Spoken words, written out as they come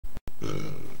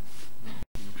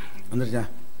வந்துருச்சா?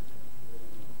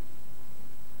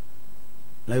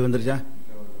 லைவ் வந்துருச்சா?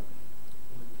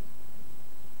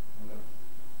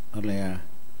 வரலையா?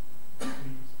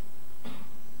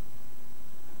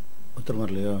 உத்தரம்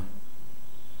வரலையோ?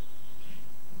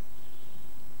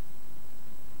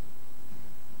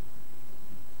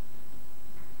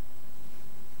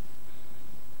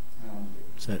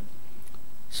 சரி.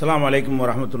 அஸ்ஸலாமு அலைக்கும்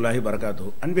வரஹ்மத்துல்லாஹி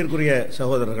வபரகாத்துஹு. அன்பிற்குரிய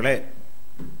சகோதரர்களே,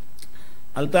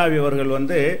 அல்தாவி அவர்கள்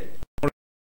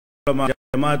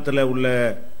ஜமாத்தில் உள்ள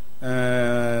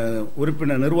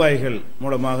உறுப்பினர் நிர்வாகிகள்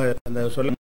மூலமாக அந்த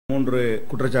சொல்ல 3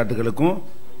 குற்றச்சாட்டுகளுக்கும்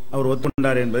அவர்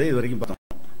ஒத்துக்கொண்டார் என்பதை இதுவரைக்கும் பார்த்தோம்.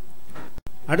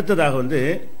 அடுத்ததாக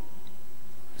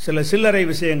சில சில்லறை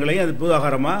விஷயங்களை அது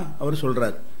பூதாகாரமாக அவர்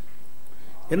சொல்றார்.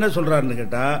 என்ன சொல்றாருன்னு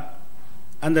கேட்டா,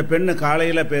 அந்த பெண்ணு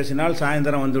காலையில் பேசினால்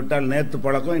சாயந்தரம் வந்து விட்டால், நேற்று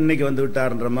பழக்கம் இன்னைக்கு வந்து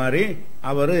விட்டார்ன்ற மாதிரி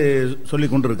அவர் சொல்லி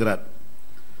கொண்டிருக்கிறார்.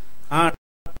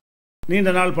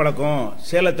 நீண்ட நாள் பழக்கம்,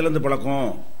 சேலத்திலிருந்து பழக்கம்,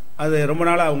 அது ரொம்ப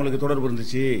நாளாக அவங்களுக்கு தொடர்பு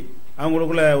இருந்துச்சு,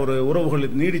 அவங்களுக்குள்ள ஒரு உறவுகள்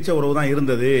நீடிச்ச உறவு தான்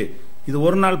இருந்தது, இது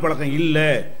ஒரு நாள் பழக்கம் இல்லை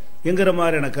என்கிற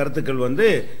மாதிரியான கருத்துக்கள்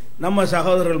நம்ம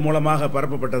சகோதரர்கள் மூலமாக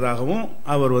பரப்பப்பட்டதாகவும்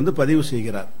அவர் பதிவு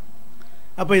செய்கிறார்.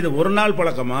 அப்ப இது ஒரு நாள்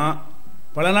பழக்கமா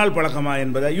பல நாள் பழக்கமா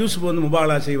என்பதை யூசுப்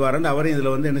முபாலா செய்வார். அவரையும்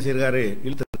இதுல என்ன செய்கிறாரு,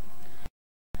 இழுத்து.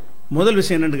 முதல்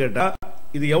விஷயம் என்னன்னு கேட்டா,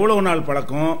 இது எவ்வளவு நாள்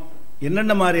பழக்கம்,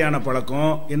 என்னென்ன மாதிரியான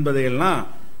பழக்கம் என்பதையெல்லாம்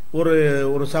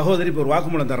ஒரு சகோதரி ஒரு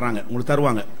வாக்குமூலம் தர்றாங்க, உங்களுக்கு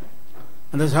தருவாங்க.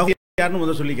 அந்த சகோதரி யாருன்னு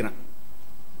முதல் சொல்லிக்கிறேன்.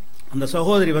 அந்த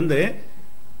சகோதரி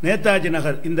நேதாஜி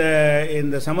நகர்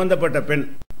இந்த சம்பந்தப்பட்ட பெண்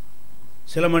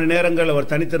சில மணி நேரங்கள்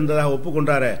அவர் தனித்திருந்ததாக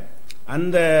ஒப்புக்கொண்டாரு.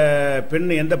 அந்த பெண்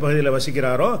எந்த பகுதியில்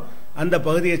வசிக்கிறாரோ அந்த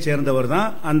பகுதியை சேர்ந்தவர் தான்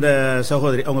அந்த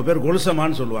சகோதரி. அவங்க பேர்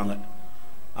கொலுசமான்னு சொல்லுவாங்க.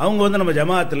 அவங்க நம்ம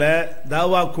ஜமாத்தில்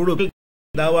தாவா குழு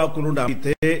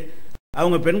அமைத்து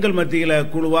அவங்க பெண்கள் மத்தியில்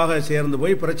குழுவாக சேர்ந்து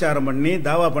போய் பிரச்சாரம் பண்ணி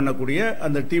தாவா பண்ணக்கூடிய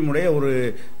அந்த டீமுடைய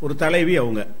ஒரு தலைவி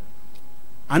அவங்க.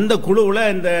 அந்த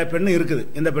குழுவில் இந்த பெண்ணு இருக்குது.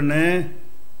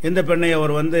 எந்த பெண்ணை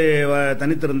அவர்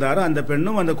தனித்திருந்தாரோ அந்த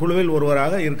பெண்ணும் அந்த குழுவில்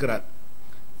ஒருவராக இருக்கிறார்.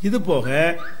 இது போக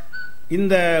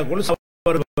இந்த கொலுசு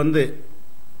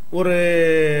ஒரு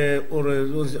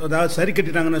அதாவது சரி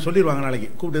கட்டிட்டாங்கன்னு சொல்லிடுவாங்க, நாளைக்கு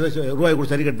கூப்பிட்டு ரூபாய் கூட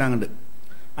சரி கட்டினாங்கன்னு.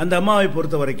 அந்த அம்மாவை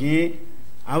பொறுத்த வரைக்கும்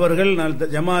அவர்கள்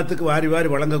ஜமாத்துக்கு வாரி வாரி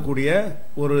வழங்கக்கூடிய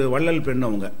ஒரு வள்ளல் பெண்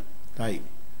அவங்க தாய்.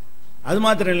 அது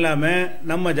மாத்திரம் இல்லாம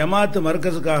நம்ம ஜமாத்து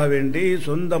மர்கஸுக்காக வேண்டி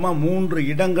சொந்தமா 3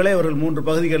 இடங்களே அவர்கள் 3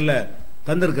 பகுதிகளில்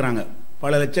தந்திருக்கிறாங்க.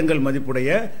 பல லட்சங்கள் மதிப்புடைய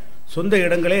சொந்த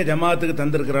இடங்களே ஜமாத்துக்கு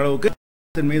தந்திருக்கிற அளவுக்கு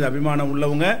மீது அபிமானம்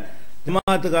உள்ளவங்க,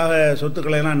 ஜமாத்துக்காக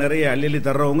சொத்துக்களை எல்லாம் நிறைய அள்ளி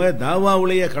தர்றவங்க,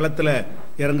 தாவாவுடைய களத்துல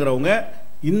இறங்குறவங்க.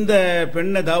 இந்த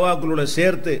பெண்ணை தாவாக்களோட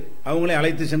சேர்த்து அவங்களே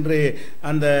அழைத்து சென்று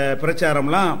அந்த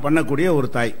பிரச்சாரம்லாம் பண்ணக்கூடிய ஒரு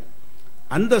தாய்.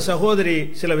 அந்த சகோதரி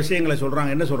சில விஷயங்களை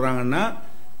சொல்றாங்க. என்ன சொல்றாங்கன்னா,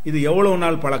 இது எவ்வளவு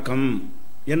நாள் பழக்கம்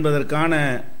என்பதற்கான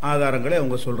ஆதாரங்களை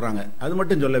அவங்க சொல்றாங்க. அது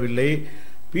மட்டும் சொல்லவில்லை,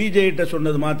 பிஜேட்ட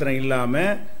சொன்னது மாத்திரம் இல்லாம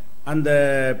அந்த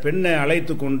பெண்ணை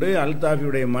அழைத்து கொண்டு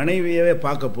அல்தாஃபியுடைய மனைவியவே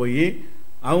பார்க்க போய்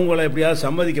அவங்கள எப்படியாவது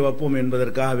சம்மதிக்க வைப்போம்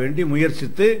என்பதற்காக வேண்டி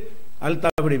முயற்சித்து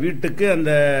அல்தாஃபியுடைய வீட்டுக்கு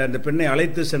அந்த பெண்ணை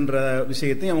அழைத்து சென்ற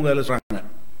விஷயத்தையும் அவங்க அதில் சொல்றாங்க.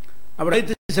 அப்படி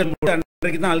அழைத்து சென்ற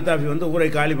அன்றைக்கு தான் அல்தாஃபி ஊரை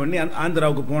காலி பண்ணி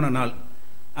ஆந்திராவுக்கு போன நாள்.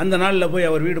 அந்த நாளில் போய்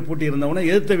அவர் வீடு பூட்டி இருந்தவொன்னே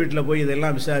எதிர்த்த வீட்டில் போய்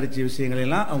இதெல்லாம் விசாரிச்ச விஷயங்கள்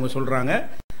எல்லாம் அவங்க சொல்றாங்க.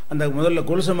 அந்த முதல்ல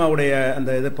கொலுசமாவுடைய அந்த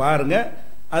இதை பாருங்க,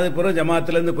 அது பிறகு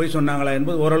ஜமாத்திலேருந்து போய் சொன்னாங்களா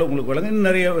என்பது ஓரளவு உங்களுக்கு வழங்க. இன்னும்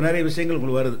நிறைய விஷயங்கள்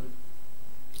உங்களுக்கு வருது.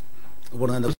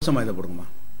 போடுங்க, அந்த கொலுசமா இதை போடுங்கம்மா,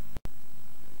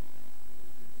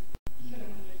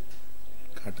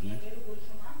 காட்டுங்க.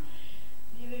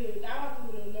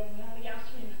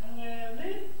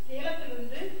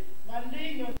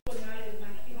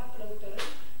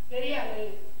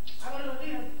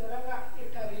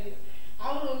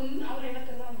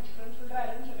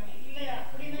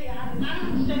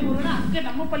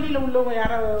 நம்ம பள்ளியில உள்ளவங்க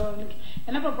யாரோ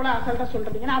என்னப்பா போல அசல்ட்டா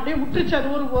சொல்றீங்கன்னா அப்படியே விட்டுருச்சு. அது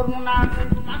ஒரு 2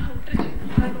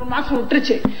 மாசம்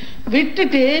விட்டுருச்சு.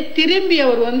 விட்டுட்டு திரும்பி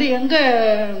அவர் எங்க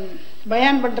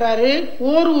பயான் பண்றாரு,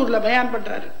 ஊர்ல பயான்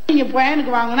பண்றாரு. நீங்க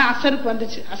பயானுக்கு வாங்கினா அசருக்கு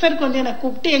வந்துச்சு. அசருக்கு எனக்கு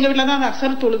கூப்பிட்டு எங்க வீட்டுல தான் அந்த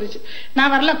அசர் தொழுதுச்சு.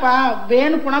 நான் வரலப்பா,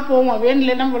 வேணு போனா போவோம், வேணும்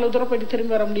இல்லைன்னா இவ்வளவு தூரம் போயிட்டு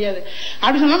திரும்பி வர முடியாது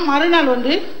அப்படின்னு சொன்னா மறுநாள்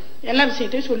எல்லா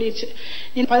விஷயத்தையும் சொல்லிடுச்சு.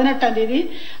 18ஆம் தேதி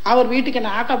அவர் வீட்டுக்கு என்ன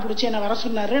ஆட்டோ பிடிச்சி என்ன வர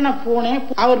சொன்னாரு, நான் போனேன்.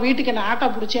 அவர் வீட்டுக்கு என்ன ஆட்டோ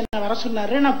பிடிச்சி என்ன வர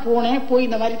சொன்னாரு, நான் போனேன். போய்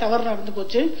இந்த மாதிரி தவறு நடந்து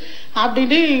போச்சு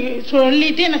அப்படின்னு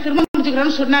சொல்லிட்டு என்ன திருமணம்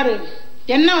முடிச்சுக்கிறேன்னு சொன்னாரு.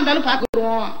 என்ன வந்தாலும்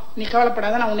பாத்துக்குறோம், நீ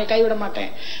கவலைப்படாத, நான் உன்னை கைவிட மாட்டேன்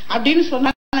அப்படின்னு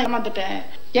சொன்னா ஏமாந்துட்டேன்.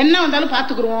 என்ன வந்தாலும்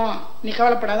பாத்துக்குறோம், நீ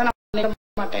கவலைப்படாத, நான் உன்னை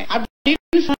மாட்டேன்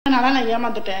அப்படின்னு சொன்னனால நான்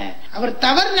ஏமாந்துட்டேன். அவர்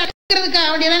தவறு நடக்கிறதுக்கு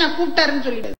அப்படியே நான் கூப்பிட்டாருன்னு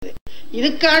சொல்லிடுது.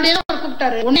 இதுக்காண்டியே அவர்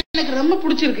கூப்பிட்டாரு. உன்னை எனக்கு ரொம்ப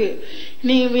பிடிச்சிருக்கு,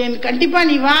 நீ கண்டிப்பா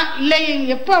நீ வா, இல்ல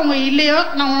எப்ப அவங்க இல்லையோ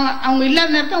நான் அவங்க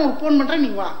இல்லாத நேரத்தை அவங்க போன் பண்றேன்,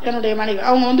 நீ வா. என்னுடைய மனைவி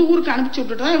அவங்க வந்து ஊருக்கு அனுப்பிச்சு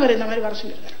விட்டுட்டு தான் இவர் இந்த மாதிரி வர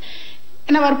சொல்லியிருக்காரு.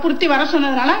 என்ன வற்புறுத்தி வர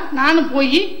சொன்னதுனால நானும்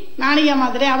போய் நானும்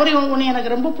ஏமாத்துறேன். அவரையும் உன்னை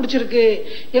எனக்கு ரொம்ப பிடிச்சிருக்கு,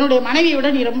 என்னுடைய மனைவியை விட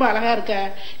நீ ரொம்ப அழகா இருக்க,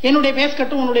 என்னுடைய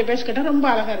பேஸ்கட்டும் உன்னுடைய பேஸ்கட்டும் ரொம்ப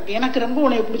அழகா இருக்கு, எனக்கு ரொம்ப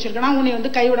உன்னை பிடிச்சிருக்கு, நான் உன்னை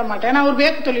வந்து கைவிட மாட்டேன், நான் ஒரு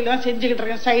வேக்கு தொழில் தான் செஞ்சுக்கிட்டு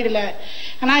இருக்கேன் சைடுல,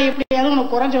 நான் எப்படியாவது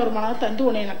உனக்கு குறைஞ்ச ஒரு மனதை தந்து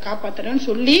உன்னை எனக்கு காப்பாத்துறேன்னு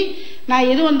சொல்லி நான்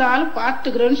எது வந்தாலும்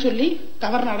பாத்துக்கிறேன்னு சொல்லி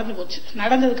தவறு நடந்து போச்சு.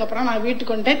 நடந்ததுக்கு அப்புறம் நான்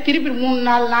வீட்டுக்கு வந்துட்டேன். திருப்பி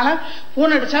 3-4 நாளா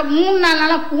போன் அடிச்சா 3-4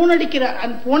 நாளா போன் அடிக்கிற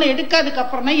அந்த போனை எடுக்காதுக்கு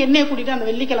அப்புறம் தான் என்னைய கூட்டிட்டு அந்த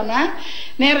வெள்ளிக்கிழமை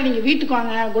நேரம் நீங்க வீட்டுக்கு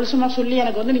வாங்க கொலுசுமா சொல்லி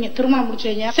எனக்கு வந்து நீங்க திருமணம்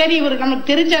முடிச்சீங்க. சரி இவர் நமக்கு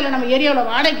தெரிஞ்சால நம்ம ஏரியாவில்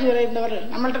வாடகைக்கு இருந்தவர்,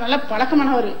 நம்மள்ட்ட நல்ல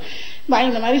பழக்கமானவர்,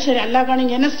 இந்த மாதிரி சரி அல்லாக்கா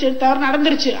நீங்க என்ன தவறு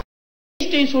நடந்துருச்சு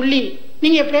சொல்லி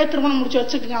நீங்க எப்படியா திருமணம் முடிச்சு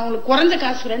வச்சுக்கோங்க, அவங்களுக்கு குறைஞ்ச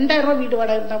காசு 2000 ரூபாய் வீடு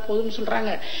வாடகை இருந்தா போதும்னு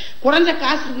சொல்றாங்க, குறைஞ்ச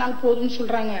காசு இருந்தாலும் போதும்னு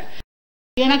சொல்றாங்க.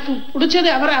 எனக்கு பிடிச்சது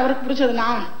அவருக்கு பிடிச்சது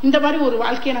நான், இந்த மாதிரி ஒரு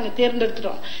வாழ்க்கையை நாங்க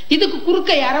தேர்ந்தெடுத்துட்டோம். இதுக்கு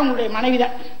குறுக்க யாரும் அவங்களுடைய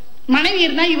மனைவிதான். மனைவி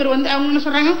இருந்தா இவர் வந்து அவங்க என்ன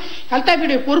சொல்றாங்க,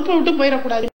 அல்தாபியுடைய பொறுப்பை விட்டு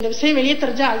போயிடக்கூடாது, இந்த விஷயம் வெளியே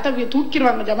தெரிஞ்சா அல்தாபியை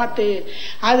தூக்கிடுவாங்க ஜமாத்து,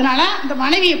 அதனால அந்த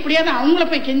மனைவி எப்படியாவது அவங்கள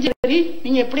போய் கெஞ்சி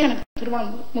நீங்க எப்படி எனக்கு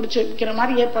திருமணம் முடிச்சு வைக்கிற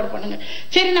மாதிரி ஏற்பாடு பண்ணுங்க.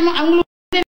 சரி நம்ம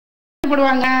அவங்களுக்கு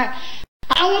போடுவாங்க.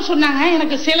 அவங்க சொன்னாங்க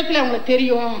எனக்கு சேலத்துல அவங்களை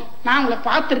தெரியும், நான் அவங்கள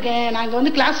பாத்திருக்கேன், நான் இங்க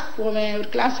வந்து கிளாஸ்க்கு போவேன், ஒரு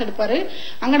கிளாஸ் எடுப்பாரு,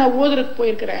 அங்க நான் ஓதுறதுக்கு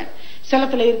போயிருக்கிறேன்,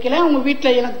 சேலத்துல இருக்கல, அவங்க வீட்டுல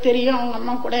எனக்கு தெரியும், அவங்க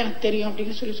அம்மா கூட எனக்கு தெரியும்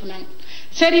அப்படின்னு சொல்லி சொன்னாங்க.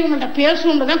 சரி இவங்கள்ட்ட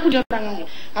பேசணும்ன்றதான் கூட்டிட்டு வந்தாங்க. அவங்க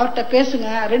அவர்கிட்ட பேசுங்க,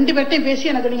 2 பேர்ட்டையும்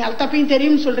பேசி எனக்கு நீங்க அல்தாப்பியும்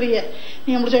தெரியும்னு சொல்றீங்க,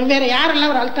 நீங்க முடிச்ச வேற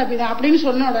யாரெல்லாம் ஒரு அல்தாப்பி தான் அப்படின்னு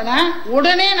சொன்ன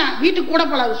உடனே நான் வீட்டுக்கு கூட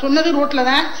போல, சொன்னது ரோட்ல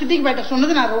தான், சித்திக்கு பாய்ட்ட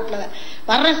சொன்னது நான் ரோட்ல தான்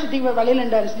வர்றேன், சித்திக்கு பாய் வழியில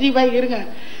இருந்தாரு, சித்திக்கு பாய் இருங்க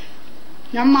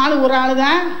நம்ம ஆளு ஒரு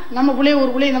ஆளுதான், நம்ம பிள்ளைய ஒரு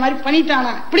பிள்ளை இந்த மாதிரி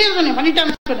பண்ணிட்டானா, இப்படியே சொன்னேன்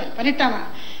பண்ணிட்டானா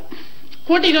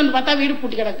கூட்டிட்டு வந்து பார்த்தா வீடு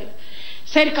பூட்டி கிடக்கு.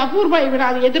 சரி கபூர் பாய் வீடு,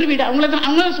 அது எதிர் வீடு,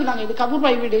 அவங்களும் சொன்னாங்க இது கபூர்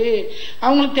பாய் வீடு,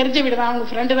 அவங்களுக்கு தெரிஞ்ச வீடு தான், அவங்க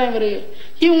ஃப்ரெண்டு தான் இவரு,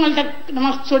 இவங்கள்ட்ட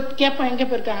நம்ம கேட்போம் எங்க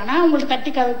போயிருக்காங்கன்னா அவங்கள்ட்ட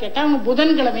தட்டி கதை கேட்டா அவங்க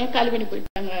புதன்கிழமையே காலி பண்ணி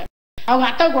போயிட்டாங்க, அவங்க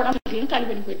அட்டா கூட காலி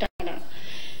பண்ணி போயிட்டாங்க.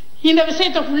 இந்த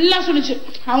விஷயத்த ஃபுல்லா சொன்னிச்சு,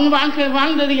 அவங்க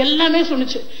வாழ்ந்தது எல்லாமே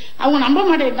சொன்னிச்சு. அவங்க நம்ப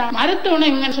மாட்டேன்ட்டாங்க. மருத்துவனை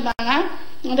இவங்க சொன்னாங்க,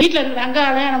 வீட்டுல இருக்கிற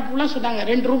அங்கால நம்ம சொன்னாங்க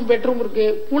 2 ரூம் பெட்ரூம் இருக்கு,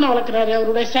 பூனை வளர்க்குறாரு,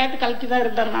 அவருடைய சேட்டு கலட்டி தான்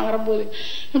இருந்தாரு நான் வரும்போது,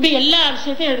 இப்படி எல்லா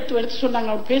விஷயத்தையும் எடுத்து சொன்னாங்க,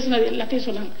 அவர் பேசினது எல்லாத்தையும்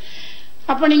சொன்னாங்க.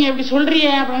 அப்ப நீங்க இப்படி சொல்றீங்க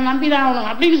அப்புறம் நம்பிதான் ஆகணும்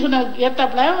அப்படின்னு சொன்ன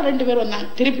ஏத்தாப்புல 2 பேர் வந்தாங்க.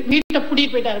 திருப்பி வீட்டை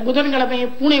கூட்டிட்டு போயிட்டாரு. புதன்கிழமை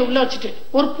பூனையை உள்ள வச்சுட்டு,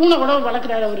 ஒரு பூனை கூட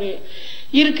வளர்க்குறாரு அவரு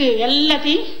இருக்கு,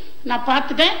 எல்லாத்தையும் நான்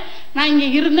பார்த்துட்டேன், நான் இங்க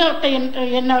இருந்த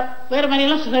என்ன வேற மாதிரி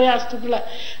எல்லாம் சுகவாசத்துக்குள்ள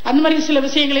அந்த மாதிரி சில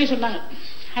விஷயங்களையும் சொன்னாங்க.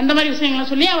 அந்த மாதிரி விஷயங்களை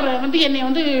சொல்லி அவரை வந்து என்னை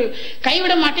வந்து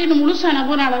கைவிட மாட்டேன்னு முழுசா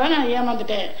நம்பினாலதான் நான்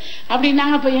ஏமாந்துட்டேன்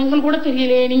அப்படின்னாங்க. அப்ப எங்களுக்கு கூட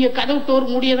தெரியலையே, நீங்க கதவு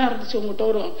டோர் மூடியதான் இருந்துச்சு உங்க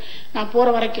டோரும், நான் போற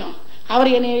வரைக்கும் அவர்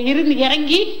என்னை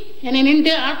இறங்கி என்னை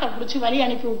நின்று ஆட்டோ பிடிச்சி வழி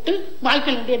அனுப்பி விட்டு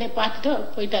வாழ்க்கை நின்று என்னை பார்த்துட்டு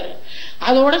போயிட்டாரு.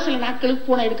 அதோட சில நாட்களுக்கு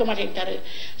பூனை எடுக்க மாட்டேன்ட்டாரு.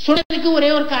 சொன்னதுக்கு ஒரே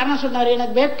ஒரு காரணம் சொன்னாரு,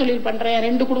 எனக்கு பேக் தொழில் பண்றேன்,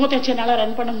 2 குடும்பத்தை வச்சு என்னால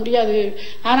ரன் பண்ண முடியாது,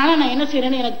 அதனால நான் என்ன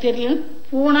செய்யறேன்னு எனக்கு தெரியல,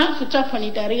 பூனை சுவிட்ச் ஆஃப்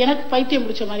பண்ணிட்டாரு. எனக்கு பைத்தியம்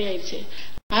பிடிச்ச மாதிரி ஆயிடுச்சு.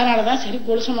 அதனாலதான் சரி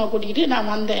கொலுசமா கூட்டிக்கிட்டு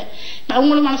நான் வந்தேன்.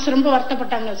 அவங்களும் மனசு ரொம்ப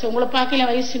வருத்தப்பட்டாங்க, உங்களை பார்க்கல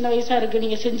வயசு சின்ன வயசா இருக்கு,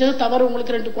 நீங்க செஞ்சது தவறு,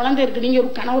 உங்களுக்கு 2 குழந்தை இருக்கு, நீங்க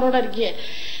ஒரு கணவரோட இருக்கீங்க,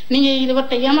 நீங்க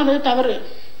இதுவரை ஏமாந்தது தவறு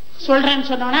சொல்றேன்னு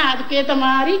சொன்னோன்னா அதுக்கேற்ற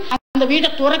மாதிரி அந்த வீட்டை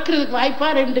துறக்கிறதுக்கு வாய்ப்பா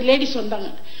 2 லேடிஸ் வந்தாங்க,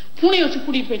 பூனையை வச்சு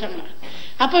கூட்டிட்டு போயிட்டாங்க.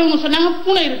 அப்ப இவங்க சொன்னாங்க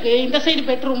பூனை இருக்கு, இந்த சைடு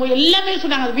பெட்ரூம் எல்லாமே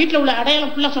சொன்னாங்க, வீட்டுல உள்ள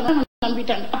அடையாளம் ஃபுல்லா சொன்னாங்க,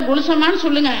 நம்பிட்டாங்க. கொலுசமான்னு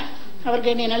சொல்லுங்க,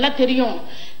 அவருக்கு என்னை நல்லா தெரியும்,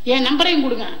 என் நம்பரையும்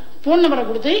கொடுங்க, போன் நம்பரை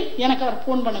கொடுத்து எனக்கு அவர்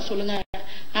போன் பண்ண சொல்லுங்க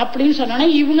அப்படின்னு சொன்னோன்னா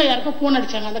இவங்க யாருக்கும் போன்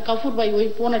அடிச்சாங்க, அந்த கபூர் பாய் போய்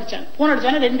போன்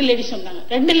அடிச்சாங்க 2 லேடிஸ் வந்தாங்க.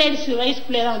 2 லேடிஸ்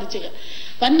வயசுக்குள்ளே தான் வந்துச்சு,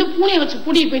 வந்து பூனையை வச்சு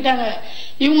கூட்டிட்டு போயிட்டாங்க.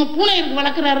 இவங்க பூனை இருக்கு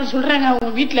வளர்க்குறாருன்னு சொல்றாங்க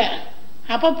அவங்க வீட்டுல.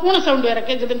 அப்ப பூனை சவுண்ட் வேற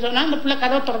கேக்குதுன்னு சொன்னா அந்த பிள்ளை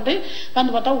கதவை திறந்து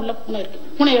வந்து பார்த்தா உள்ள பூனை இருக்கு,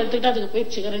 பூனை எடுத்துக்கிட்டு அதுக்கு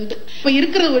போயிடுச்சு 2. இப்ப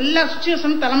இருக்கிற எல்லா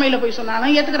சுச்சுவேஷனும் தலைமையில போய்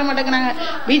சொன்னாலும் ஏத்துக்கிற மாட்டேங்கிறாங்க.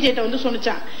 பிஜேட்ட வந்து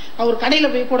சொன்னிச்சான், அவர் கடையில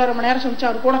போய் கூட ரொம்ப நேரம்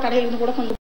சொன்னிச்சா, அவர் கூட கடையில இருந்து கூட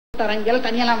கொஞ்சம் இங்கெல்லாம்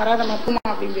தனியெல்லாம் வராத மப்புமா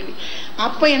அப்படின்னு சொல்லி.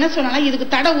 அப்ப என்ன சொன்னா இதுக்கு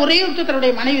தடை ஒரே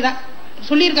ஒருத்தருடைய மனைவிதான்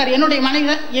சொல்லியிருக்காரு,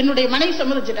 என்னுடைய மனைவி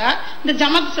சம்மதிச்சுட்டா இந்த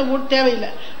ஜமாத் ஓட்டு தேவையில்லை,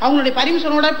 அவங்களுடைய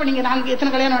பர்மிஷனோட இப்ப நீங்க நாளைக்கு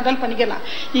எத்தனை கல்யாணம் வேண்டாலும் பண்ணிக்கலாம்.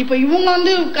 இப்ப இவங்க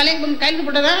வந்து கைது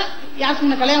போட்டதான்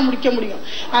யாஸ்மினை கல்யாணம் முடிக்க முடியும்.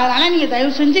 அதனால நீங்க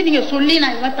தயவு செஞ்சு நீங்க சொல்லி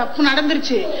நான் இந்த மாதிரி தப்பு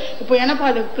நடந்துருச்சு, இப்போ என்னப்பா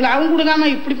அது அவங்க கொடுக்காம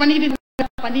இப்படி பண்ணிட்டு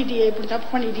பண்ணிட்டியே, இப்படி தப்பு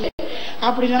பண்ணிட்டியே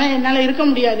அப்படி சொன்னா என்னால இருக்க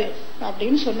முடியாது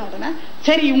அப்படின்னு சொன்ன உடனே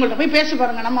சரி இவங்கள்ட்ட போய் பேசி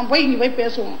பாருங்க, நம்ம போய் இங்க போய்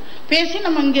பேசுவோம், பேசி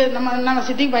நம்ம இங்க நம்ம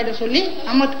சித்திக்கு பாயிட்ட சொல்லி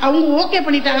அவங்க ஓகே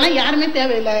பண்ணிட்டாங்கன்னா யாருமே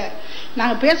தேவையில்லை.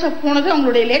 நாங்க பேச போனது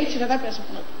அவங்களுடைய லேடிஸ்ல தான் பேச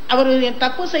போனது. அவர்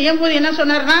தப்பு செய்யும் போது என்ன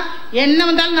சொன்னாருன்னா, என்ன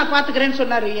வந்தாலும் நான் பாத்துக்கிறேன்னு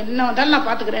சொன்னாரு. என்ன வந்தாலும் நான்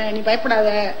பாத்துக்கிறேன், நீ பயப்படாத,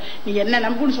 நீ என்ன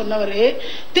நம்புன்னு சொன்னவரு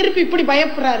திருப்பி இப்படி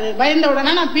பயப்படுறாரு. பயந்த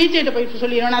உடனே நான் பிஜேட்ட போய்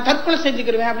சொல்லிடுவேன், நான் தற்கொலை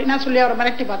செஞ்சுக்கிறேன் அப்படின்னு நான் சொல்லி அவரை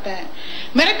மிரட்டி பார்த்தேன்.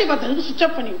 மிரட்டி பார்த்ததுக்கு சுவிச்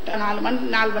ஆஃப் பண்ணி விட்டேன். 4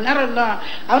 மணி நேரம் இருந்தோம்.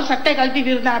 அவர் சட்டை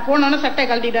கழட்டிட்டு இருந்தா, போனோன்னு சட்டை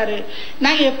கழட்டிட்டாரு.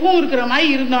 நாங்க எப்பவும் இருக்கிற மாதிரி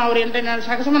இருந்தோம். அவர் என்கிட்ட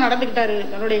சகசமா நடந்துகிட்டாரு.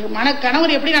 என்னுடைய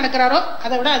கணவர் எப்படி நடக்கிறாரோ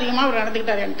அதை விட அதிகமா அவர்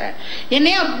நடந்துகிட்டாரு. என்கிட்ட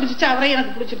என்னையே அவர் பிடிச்சிச்சு, அவரே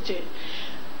எனக்கு பிடிச்சிருச்சு.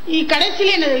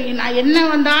 கடைசியில நான் என்ன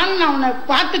வந்தாலும் நான் உன்னை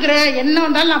பாத்துக்கிறேன், என்ன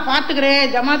வந்தாலும் நான் பாத்துக்கிறேன்,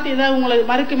 ஜமாத்து ஏதாவது உங்களை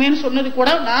மறுக்குமேன்னு சொன்னது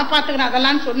கூட நான் பாத்துக்கிறேன்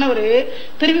அதெல்லாம் சொன்னவரு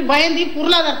திருப்பி பயந்தி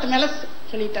பொருளாதாரத்து மேல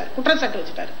சொல்லிட்டார், குற்றச்சாட்டு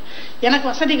வச்சுட்டாரு. எனக்கு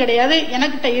வசதி கிடையாது,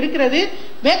 எனக்கிட்ட இருக்கிறது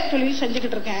பேக் தொழில்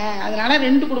செஞ்சுக்கிட்டு இருக்கேன், அதனால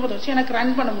 2 குடும்பத்தை வச்சு எனக்கு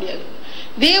ரன் பண்ண முடியாது.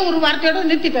 இதே ஒரு வார்த்தையோட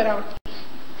நிறுத்திட்டாரு. அவர்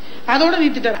அதோட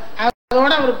நிறுத்திட்டாரு.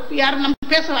 அதோட அவர் யாரும் நம்ம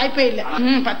பேச வாய்ப்பே இல்லை.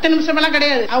 10 நிமிஷம் எல்லாம்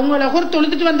கிடையாது. அவங்க லொகர்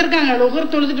தொழுதுட்டு வந்திருக்காங்க. லொகர்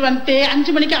தொழுதுட்டு வந்துட்டு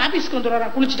 5 மணிக்கு ஆபீஸ்க்கு வந்துடுவாரா,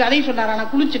 குளிச்சுட்டு அதையும் சொன்னாரா,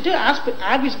 நான் குளிச்சுட்டு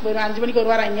ஆபீஸ்க்கு போயிடுவேன், 5 மணிக்கு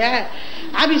வருவாராங்க.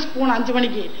 ஆபீஸ்க்கு போன 5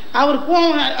 மணிக்கு அவர்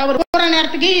போற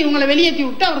நேரத்துக்கு இவங்களை வெளியேற்றி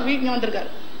விட்டு அவர் வீட்டுக்கு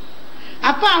வந்திருக்காரு.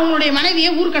 அப்ப அவங்களுடைய மனைவியை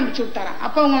ஊருக்கு அனுப்பிச்சு விட்டாரா.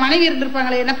 அப்ப அவங்க மனைவி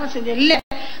இருந்திருப்பாங்களே, என்னப்பா செஞ்ச? இல்ல,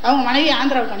 அவங்க மனைவி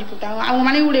ஆந்திராவுக்கு அனுப்பி விட்டாங்க. அவங்க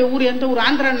மனைவியுடைய ஊர் எந்த ஊர்,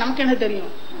 ஆந்திரா, நமக்கு என்ன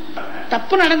தெரியும்.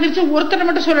 தப்பு நடந்துருச்சு, ஒருத்தர்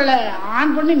மட்டும் சொல்லல,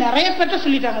 ஆண் பண்ணி நிறைய பேர்ட்ட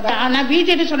சொல்லிட்டாங்க. நான்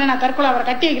பிஜேபி சொன்னேன், நான் தற்கொலை, அவரை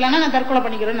கட்டி வைக்கலாம்னா நான் தற்கொலை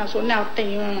பண்ணிக்கிறேன்னு நான் சொன்னேன்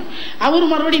அவர்கிட்டையும். அவரு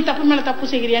மறுபடியும் தப்பு மேல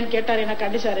தப்பு செய்கிறியான்னு கேட்டாரு, எனக்கு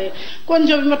அடிச்சாரு.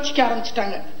 கொஞ்சம் விமர்சிக்க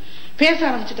ஆரம்பிச்சுட்டாங்க, பேச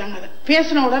ஆரம்பிச்சுட்டாங்க. அதை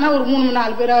பேசின உடனே ஒரு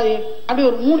 3-4 பேர் அப்படி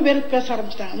ஒரு 3 பேருக்கு பேச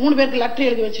ஆரம்பிச்சுட்டாங்க. 3 பேருக்கு லெட்டர்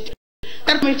எழுதி வச்சுட்டு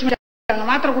முயற்சி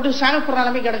மாத்திரை போட்டு சாகப்படுற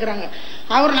நிலைமை கிடக்குறாங்க.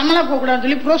 அவர் நம்மளா போக கூடாதுன்னு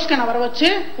சொல்லி புரோஸ்கான வர வச்சு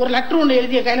ஒரு லெட்டர் ஒன்று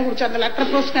எழுதிய கையில குடிச்சு, அந்த லெட்டர்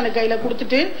புரோஸ்கான கையில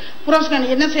கொடுத்துட்டு, புரோஸ்கான்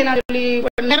என்ன செய்யலாம் சொல்லி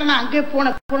நேரம் நான் அங்கே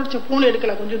போன்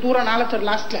எடுக்கல, கொஞ்சம் தூரம் நாளத்தர்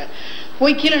லாஸ்ட்ல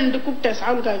போய் கீழே நின்று கூப்பிட்டேன்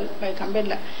சாவுலுக்காக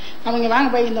கம்பெனில. அவங்க வாங்க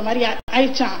போய் இந்த மாதிரி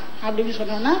ஆயிடுச்சான் அப்படின்னு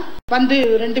சொன்னோன்னா வந்து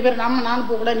 2 பேரும் நானும்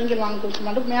போக கூட நீங்களும் வாங்க குடிச்சு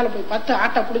மட்டும் மேல போய் 10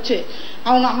 ஆட்டா பிடிச்சு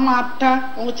அவங்க அம்மா அத்தா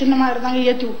அவங்க சின்னமா இருந்தாங்க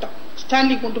ஏற்றி விட்டோம்.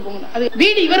 ஸ்டாண்டி கொண்டு போங்க. அது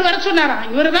வீடு இவர் வர சொன்னாராம்.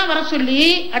 இவர் தான் வர சொல்லி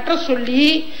அட்ரஸ் சொல்லி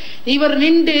இவர்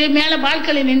நின்று மேல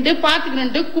பால்கனி நின்று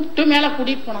பாத்துக்கிட்டு கூப்பிட்டு மேல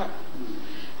கூட்டிட்டு போனார்.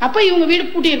 அப்ப இவங்க வீடு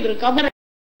பூட்டி இருக்கு.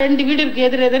 2 வீடு இருக்கு,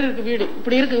 எதிர் இருக்கு வீடு.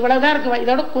 இப்படி இருக்கு, இவ்வளவுதான் இருக்கு,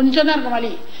 இதோட கொஞ்சம் தான் இருக்கு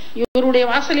வழி. இவருடைய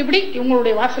வாசல் இப்படி,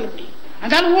 இவங்களுடைய வாசல் இப்படி.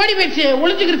 அதாலும் ஓடி போயிடுச்சு,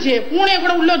 ஒளிஞ்சுக்கிருச்சு. பூனையை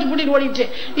கூட உள்ள வச்சு பூட்டிட்டு ஓடிடுச்சு.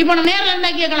 இப்ப நம்ம நேரில் இருந்தா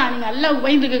கேட்கலாம், நீங்க எல்லாம்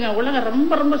பயந்துக்குங்க, உலகம்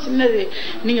ரொம்ப ரொம்ப சின்னது,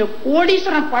 நீங்க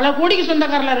கோடீஸ்வரன் பல கோடிக்கு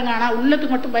சொந்தக்காரல இருங்க, ஆனா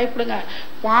உள்ளத்துக்கு மட்டும் பயப்படுங்க.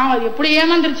 பாவம் எப்படி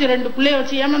ஏமாந்துருச்சு, 2 பிள்ளைய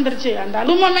வச்சு ஏமாந்துருச்சு. அந்த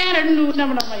அலுமமே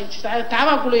 2 ஆயிடுச்சு.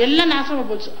 தாவா குழு எல்லாம் நாசமா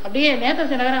போச்சு. அப்படியே நேத்த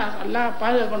சினகரம் எல்லாம்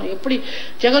பாதுகாக்கணும். எப்படி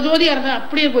ஜெகஜோதியா இருந்தா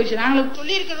அப்படியே போயிடுச்சு. நாங்களும்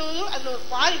சொல்லி இருக்கிறது அதுல ஒரு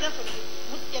பாதி தான் சொல்லி,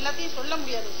 எல்லாத்தையும் சொல்ல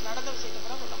முடியாது, நடந்த விஷயத்த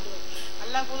கூட சொல்ல முடியாது.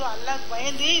 அல்லா போதும், அல்லா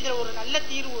பயந்து இதுல ஒரு நல்ல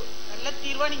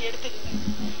தீர்வா நீங்க எடுத்துக்கங்க.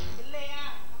 இல்லையா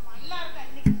நம்ம அல்லா இருக்கா,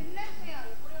 இன்னைக்கு சின்ன விஷயம்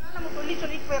எப்படி வேணாலும் நம்ம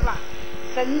சொல்லிட்டு போயிடலாம்,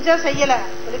 செஞ்சா செய்யல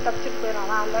சொல்லி தப்பிச்சுட்டு போயிடலாம்.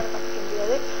 ஆனா அல்லாஹ் தப்பிக்க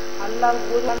முடியாது. அல்லாஹ்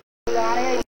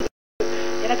ஆணையா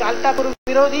எனக்கு அல்தாப் ஒரு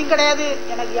விரோதியும் கிடையாது,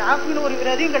 எனக்கு யாஃபின் ஒரு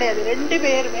விரோதியும் கிடையாது. 2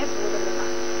 பேருமே சோதரர்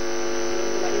தான்.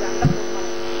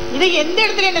 இதை எந்த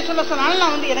இடத்துல என்ன சொல்ல சொன்னாலும்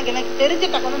நான் வந்து எனக்கு தெரிஞ்ச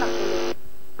தகவலை நான் சொல்லுவேன்.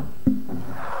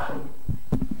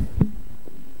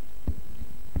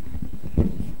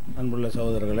 அன்புள்ள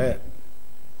சகோதரர்களே,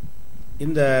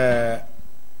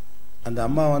 அந்த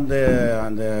அம்மா வந்து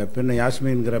அந்த பெண்ணு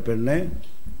யாஸ்மின்கிற பெண்ணு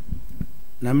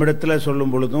நம்மிடத்தில்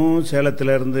சொல்லும் பொழுதும்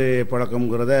சேலத்திலிருந்து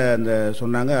பழக்கம்ங்கிறத அந்த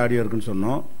சொன்னாங்க, ஆடியோ இருக்குன்னு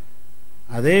சொன்னோம்.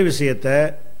 அதே விஷயத்த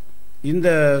இந்த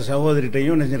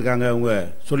சகோதரிட்டையும் நினைச்சிருக்காங்க, அவங்க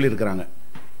சொல்லியிருக்கிறாங்க.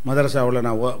 மதரசாவில்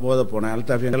நான் ஓத போனேன்,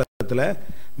 அல்தாஃபியத்தில்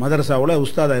மதரசாவில்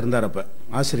உஸ்தாதா இருந்தார், அப்போ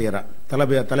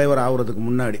ஆசிரியராக தலைவர் ஆகுறதுக்கு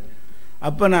முன்னாடி.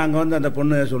 அப்போ நான் அங்கே வந்து அந்த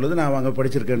பொண்ணு சொல்லுது, நான் அங்கே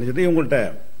படிச்சிருக்கேன்னு சொல்லி இவங்கள்ட்ட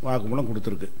வாக்குமூலம்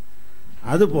கொடுத்துருக்கு.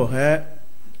 அதுபோக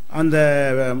அந்த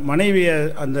மனைவியை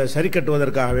அந்த சரி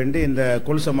கட்டுவதற்காக வேண்டி இந்த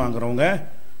கொலுசமாங்கிறவங்க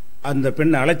அந்த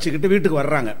பெண்ணை அழைச்சிக்கிட்டு வீட்டுக்கு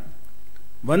வர்றாங்க.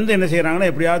 வந்து என்ன செய்யறாங்கன்னா,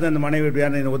 எப்படியாவது அந்த மனைவி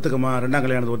எப்படியாவது ஒத்துக்கமா, 2ஆம்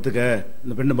கல்யாணத்தை ஒத்துக்க,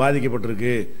 இந்த பெண்ணு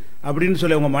பாதிக்கப்பட்டிருக்கு அப்படின்னு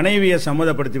சொல்லி அவங்க மனைவியை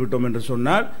சம்மதப்படுத்தி விட்டோம் என்று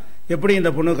சொன்னால் எப்படி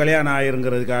இந்த பொண்ணு கல்யாணம்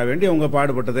ஆயிருங்கிறதுக்காக வேண்டி அவங்க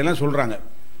பாடுபட்டதெல்லாம் சொல்றாங்க.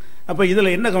 அப்ப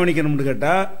இதுல என்ன கவனிக்கணும்னு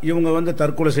கேட்டா, இவங்க வந்து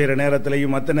தற்கொலை செய்யற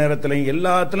நேரத்திலையும் மற்ற நேரத்திலையும்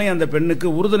எல்லாத்திலையும் அந்த பெண்ணுக்கு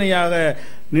உறுதுணையாக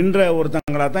நின்ற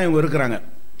ஒருத்தங்களா தான் இவங்க இருக்கிறாங்க.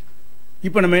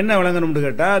 இப்ப நம்ம என்ன வழங்கணும்னு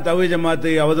கேட்டா, தௌஹீத்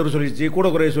ஜமாத்து அவதூறு சொல்லிருச்சு, கூட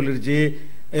குறைய சொல்லிருச்சு,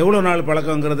 எவ்வளவு நாள்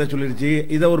பழக்கங்கிறத சொல்லிருச்சு,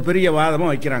 இதை ஒரு பெரிய வாதமா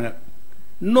வைக்கிறாங்க.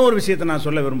 இன்னொரு விஷயத்தை நான்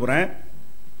சொல்ல விரும்புறேன்.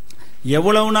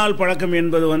 எவ்வளவு நாள் பழக்கம்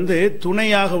என்பது வந்து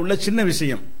துணையாக உள்ள சின்ன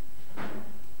விஷயம்.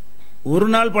 ஒரு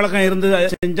நாள் பழக்கம் இருந்து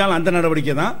செஞ்சால் அந்த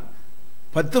நடவடிக்கை தான்.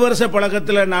 10 வருஷ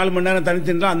பழக்கத்தில் 4 மணி நேரம்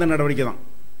தனித்தின்றா அந்த நடவடிக்கை தான்.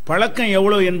 பழக்கம்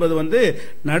எவ்வளவு என்பது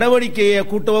நடவடிக்கையை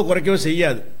கூட்டவோ குறைக்கவோ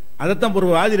செய்யாது. அதைத்தான் ஒரு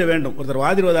வாதிட வேண்டும். ஒருத்தர்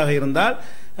வாதிடுவதாக இருந்தால்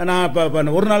நான் இப்போ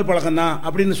ஒரு நாள் பழக்கம் தான்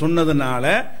அப்படின்னு சொன்னதுனால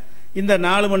இந்த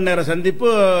 4 மணி நேர சந்திப்பு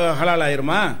ஹலால்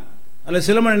ஆயிருமா, அல்ல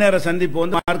சில மணி நேர சந்திப்பு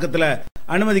மார்க்கத்தில்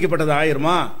அனுமதிக்கப்பட்டது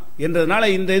ஆயிருமா என்றதுனால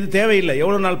இந்த இது தேவையில்லை.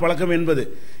 எவ்வளவு நாள் பழக்கம் என்பது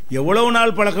எவ்வளவு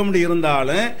நாள் பழக்கம்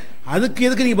இருந்தாலும் அதுக்கு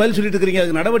எதுக்கு நீங்க பதில் சொல்லிட்டு இருக்கிறீங்க?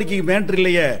 அதுக்கு நடவடிக்கைக்கு மேட்டர்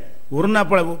இல்லையே. ஒரு நாள்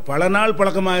பல நாள்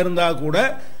பழக்கமா இருந்தா கூட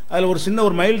அதுல ஒரு சின்ன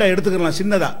ஒரு மைல்டா எடுத்துக்கலாம்,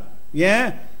 சின்னதா. ஏன்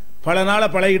பல நாள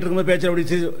பழகிட்டு இருக்கும்போது பேச்சு அப்படி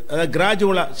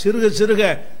கிராஜுவலா சிறுக சிறுக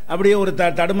அப்படியே ஒரு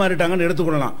தடுமாறிட்டாங்கன்னு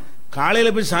எடுத்துக்கொள்ளலாம்.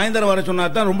 காலையில போய் சாயந்தரம் வர சொன்னா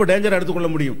தான் ரொம்ப டேஞ்சரா எடுத்துக்கொள்ள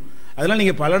முடியும். அதனால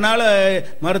நீங்க பல நாள்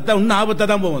மறுத்தா இன்னும் ஆபத்தா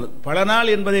தான் போகுது. பல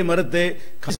நாள் என்பதை மறுத்து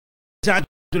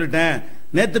சொல்லிட்டேன்,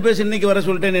 நேத்து பேசி இன்னைக்கு வர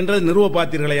சொல்லிட்டேன் என்றது நிறுவ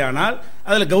பார்த்தீர்களே, ஆனால்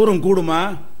அதுல கௌரவம் கூடுமா?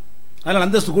 அதில்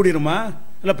அந்தஸ்து கூடிருமா?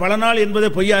 இல்ல பல நாள் என்பதை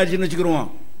பொய்யாச்சுன்னு வச்சுக்கிறோம்.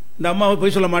 இந்த அம்மாவை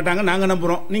பொய் சொல்ல மாட்டாங்க, நாங்க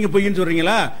நம்புறோம். நீங்க பொய்ன்னு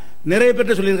சொல்றீங்களா? நிறைய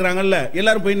பேர்ட்ட சொல்லியிருக்கிறாங்கல்ல,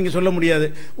 எல்லாரும் போய் நீங்க சொல்ல முடியாது.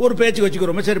 ஒரு பேச்சு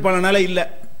வச்சுக்கிறோம், சரி பல நாளே இல்ல,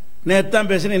 நேற்று தான்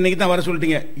பேசுறேன், இன்னைக்கு தான் வர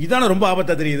சொல்லிட்டீங்க. இதான ரொம்ப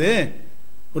ஆபத்தா தெரியுது.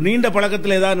 ஒரு நீண்ட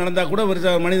பழக்கத்தில் ஏதாவது நடந்தா கூட ஒரு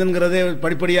மனிதன்கிறதே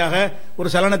படிப்படியாக ஒரு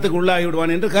சலனத்துக்கு உள்ளாகி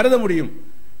விடுவான் என்று கருத முடியும்.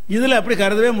 இதுல அப்படி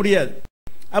கருதவே முடியாது.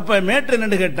 அப்ப மேட்ரு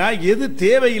என்னன்னு கேட்டா, எது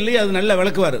தேவையில்லை அது நல்லா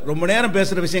விளக்குவாரு. ரொம்ப நேரம்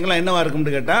பேசுற விஷயங்கள்லாம் என்னவா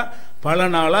இருக்கும்னு கேட்டா, பல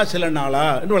நாளா சில நாளா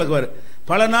என்று விளக்குவாரு.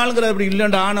 பல நாளுங்கிறது அப்படி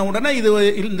இல்லைன்னு ஆன உடனே இது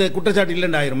இந்த குற்றச்சாட்டு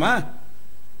இல்லைன்னு ஆயிருமா?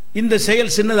 இந்த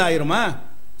செயல் சின்னதாயிருமா?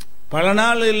 பல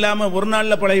நாள் இல்லாம ஒரு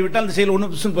நாள்ல பழகிவிட்டால் அந்த செயல்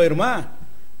ஒன்று போயிருமா?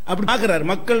 அப்படி பாக்குறாரு.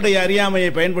 மக்களுடைய அறியாமையை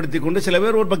பயன்படுத்தி கொண்டு சில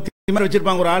பேர் ஒரு பக்தி மாதிரி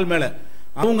வச்சிருப்பாங்க ஒரு ஆள் மேல.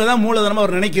 அவங்க தான் மூலதனமா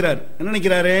அவர் நினைக்கிறார். என்ன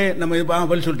நினைக்கிறாரு? நம்ம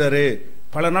பதில் சொல்லிட்டாரு,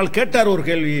 பல நாள் கேட்டார் ஒரு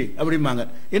கேள்வி அப்படிம்பாங்க.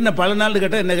 என்ன பல நாள்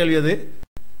கேட்டா என்ன கேள்வி அது?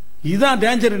 இதுதான்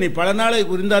டேஞ்சர். நீ பல நாள்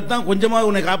இருந்தா தான் கொஞ்சமா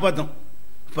உன்னை காப்பாற்றும்.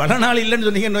 பல நாள் இல்லைன்னு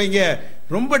சொன்னீங்கன்னு வைங்க,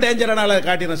 ரொம்ப டேஞ்சரான ஆளை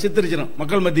காட்டிடும், சித்தரிச்சிடும்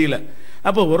மக்கள் மத்தியில்.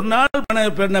 அப்போ ஒரு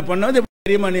நாள் பண்ணது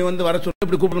தெரியுமா, நீ வர சொல்ல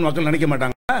இப்படி கூப்பிடணும் மக்கள் நினைக்க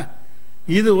மாட்டாங்க.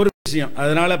 இது ஒரு விஷயம்.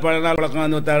 அதனால பல நாள்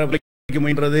வழக்கம்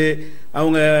முயன்றது,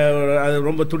 அவங்க அது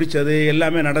ரொம்ப துடிச்சது,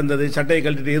 எல்லாமே நடந்தது, சட்டையை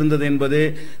கழட்டிட்டு இருந்தது என்பது,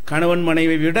 கணவன்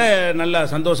மனைவி விட நல்லா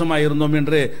சந்தோஷமா இருந்தோம்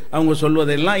என்று அவங்க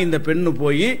சொல்வதெல்லாம் இந்த பெண்ணு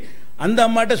போய் அந்த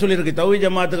அம்மாட்ட சொல்லியிருக்கு. தௌஹீத்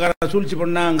ஜமாத்துக்கார சூழ்ச்சி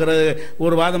பண்ணாங்கிற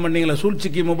ஒரு வாதம் பண்ணீங்களா,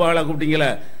 சூழ்ச்சிக்கு முபாகலா கூப்பிட்டீங்களா,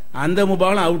 அந்த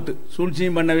முபாகலாம் அவுட்டு.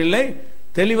 சூழ்ச்சியும் பண்ணவில்லை,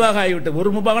 தெளிவாக ஆகிவிட்டு.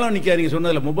 ஒரு முபாகலாம் நிக்காதீங்க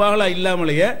சொன்னதில்ல. முபாகலா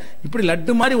இல்லாமலேயே இப்படி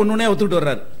லட்டு மாதிரி ஒன்னொன்னே ஒத்துக்கிட்டு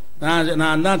வர்றாரு.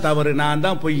 நான் தான் தவறு, நான்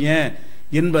தான் பொய்யன்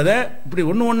என்பதை இப்படி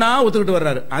ஒன்னு ஒன்னா ஒத்துக்கிட்டு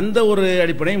வர்றாரு. அந்த ஒரு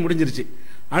அடிப்படையும் முடிஞ்சிருச்சு.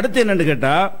 அடுத்து என்னன்னு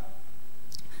கேட்டா,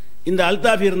 இந்த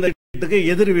அல்தாஃபி இருந்த வீட்டுக்கு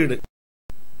எதிர் வீடு,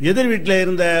 எதிர் வீட்டில்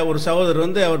இருந்த ஒரு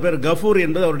சகோதரர் அவர் பேர் கஃபூர்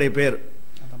என்பது அவருடைய பேர்.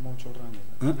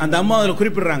 அந்த அம்மா அதில்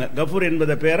குறிப்பிடுறாங்க, கஃபூர்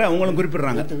என்பதை பேரை அவங்களும்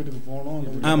குறிப்பிடுறாங்க.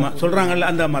 ஆமா சொல்றாங்கல்ல,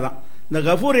 அந்த அம்மா தான். இந்த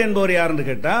கஃபூர் என்பவர் யாருன்னு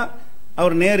கேட்டா,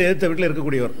 அவர் நேர் எதிர்த்த வீட்டில்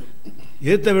இருக்கக்கூடியவர்.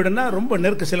 எதிர்த்த வீடுன்னா ரொம்ப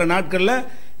நெருக்க. சில நாட்கள்ல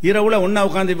இரவுல ஒன்னா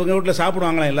உட்காந்து இவங்க வீட்டில்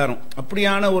சாப்பிடுவாங்களாம் எல்லாரும்.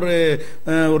 அப்படியான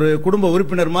ஒரு குடும்ப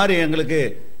உறுப்பினர் மாதிரி எங்களுக்கு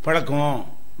பழக்கம்,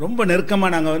 ரொம்ப நெருக்கமா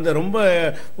நாங்க ரொம்ப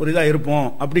ஒரு இதா இருப்போம்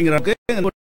அப்படிங்கிற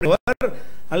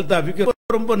அல்தாஃபிக்கு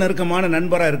ரொம்ப நெருக்கமான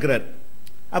நண்பரா இருக்கிறார்.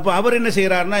 அப்ப அவர் என்ன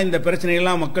செய்யறாருன்னா, இந்த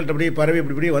பிரச்சனையெல்லாம் மக்கள்கிட்ட அப்படியே பரவி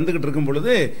இப்படி வந்துகிட்டு இருக்கும்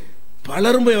பொழுது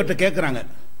பலரும் போய் அவர்கிட்ட கேட்கறாங்க,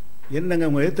 என்னங்க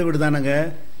உங்க எழுத்த வீடு தானங்க,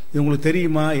 இது உங்களுக்கு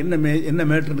தெரியுமா, என்ன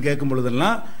மேட்ருன்னு கேட்கும்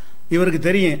பொழுதெல்லாம் இவருக்கு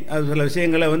தெரியும். அது சில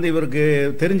விஷயங்களை இவருக்கு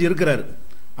தெரிஞ்சு இருக்கிறாரு.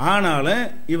 ஆனாலும்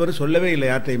இவர் சொல்லவே இல்லை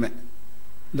யார்ட்டையுமே.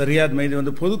 இந்த ரியாத்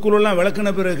மைதி பொதுக்குழுலாம்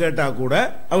விளக்கின பிறகு கேட்டா கூட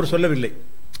அவர் சொல்லவில்லை.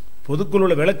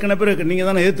 பொதுக்குழுல விளக்கின பிறகு நீங்க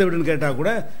தானே எதிர்த்த வீடுன்னு கேட்டா கூட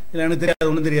இல்லை எனக்கு தெரியாது,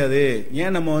 ஒன்றும் தெரியாது,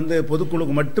 ஏன் நம்ம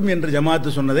பொதுக்குழுக்கு மட்டும் என்று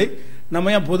ஜமாத்து சொன்னதை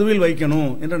நம்ம ஏன் பொதுவில்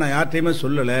வைக்கணும் என்று நான் யார்ட்டையுமே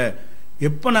சொல்லல.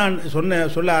 எப்ப நான்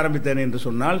சொல்ல ஆரம்பித்தேன் என்று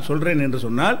சொன்னால், சொல்றேன் என்று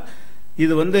சொன்னால்,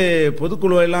 இது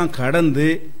பொதுக்குழுவெல்லாம் கடந்து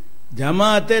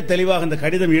ஜமாத்தே தெளிவாக அந்த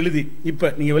கடிதம் எழுதி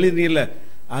இப்ப நீங்க வெளியில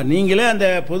நீங்களே அந்த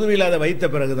பொதுவில் அதை வைத்த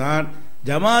பிறகுதான்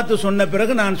ஜமாத்து சொன்ன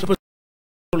பிறகு நான்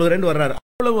சொல்கிறேன் வர்றாரு.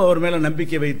 அவ்வளவு அவர் மேல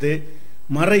நம்பிக்கை வைத்து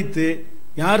மறைத்து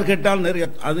யார் கேட்டாலும்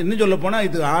அது இன்னும் சொல்ல போனா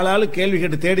இது ஆளாளு கேள்வி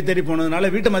கேட்டு தேடி தேடி போனதுனால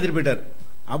வீட்டை மாதிரி போயிட்டார்.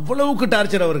 அவ்வளவுக்கு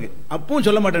டார்ச்சர் அவருக்கு. அப்பவும்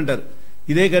சொல்ல மாட்டேன்ட்டார்,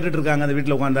 இதே கேட்டுட்டு இருக்காங்க அந்த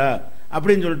வீட்டில் உட்காந்தா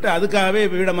அப்படின்னு சொல்லிட்டு அதுக்காகவே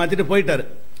வீடை மாத்திட்டு போயிட்டாரு.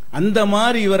 அந்த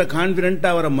மாதிரி இவரை கான்பிடண்டா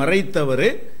அவரை மறைத்தவர்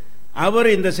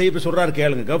அவர் இந்த செய்தி சொல்றாரு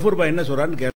கேளுங்க, கஃபூர் பாய் என்ன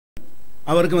சொல்றாருன்னு கேளுங்க.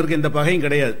 அவருக்கு இந்த பகையும்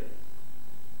கிடையாது.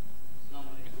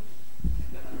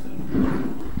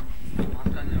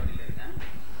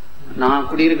 நான்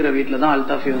குடியிருக்கிற வீட்டில தான்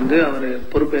அல்தாஃபி அவர்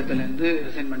பொறுப்பேற்றல இருந்து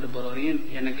ரிசைன்மெண்ட் போற வரையும்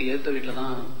எனக்கு ஏத்த வீட்டில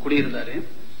தான் குடியிருந்தாரு.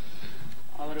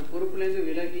 அவர் பொறுப்புல இருந்து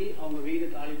விலகி அவங்க வீடு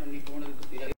காலி பண்ணி போனதுக்கு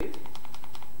பிறகு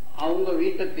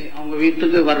அவங்க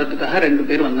வீட்டுக்கு வர்றதுக்காக 2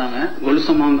 பேர் வந்தாங்க.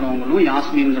 கொலுசமாங்கிறவங்களும்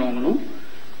யாஸ்மின்ங்கிறவங்களும்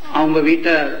அவங்க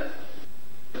வீட்டை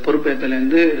பொறுப்பேற்றல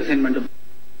இருந்து ரிசைன்மெண்ட்.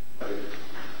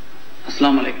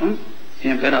 அஸ்ஸலாமு அலைக்கும்,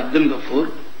 என் பேர் அப்துல் கஃபூர்.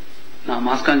 நான்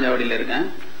மாஸ்காஞ்சாவடியில இருக்கேன்.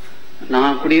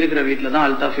 நான் குடியிருக்கிற வீட்டில தான்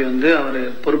அல்தாஃபி வந்து அவர்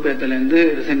பொறுப்பேற்றிலேருந்து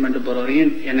ரிசைன் பண்ணிட்டு போற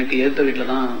வரையும் எனக்கு எதிர்த்த வீட்டில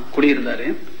தான் குடியிருந்தாரு.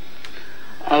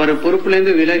 அவர்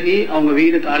பொறுப்புலேருந்து விலகி அவங்க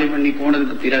வீடு காலி பண்ணி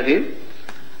போனதுக்கு பிறகு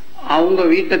அவங்க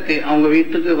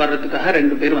வீட்டுக்கு வர்றதுக்காக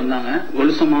 2 பேர் வந்தாங்க.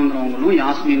 கொலுசமாங்கிறவங்களும்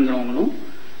யாஸ்மின்கிறவங்களும்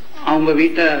அவங்க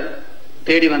வீட்டை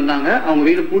தேடி வந்தாங்க. அவங்க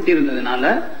வீடு பூட்டி இருந்ததுனால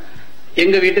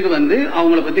எங்க வீட்டுக்கு வந்து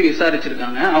அவங்கள பத்தி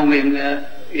விசாரிச்சிருக்காங்க. அவங்க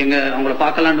அவங்கள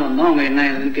பார்க்கலான்னு வந்தோம், அவங்க என்ன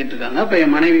ஏதுன்னு கேட்டிருக்காங்க. அப்ப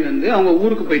என் மனைவி வந்து அவங்க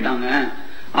ஊருக்கு போயிட்டாங்க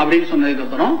அப்படின்னு சொன்னதுக்கு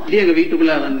அப்புறம் எங்க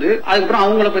வீட்டுக்குள்ள வந்து அதுக்கப்புறம்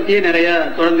அவங்கள பத்தியே நிறைய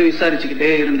தொடர்ந்து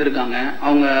விசாரிச்சுக்கிட்டே இருந்திருக்காங்க.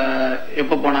 அவங்க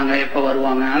எப்ப போனாங்க, எப்ப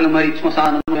வருவாங்க, அந்த மாதிரி சும்மா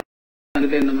சாதாரண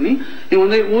பண்ணி இவங்க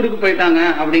வந்து ஊருக்கு போயிட்டாங்க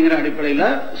அப்படிங்கிற அடிப்படையில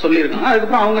சொல்லியிருக்காங்க.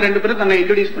 அதுக்கப்புறம் அவங்க 2 பேரும் தன்னை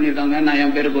இன்ட்ரோடியூஸ் பண்ணிருக்காங்க. நான்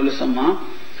என் பேரு கொலுசம்மா,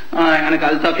 எனக்கு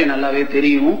அல்தாஃபியை நல்லாவே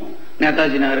தெரியும்,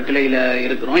 நேதாஜி நகர் கிளையில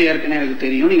இருக்கிறோம், ஏற்கனவே எனக்கு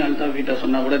தெரியும், நீங்க அல்தாஃபி கிட்ட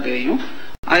சொன்னா கூட தெரியும்.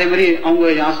 அதே மாதிரி அவங்க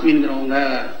யாஸ்மின்கிறவங்க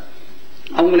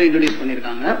அவங்களே இன்ட்ரோடியூஸ்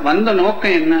பண்ணிருக்காங்க. வந்த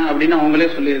நோக்கம் என்ன அப்படின்னு அவங்களே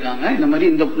சொல்லியிருக்காங்க. இந்த மாதிரி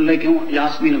இந்த பிள்ளைக்கும்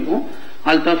யாஸ்மினுக்கும்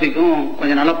அல்தாஃபிக்கும்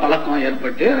கொஞ்சம் நல்ல பழக்கம்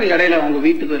ஏற்பட்டு இடையில அவங்க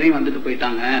வீட்டுக்கு வரையும் வந்துட்டு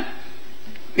போயிட்டாங்க,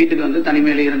 வீட்டுக்கு வந்து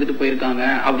தனிமையில இருந்துட்டு போயிருக்காங்க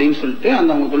அப்படின்னு சொல்லிட்டு அந்த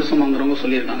அவங்க கொலுசமாங்கிறவங்க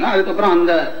சொல்லியிருக்காங்க. அதுக்கப்புறம்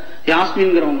அந்த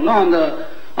யாஸ்மின்கிறவங்களும்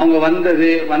அவங்க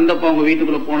வந்தப்போ அவங்க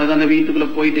வீட்டுக்குள்ள போனது, அந்த வீட்டுக்குள்ள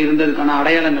போயிட்டு இருந்ததுக்கான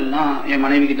அடையாளங்கள்லாம் என்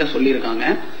மனைவி கிட்ட சொல்லியிருக்காங்க.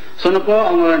 சொன்னப்போ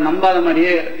அவங்க நம்பாத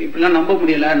மாதிரியே, இப்படிலாம் நம்ப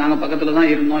முடியல, நாங்க பக்கத்துலதான்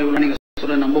இருந்தோம், இவ்வளவு நீங்க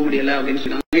சொல்ல நம்ப முடியல அப்படின்னு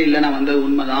சொல்லிருக்காங்க. இல்ல நான் வந்தது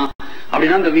உண்மைதான்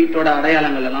அப்படின்னா அந்த வீட்டோட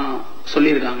அடையாளங்கள் எல்லாம்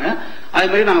சொல்லியிருக்காங்க. அதே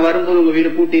மாதிரி நாங்க வரும்போது உங்க வீடு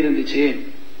பூட்டி இருந்துச்சு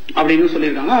அப்படின்னு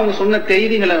சொல்லியிருக்காங்க. அவங்க சொன்ன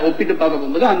செய்திகளை ஒப்பிட்டு பார்க்க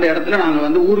போகும்போது அந்த இடத்துல நாங்க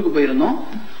வந்து ஊருக்கு போயிருந்தோம்,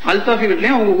 அல்தாஃபி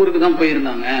வீட்லயும் அவங்க ஊருக்கு தான்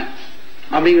போயிருந்தாங்க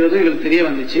அப்படிங்கிறது எங்களுக்கு தெரிய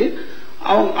வந்துச்சு.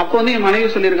 அப்ப வந்து என் மனைவி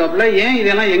சொல்லியிருக்காப்புல, ஏன்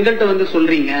இதெல்லாம் எங்கள்கிட்ட வந்து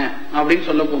சொல்றீங்க அப்படின்னு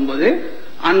சொல்ல போகும்போது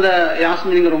அந்த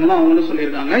யாஸ்மின்ங்கிறவங்களும் அவங்களும்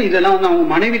சொல்லியிருக்காங்க, இதெல்லாம் வந்து அவங்க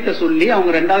மனைவிட்ட சொல்லி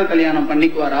அவங்க 2வது கல்யாணம்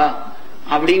பண்ணிக்குவாரா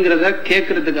அப்படிங்கறத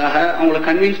கேட்கறதுக்காக, அவங்களை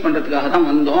கன்வின்ஸ் பண்றதுக்காக தான்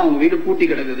வந்தோம், அவங்க வீடு பூட்டி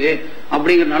கிடக்குது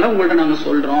அப்படிங்கறதுனால உங்கள்ட்ட நாங்க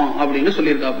சொல்றோம் அப்படின்னு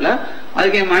சொல்லியிருக்காப்புல.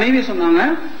 அதுக்கு என் மனைவி சொன்னாங்க,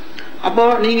 அப்போ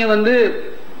நீங்க வந்து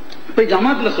போய்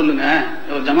ஜமாத்துல சொல்லுங்க,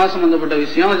 ஜமாத் சம்பந்தப்பட்ட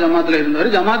விஷயம், ஜமாத்துல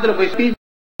இருந்தவர் ஜமாத்துல போய் ஸ்பீச்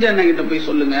கிட்ட போய்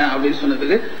சொல்லுங்க அப்படின்னு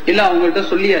சொன்னதுக்கு, இல்ல அவங்கள்ட்ட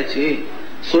சொல்லியாச்சு,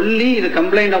 சொல்லி இது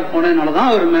கம்ப்ளைண்ட் ஆஃப் போனதுனாலதான்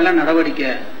அவர் மேல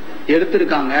நடவடிக்கை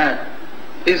எடுத்திருக்காங்க,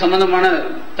 இது சம்பந்தமான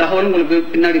தகவல் உங்களுக்கு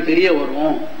பின்னாடி தெரிய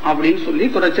வரும் அப்படின்னு சொல்லி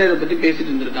குறைச்சா இதை பத்தி பேசிட்டு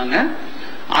இருந்திருக்காங்க.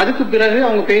 அதுக்கு பிறகு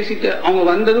அவங்க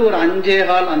வந்தது ஒரு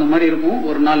 5:15 அந்த மாதிரி இருக்கும்.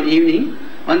 ஒரு நாள் ஈவினிங்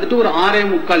வந்துட்டு ஒரு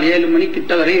 6:45 7 மணி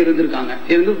கிட்ட வரை இருந்திருக்காங்க.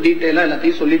 இருந்து டீட்டெயிலா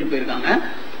எல்லாத்தையும் சொல்லிட்டு போயிருக்காங்க.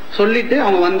 சொல்லிட்டு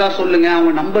அவங்க வந்தா சொல்லுங்க,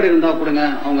 அவங்க நம்பர் இருந்தா கொடுங்க,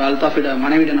 அவங்க அல்தாஃபிட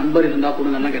மனைவிட நம்பர் இருந்தா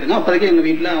கொடுங்கலாம் கேட்டாங்க. அப்போதைக்கு எங்க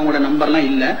வீட்டுல அவங்களோட நம்பர்லாம்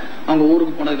இல்ல, அவங்க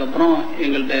ஊருக்கு போனதுக்கு அப்புறம்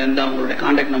எங்கள்கிட்ட எந்த அவங்களோட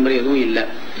கான்டாக்ட் நம்பர் எதுவும் இல்லை.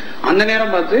 அந்த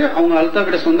நேரம் பார்த்து அவங்க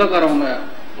அல்தாஃபிட சொந்தக்காரவங்க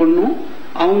பொண்ணும்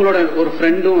அவங்களோட ஒரு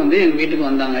ஃப்ரெண்டும் வந்து எங்க வீட்டுக்கு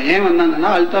வந்தாங்க. ஏன் வந்தாங்கன்னா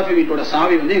அல்தாஃபி வீட்டோட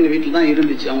சாவி வந்து எங்க வீட்டுல தான்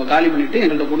இருந்துச்சு, அவங்க காலி பண்ணிட்டு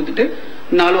எங்கள்கிட்ட கொடுத்துட்டு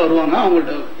நாளும் வருவாங்க,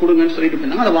 அவங்கள்ட்ட கொடுங்கன்னு சொல்லிட்டு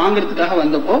போயிருந்தாங்க. அதை வாங்குறதுக்காக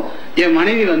வந்தப்போ என்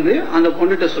மனைவி வந்து அந்த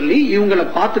பொண்ணுகிட்ட சொல்லி, இவங்களை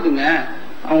பாத்துக்குங்க,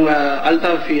 அவங்க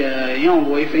அல்தாஃபியையும் அவங்க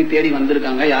ஒய்ஃபையும் தேடி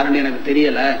வந்திருக்காங்க, யாருன்னு எனக்கு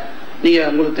தெரியல, நீங்க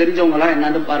உங்களுக்கு தெரிஞ்சவங்களா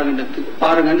என்னன்னு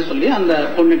பாருங்கன்னு சொல்லி அந்த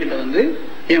பொண்ணு கிட்ட வந்து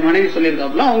என் மனைவி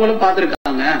சொல்லியிருக்காப்புல. அவங்களும்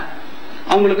பாத்துருக்காங்க,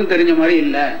 அவங்களுக்கும் தெரிஞ்ச மாதிரி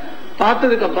இல்ல.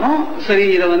 பார்த்ததுக்கு அப்புறம் சரி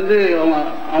இதை வந்து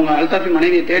அவங்க அல்தாஃபி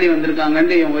மனைவியை தேடி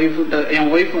வந்திருக்காங்கன்னு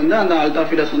என் ஒய்ஃப் வந்து அந்த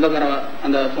அல்தாஃபியோட சொந்தக்கார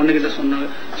அந்த பொண்ணு கிட்ட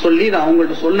சொல்லி இதை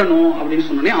அவங்கள்ட்ட சொல்லணும் அப்படின்னு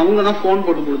சொன்னோடனே அவங்க தான் போன்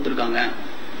போட்டு கொடுத்துருக்காங்க.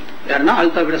 யாருன்னா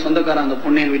அல்தாஃபியோட சொந்தக்கார அந்த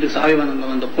பொண்ணு, என் வீட்டுக்கு சாவி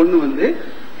வந்த பொண்ணு வந்து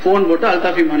போன் போட்டு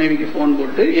அல்தாஃபி மனைவிக்கு போன்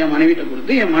போட்டு என் மனைவிட்ட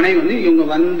கொடுத்து, என் மனைவி வந்து இவங்க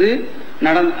வந்து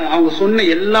அவங்க சொன்ன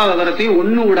எல்லா விவரத்தையும்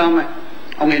ஒண்ணு விடாம,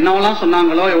 அவங்க என்னவெல்லாம்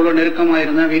சொன்னாங்களோ, எவ்வளவு நெருக்கமா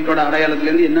இருந்த வீட்டோட அடையாளத்துல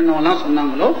இருந்து என்னென்னவெல்லாம்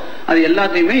சொன்னாங்களோ அது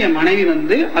எல்லாத்தையுமே என் மனைவி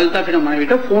வந்து அல்தாஃபியோட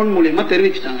மனைவிட்ட போன் மூலியமா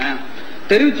தெரிவிச்சுட்டாங்க.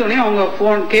 தெரிவிச்சோடனே அவங்க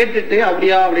போன் கேட்டுட்டு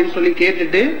அப்படியா அப்படின்னு சொல்லி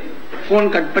கேட்டுட்டு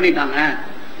போன் கட் பண்ணிட்டாங்க.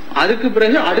 அதுக்கு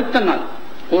பிறகு அடுத்த நாள்,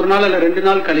 ஒரு நாள் அல்ல 2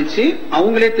 நாள் கழிச்சு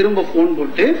அவங்களே திரும்ப போன்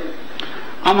போட்டு,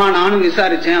 ஆமா நானும்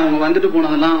விசாரிச்சேன், அவங்க வந்துட்டு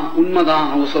போனதெல்லாம் உண்மைதான்,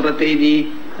 அவங்க சொல்ற செய்தி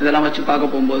இதெல்லாம் வச்சு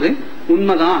பார்க்க போகும்போது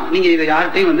உண்மைதான், நீங்க இதை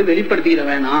யார்கிட்டையும் வந்து வெளிப்படுத்திக்கிற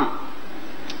வேணாம்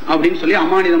அப்படின்னு சொல்லி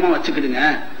அமானிதமா வச்சுக்கிடுங்க,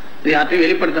 இது யார்கிட்டையும்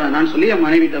வெளிப்படுத்த வேணாம்னு சொல்லி என்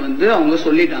மனைவிட்ட வந்து அவங்க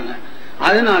சொல்லிட்டாங்க.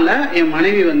 அதனால என்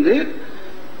மனைவி வந்து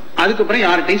அதுக்கப்புறம்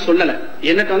யார்கிட்டையும் சொல்லல.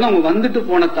 என்கிட்ட வந்து அவங்க வந்துட்டு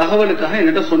போன தகவலுக்காக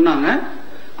என்கிட்ட சொன்னாங்க.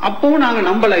 அப்பவும் நாங்க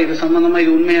நம்பல, இது சம்பந்தமா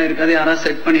இது உண்மையா இருக்காது, யாராவது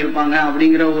செட் பண்ணிருப்பாங்க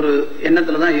அப்படிங்கிற ஒரு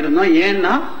எண்ணத்துலதான் இருந்தோம்.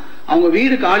 ஏன்னா அவங்க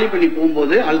வீடு காலி பண்ணி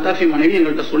போகும்போது அல்தாஃபி மனைவி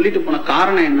எங்கள்கிட்ட சொல்லிட்டு போன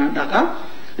காரணம் என்னட்டாக்கா,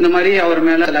 இந்த மாதிரி அவர்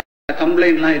மேல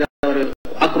கம்ப்ளைண்ட் எல்லாம் அவர்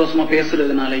ஆக்ரோஷமா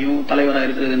பேசுறதுனாலையும் தலைவரா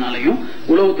இருக்கிறதுனாலையும்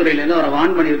உளவுத்துறையில இருந்து அவரை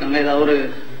வான் பண்ணிருக்காங்க, ஏதாவது ஒரு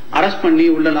அரெஸ்ட் பண்ணி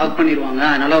உள்ள லாக் பண்ணிடுவாங்க,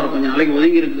 அதனால அவர் கொஞ்சம் நாளைக்கு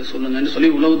ஒதுங்கி இருக்குது சொல்லுங்கன்னு சொல்லி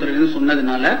உளவுத்துறையில இருந்து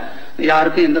சொன்னதுனால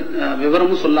யாருக்கும் எந்த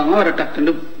விவரமும் சொல்லாம அவரை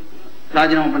டக்குன்னு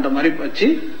ராஜினாமா பண்ற மாதிரி வச்சு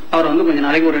அவரை வந்து கொஞ்சம்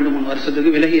நாளைக்கு ஒரு 2-3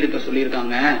 வருஷத்துக்கு விலகி இருக்க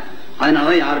சொல்லியிருக்காங்க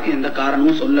அதனாலதான் யாருக்கும் எந்த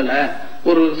காரணமும் சொல்லல,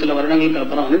 ஒரு சில வருடங்களுக்கு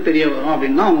அப்புறம் வந்து தெரிய வரும்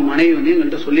அப்படின்னு அவங்க மனைவி வந்து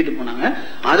எங்கள்கிட்ட சொல்லிட்டு போனாங்க.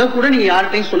 அதை கூட நீங்க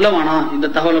யார்கிட்டையும் சொல்ல வேணாம், இந்த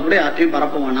தகவலை கூட யார்கிட்டையும்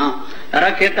பரப்ப வேணாம்,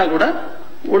 யாராவது கேட்டா கூட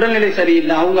உடல்நிலை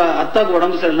சரியில்லை, அவங்க அத்தாக்கு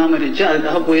உடம்பு சரியில்லாம இருந்துச்சு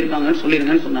அதுக்காக போயிருக்காங்கன்னு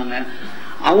சொல்லிருங்கன்னு சொன்னாங்க.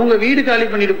 அவங்க வீடு காலி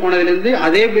பண்ணிட்டு போனதுல இருந்து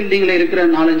அதே பில்டிங்ல இருக்கிற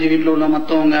 4-5 வீட்டுல உள்ள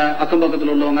மத்தவங்க, அக்கம்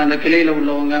பக்கத்துல உள்ளவங்க, அந்த கிளையில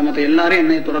உள்ளவங்க, மத்த எல்லாரும்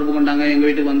என்னை தொடர்பு கொண்டாங்க. எங்க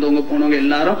வீட்டுக்கு வந்தவங்க போனவங்க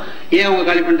எல்லாரும் ஏன் அவங்க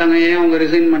காலி பண்ணிட்டாங்க, ஏன் அவங்க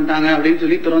ரிசைன் பண்ணிட்டாங்க அப்படின்னு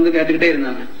சொல்லி தொடர்ந்து கேட்டுக்கிட்டே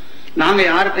இருந்தாங்க. நாங்க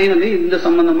யார்கிட்டையும் வந்து இந்த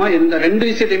சம்பந்தமா எந்த 2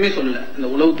 விஷயத்தையுமே சொல்லல. இந்த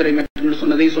உளவுத்துறை மேற்கொண்டு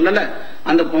சொன்னதையும் சொல்லல,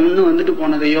 அந்த பொண்ணு வந்துட்டு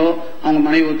போனதையோ அவங்க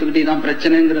மனைவி ஒத்துக்கிட்டு இதான்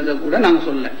பிரச்சனைங்கிறத கூட நாங்க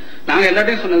சொல்லல. நாங்க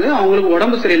எல்லாத்தையும் சொன்னது அவங்களுக்கு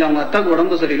உடம்பு சரியில்லை, அவங்க அத்தாக்கு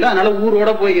உடம்பு சரியில்லை, அதனால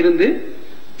ஊரோட போய் இருந்து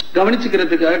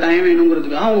கவனிச்சுக்கிறதுக்காக டைம்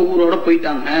வேணுங்கிறதுக்காக அவங்க ஊரோட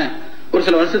போயிட்டாங்க, ஒரு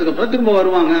சில வருஷத்துக்கு அப்புறம் திரும்ப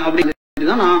வருவாங்க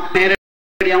அப்படிதான் நான்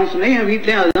நேரடியாகவும் சொன்னேன். என்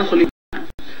வீட்லயும் அதுதான் சொல்லி.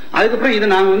 அதுக்கப்புறம் இதை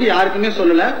நாங்க வந்து யாருக்குமே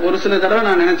சொல்லல. ஒரு சில தடவை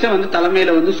நான் நினைச்சேன் வந்து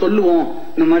தலைமையில வந்து சொல்லுவோம்,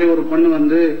 இந்த மாதிரி ஒரு பொண்ணு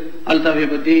வந்து அல்தாஃபியை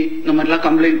பத்தி இந்த மாதிரி எல்லாம்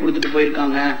கம்ப்ளைண்ட் கொடுத்துட்டு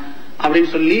போயிருக்காங்க அப்படின்னு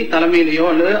சொல்லி தலைமையிலயோ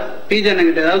அல்லது பிஜன்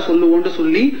கிட்ட ஏதாவது சொல்லுவோம்னு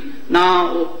சொல்லி நான்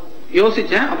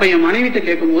யோசிச்சேன். அப்ப என் மனைவிட்ட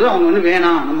கேட்கும் போது அவங்க வந்து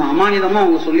வேணாம், நம்ம அமானிதமா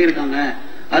அவங்க சொல்லியிருக்காங்க,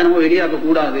 அதை நம்ம வெளியாக்க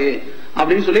கூடாது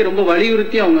அப்படின்னு சொல்லி ரொம்ப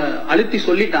வலியுறுத்தி அவங்க அழுத்தி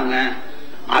சொல்லிட்டாங்க.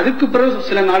 அதுக்கு பிறகு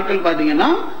சில நாட்கள்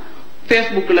பாத்தீங்கன்னா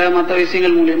பேஸ்புக்ல மற்ற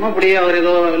விஷயங்கள் மூலியமா அப்படியே அவர்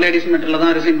ஏதோ லேடிஸ் மேட்டர்ல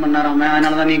தான் ரிசைன் பண்ணாராம,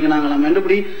 அதனாலதான் நீங்கினாங்களாம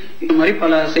இப்படி இந்த மாதிரி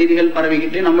பல செய்திகள்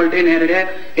பரவிக்கிட்டு நம்மள்டே நேரடியா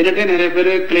என்னட்டே நிறைய பேர்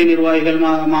கிளை நிர்வாகிகள்,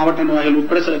 மாவட்ட நிர்வாகிகள்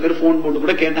உட்பட சில பேர் போன் போட்டு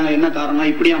கூட கேட்டாங்க, என்ன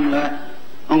காரணம் இப்படி அவங்க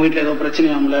வீட்டுல ஏதோ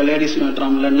பிரச்சனையாமல, லேடிஸ்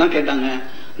மேட்டராமல எல்லாம் கேட்டாங்க.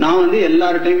 நான் வந்து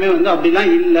எல்லார்ட்டையுமே வந்து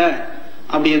அப்படிலாம் இல்ல,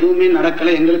 அப்படி எதுவுமே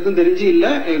நடக்கல, எங்களுக்கும் தெரிஞ்சு இல்ல,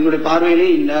 எங்களுடைய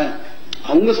பார்வையிலேயும் இல்ல,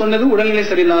 அவங்க சொன்னது உடல்நிலை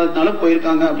சரியில்லாததுனால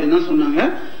போயிருக்காங்க அப்படின்னு தான் சொன்னாங்க,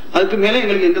 அதுக்கு மேல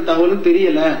எங்களுக்கு எந்த தகவலும்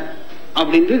தெரியல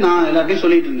அப்படின்ட்டு நான் எல்லாத்தையும்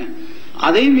சொல்லிட்டு இருந்தேன்.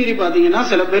 அதே மீறி பாத்தீங்கன்னா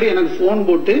சில பேர் எனக்கு போன்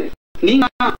போட்டு நீங்க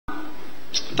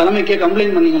தலைமைக்கே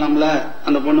கம்ப்ளைண்ட் பண்ணீங்களாம்ல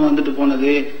அந்த பொண்ணு வந்துட்டு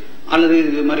போனது, அல்லது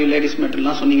இது மாதிரி லேடிஸ் மேட்டர்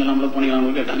எல்லாம் சொன்னீங்களாம்ல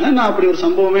போனீங்களாம்னு கேட்டாங்க. நான் அப்படி ஒரு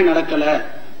சம்பவமே நடக்கல,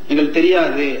 எங்களுக்கு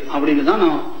தெரியாது அப்படின்னு தான்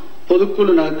நான்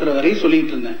பொதுக்குழு நடக்கிற வரையும்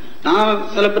சொல்லிட்டு இருந்தேன். நான்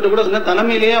சில பேர் கூட சொன்னேன்,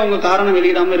 தலைமையிலேயே அவங்க காரணம்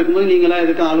வெளியிடாம இருக்கும்போது நீங்களா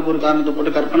எதுக்கு ஆளுக்கு ஒரு காரணத்தை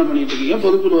போட்டு கற்பனை பண்ணிட்டு இருக்கீங்க,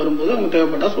 பொதுக்குழு வரும்போது அவங்க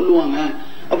தேவைப்பட்டா சொல்லுவாங்க,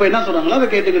 அப்ப என்ன சொல்றாங்களோ அதை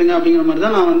கேட்டுக்கிறீங்க அப்படிங்கிற மாதிரி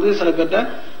தான் நான் வந்து சில பேர்ட்ட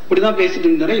இப்படிதான் பேசிட்டு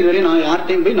இருந்தேன். இதுவரை நான்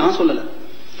யார்கிட்டையும் போய் நான் சொல்லல.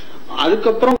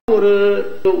 அதுக்கப்புறம் ஒரு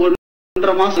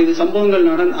 1.5 மாசம் இது சம்பவங்கள்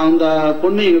அந்த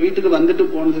பொண்ணு எங்க வீட்டுக்கு வந்துட்டு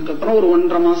போனதுக்கு அப்புறம் ஒரு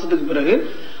 1.5 மாசத்துக்கு பிறகு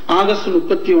ஆகஸ்ட்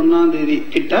 31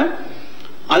 கிட்ட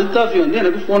அல்தாஃபி வந்து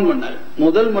எனக்கு போன் பண்ணாரு.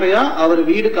 முதல் முறையா அவர்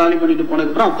வீடு காலி பண்ணிட்டு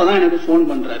போனதுக்கு அப்புறம் அப்பதான் எனக்கு போன்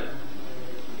பண்றாரு.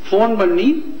 போன் பண்ணி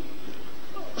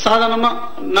சாதாரணமா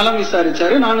நலம்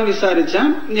விசாரிச்சாரு, நானும் விசாரிச்சேன்,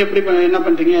 எப்படி என்ன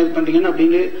பண்றீங்க இது பண்றீங்கன்னு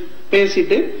அப்படின்னு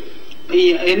பேசிட்டு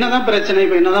என்னதான் பிரச்சனை,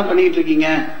 இப்ப என்னதான் பண்ணிட்டு இருக்கீங்க,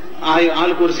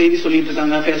 ஆளுக்கு ஒரு செய்தி சொல்லிட்டு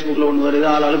இருக்காங்க, பேஸ்புக்ல ஒண்ணு வருது,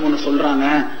 ஆளுக்கு ஒண்ணு சொல்றாங்க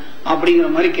அப்படிங்கிற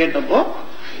மாதிரி கேட்டப்போ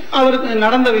அவருக்கு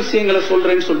நடந்த விஷயங்களை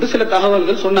சொல்றேன்னு சொல்லிட்டு சில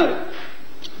தகவல்கள் சொன்னாரு.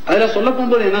 அதுல சொல்ல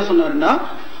போகும்போது என்ன சொன்னாருன்னா,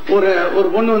 ஒரு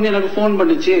பொண்ணு வந்து எனக்கு போன்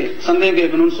பண்ணிச்சு சந்தேகம்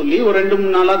கேட்கணும்னு சொல்லி ஒரு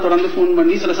 2-3 நாளா தொடர்ந்து போன்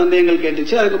பண்ணி சில சந்தேகங்கள்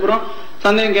கேட்டுச்சு. அதுக்கப்புறம்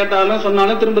சந்தேகம் கேட்டாலும்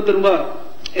சொன்னாலும் திரும்ப திரும்ப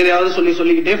எதையாவது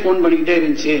சொல்லிக்கிட்டே போன் பண்ணிக்கிட்டே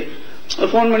இருந்துச்சு.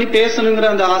 போன் பண்ணி பேசணுங்கிற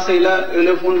அந்த ஆசையில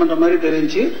இதுல போன் பண்ற மாதிரி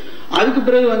தெரிஞ்சு, அதுக்கு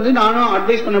பிறகு வந்து நானும்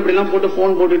அட்வைஸ் பண்ண அப்படி எல்லாம் போட்டு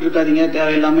போன் போட்டுட்டு இருக்காதீங்க,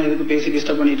 தேவையில்லாம எதுக்கு பேசி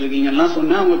டிஸ்டர்ப் பண்ணிட்டு இருக்கீங்க எல்லாம்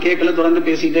சொன்னேன். அவங்க கேட்கல, தொடர்ந்து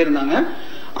பேசிக்கிட்டே இருந்தாங்க.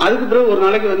 அதுக்கு பிறகு ஒரு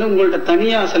நாளைக்கு வந்து உங்கள்ட்ட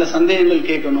தனியா சில சந்தேகங்கள்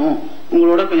கேட்கணும்,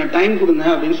 உங்களோட கொஞ்சம் டைம் கொடுங்க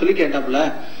அப்படின்னு சொல்லி கேட்டாப்புல.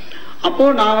 அப்போ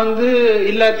நான் வந்து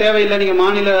இல்ல தேவையில்லை, நீங்க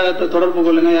மாநிலத்தை தொடர்பு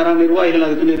கொள்ளுங்க, யாராவது நிர்வாகிகள்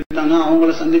அதுக்குன்னு இருக்காங்க,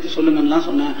 அவங்கள சந்திச்சு சொல்லுங்கன்னா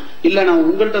சொன்னேன். இல்ல நான்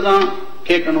உங்கள்கிட்ட தான்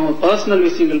கேட்கணும், பர்சனல்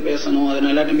விஷயங்கள் பேசணும், அதை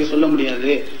எல்லாத்தையுமே சொல்ல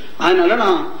முடியாது, அதனால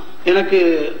நான் எனக்கு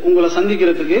உங்களை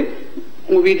சந்திக்கிறதுக்கு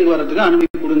உங்க வீட்டுக்கு வர்றதுக்கு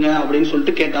அனுமதி கொடுங்க அப்படின்னு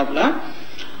சொல்லிட்டு கேட்டாப்புல.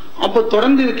 அப்போ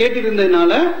தொடர்ந்து இது கேட்டு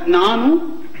இருந்ததுனால நானும்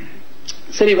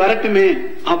சரி வரட்டுமே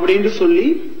அப்படின்னு சொல்லி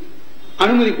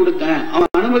அனுமதி கொடுத்தேன்.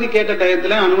 அவன் அனுமதி கேட்ட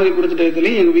டயத்துல, அனுமதி கொடுத்த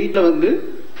டயத்துல எங்க வீட்டுல வந்து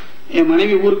என்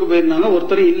மனைவி ஊருக்கு போயிருந்தாங்க,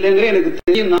 ஒருத்தர் இல்லைங்கிற எனக்கு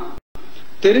தெரியும் தான்,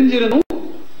 தெரிஞ்சிருந்தும்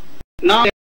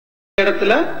நான்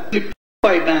இடத்துல ஸ்லிப்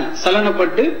ஆயிட்டேன்,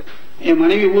 சலனப்பட்டு என்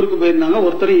மனைவி ஊருக்கு போயிருந்தாங்க,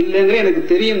 ஒருத்தர் இல்லைங்கிற எனக்கு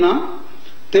தெரியும் தான்,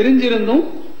 தெரிஞ்சிருந்தும்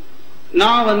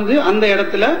நான் வந்து அந்த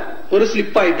இடத்துல ஒரு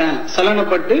ஸ்லிப் ஆயிட்டேன்,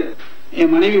 சலனப்பட்டு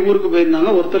என் மனைவி ஊருக்கு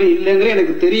போயிருந்தாங்க, ஒருத்தர் இல்லைங்கிற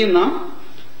எனக்கு தெரியும் தான்,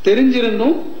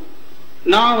 தெரிஞ்சிருந்தும்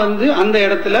நான் வந்து அந்த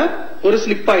இடத்துல ஒரு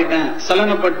ஸ்லிப் ஆயிட்டேன்,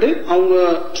 சலனப்பட்டு அவங்க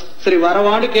சரி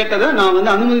வரவான்னு கேட்டதை நான்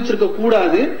வந்து அனுமதிச்சிருக்க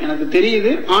கூடாது எனக்கு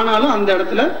தெரியுது, ஆனாலும் அந்த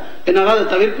இடத்துல என்னால அதை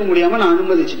தவிர்க்க முடியாம நான்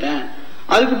அனுமதிச்சிட்டேன்.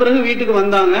 அதுக்கு பிறகு வீட்டுக்கு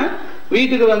வந்தாங்க.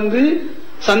 வீட்டுக்கு வந்து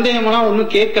சந்தேகமெல்லாம்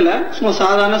ஒன்னும் கேட்கல, சும்மா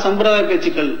சாதாரண சம்பிரதாய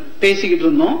பேச்சுக்கள் பேசிக்கிட்டு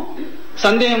இருந்தோம்.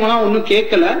 சந்தேகமெல்லாம் ஒன்னும்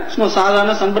கேட்கல, சும்மா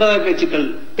சாதாரண சம்பிரதாய பேச்சுக்கள்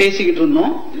பேசிக்கிட்டு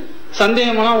இருந்தோம்.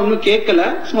 சந்தேகமெல்லாம் ஒன்னும் கேட்கல,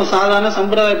 சும்மா சாதாரண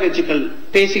சம்பிரதாய பேச்சுக்கள்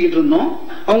பேசிக்கிட்டு இருந்தோம்.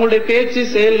 அவங்களுடைய பேச்சு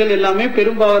செயல்கள் எல்லாமே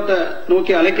பெரும்பாவத்தை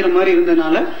நோக்கி அழைக்கிற மாதிரி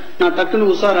இருந்ததுனால நான்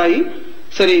டக்குன்னு உஷாராயி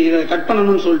சரி இதை கட்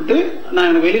பண்ணணும்னு சொல்லிட்டு நான்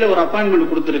எனக்கு வெளியில ஒரு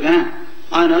அப்பாயின்மெண்ட் கொடுத்துருக்கேன்,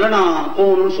 அதனால நான்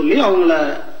போகணும்னு சொல்லி அவங்கள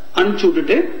அனுப்பிச்சு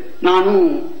விட்டுட்டு நானும்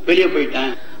வெளியே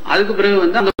போயிட்டேன். அதுக்கு பிறகு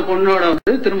வந்து அந்த பொண்ணோட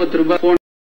வந்து திரும்ப திரும்ப போன்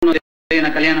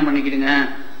என்ன கல்யாணம் பண்ணிக்கிடுங்க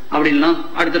அப்படின்லாம்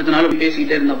அடுத்தடுத்த நாள்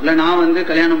பேசிக்கிட்டே இருந்தப்பல நான் வந்து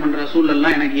கல்யாணம் பண்ற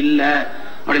சூழல்லாம் எனக்கு இல்ல,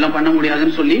 அப்படிலாம் பண்ண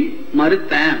முடியாதுன்னு சொல்லி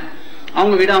மறுத்தேன்.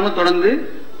 அவங்க விடாம தொடர்ந்து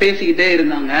பேசிக்கிட்டே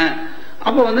இருந்தாங்க.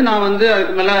 அப்ப வந்து நான் வந்து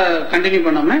அதுக்கு மேல கண்டினியூ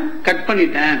பண்ணாம கட்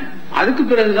பண்ணிட்டேன். அதுக்கு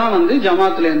பிறகுதான் வந்து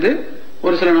ஜமாத்துல இருந்து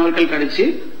ஒரு சில நாட்கள் கழிச்சு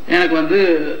எனக்கு வந்து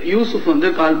யூசுப் வந்து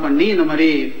கால் பண்ணி இந்த மாதிரி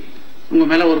உங்க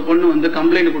மேல ஒரு பொண்ணு வந்து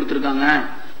கம்ப்ளைண்ட் கொடுத்திருக்காங்க,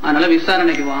 அதனால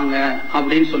விசாரணைக்கு வாங்க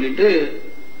அப்படின்னு சொல்லிட்டு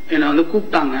என்னை வந்து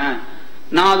கூப்பிட்டாங்க.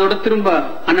 நான் அதோட திரும்ப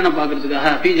அண்ணனை பாக்குறதுக்காக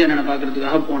பிஜே அண்ணனை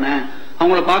பாக்குறதுக்காக போனேன்.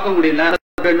 அவங்கள பார்க்க முடியல,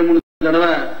 2-3 தடவை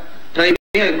ட்ரை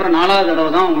பண்ணி அதுக்கப்புறம் 4வது தடவை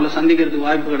தான் அவங்கள சந்திக்கிறதுக்கு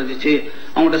வாய்ப்பு கிடைச்சிச்சு.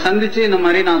 அவங்கள்ட்ட சந்திச்சு இந்த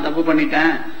மாதிரி நான் தப்பு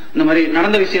பண்ணிட்டேன், இந்த மாதிரி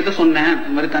நடந்த விஷயத்த சொன்னேன்,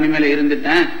 இந்த மாதிரி தனிமையில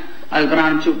இருந்துட்டேன், அதுக்கப்புறம்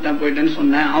அனுப்பிச்சு விட்டேன் போயிட்டேன்னு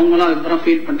சொன்னேன். அவங்களும் அதுக்கப்புறம்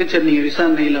ஃபீல் பண்ணிட்டு சரி நீங்க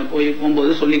விசாரணையில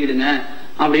போகும்போது சொல்லிக்கிடுங்க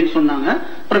அப்படின்னு சொன்னாங்க.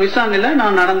 அப்புறம் விசாரணையில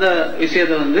நான் நடந்த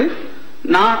விஷயத்த வந்து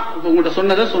நான் உங்கள்கிட்ட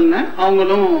சொன்னதை சொன்னேன்.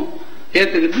 அவங்களும்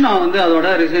ஏத்துக்கிட்டு நான் வந்து அதோட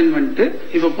ரிசைன் பண்ணிட்டு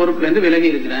இப்ப பொறுப்புல இருந்து விலகி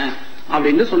இருக்கிறேன்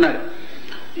அப்படின்னு சொன்னாரு.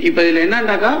 இப்ப இதுல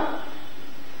என்னண்டாக்கா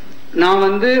நான்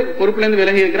வந்து பொறுப்புல இருந்து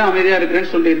விலகி இருக்கிறேன், அமைதியா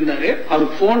இருக்கிறேன்னு சொல்லி இருந்தாரு.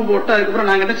 அவருக்கு போன் போட்டு அதுக்கப்புறம்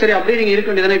நான் கேட்டேன் சரி அப்படியே நீங்க இருக்க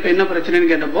வேண்டியதானே, இப்ப என்ன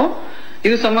பிரச்சனைன்னு கேட்டப்போ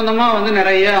இது சம்பந்தமா வந்து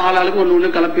நிறைய ஆளாளுக்கு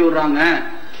ஒண்ணு கிளப்பி விடுறாங்க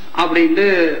அப்படின்ட்டு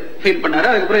ஃபீல் பண்ணாரு.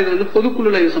 அதுக்கப்புறம் இது வந்து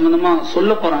பொதுக்குழுல இது சம்பந்தமா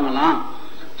சொல்ல போறாங்களாம்,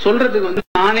 சொல்றதுக்கு வந்து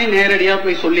நானே நேரடியா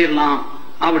போய் சொல்லிடலாம்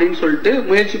அப்படின்னு சொல்லிட்டு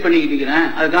முயற்சி பண்ணிக்கிட்டு இருக்கிறேன்,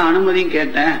 அதுக்காக அனுமதியும்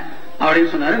கேட்டேன்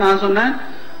அப்படின்னு சொன்னாரு. நான் சொன்னேன்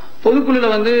பொதுக்குழுல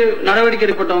வந்து நடவடிக்கை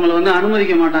எடுக்கப்பட்டவங்களை வந்து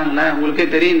அனுமதிக்க மாட்டாங்கல்ல, உங்களுக்கே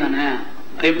தெரியும் தானே,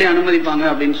 எப்படி அனுமதிப்பாங்க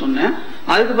அப்படின்னு சொன்னேன்.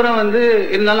 அதுக்கப்புறம் வந்து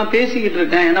இருந்தாலும் பேசிக்கிட்டு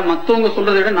இருக்கேன், ஏன்னா மத்தவங்க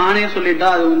சொல்றதை விட நானே சொல்லிட்டா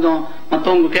அது கொஞ்சம்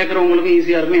மத்தவங்க கேட்கறவங்களுக்கும்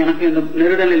ஈஸியா இருக்கும், எனக்கு இந்த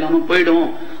நெருடல் இல்லாம போயிடும்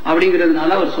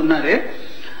அப்படிங்கறதுனால அவர் சொன்னாரு.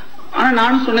 ஆனா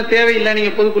நானும் சொன்ன தேவையில்லை,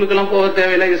 நீங்க பொதுக்குழுக்கெல்லாம் போக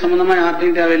தேவையில்லை, இது சம்பந்தமா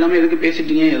யார்ட்டையும் தேவையில்லாம எதுக்கு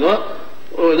பேசிட்டீங்க, ஏதோ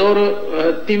ஒரு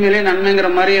தீமையிலே நன்மைங்கிற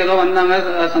மாதிரி ஏதோ வந்தாங்க,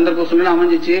 சந்தர்ப்ப சூழ்நிலை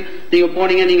அமைஞ்சிச்சு, நீங்க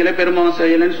போனீங்க, நீங்களே பெரும்பாவம்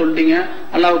செய்யலன்னு சொல்லிட்டீங்க,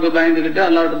 அல்லாவுக்கு பயந்துகிட்டு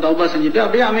அல்லாவுக்கு தௌபா செஞ்சுட்டு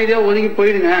அப்படியே அமைதியா ஒதுங்கி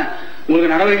போயிடுங்க.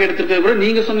 உங்களுக்கு நடவடிக்கை எடுத்திருக்கிறது கூட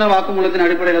நீங்க சொன்ன வாக்குமூலத்தின்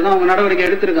அடிப்படையில தான் அவங்க நடவடிக்கை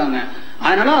எடுத்திருக்காங்க,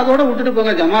 அதனால அதோட விட்டுட்டு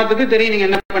போங்க. ஜமாத்துக்கு தெரியும் நீங்க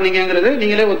என்ன பண்ணீங்கிறது,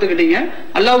 நீங்களே ஒத்துக்கிட்டீங்க,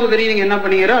 அல்லாவுக்கு தெரியும் நீங்க என்ன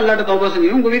பண்ணீங்க, அல்லாட்ட தௌபா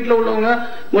செஞ்சீங்க, உங்க வீட்டுல உள்ளவங்க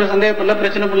உங்களை சந்தேகப்படல,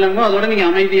 பிரச்சனை பண்ணலங்க, அதோட நீங்க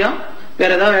அமைதியா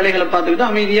வேற ஏதாவது வேலைகளை பார்த்துக்கிட்டு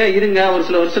அமைதியா இருங்க. ஒரு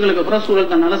சில வருஷங்களுக்கு அப்புறம் சூழல்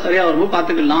தன்னால சரியா வரும்போது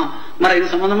பாத்துக்கலாம், மர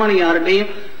இது சம்பந்தமா நீங்க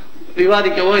யார்கிட்டையும்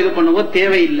விவாதிக்கவோ இது பண்ணவோ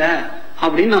தேவையில்லை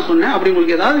அப்படின்னு நான் சொன்னேன். அப்படி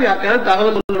உங்களுக்கு ஏதாவது யாருக்காவது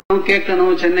தகவல் சொல்லணும்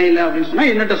கேட்கணும் சென்னையில அப்படின்னு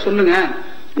சொன்னா என்னட்ட சொல்லுங்க,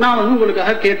 நான் வந்து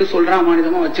உங்களுக்காக கேட்டு சொல்றேன்,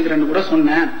 மாநிலமா வச்சுக்கிறேன்னு கூட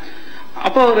சொன்னேன்.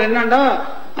 அப்போ அவர் என்னண்டா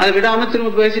அதை விடாம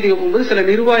திரும்ப பேசிட்டு போகும்போது சில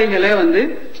நிர்வாகிகளே வந்து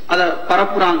அதை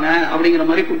பரப்புறாங்க அப்படிங்கிற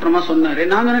மாதிரி குற்றமா சொன்னாரு.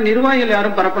 நாங்க நிர்வாகிகள்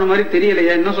யாரும் பரப்புற மாதிரி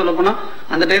தெரியலையா, என்ன சொல்ல போனா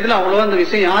அந்த டயத்துல அவ்வளவா அந்த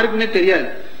விஷயம் யாருக்குமே தெரியாது,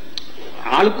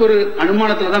 ஆளுக்கு ஒரு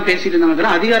அனுமானத்துலதான் பேசிட்டு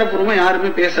இருந்தாங்க, அதிகாரப்பூர்வமா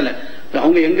யாருமே பேசல.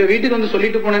 அவங்க எங்க வீட்டுக்கு வந்து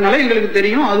சொல்லிட்டு போனதுனால எங்களுக்கு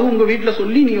தெரியும், அதுவும் உங்க வீட்டுல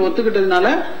சொல்லி நீங்க ஒத்துக்கிட்டதுனால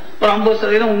ஒரு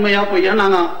 50% உண்மையா பொய்யா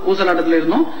நாங்க ஊசலாட்டத்துல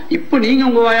இருந்தோம். இப்ப நீங்க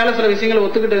உங்க வாயால சில விஷயங்களை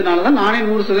ஒத்துக்கிட்டதுனாலதான் நானே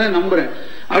 100% நம்புறேன்.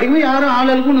 அப்படிங்கும்போது யாரும்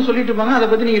ஆளுக்கும் ஒண்ணு சொல்லிட்டு இருப்பாங்க, அதை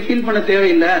பத்தி நீங்க ஃபீல் பண்ண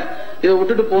தேவையில்லை, இதை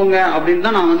விட்டுட்டு போங்க அப்படின்னு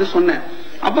தான் நான் வந்து சொன்னேன்.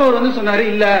 அப்ப அவர் வந்து சொன்னாரு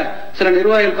இல்ல சில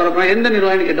நிர்வாகிகள் பரப்புறாங்க. எந்த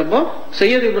நிர்வாகின்னு கேட்டப்போ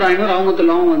சையத் இப்ராஹிம்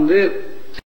ரஹ்மத்துல்லாஹும் வந்து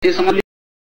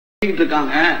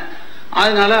இருக்காங்க,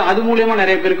 அதனால அது மூலியமா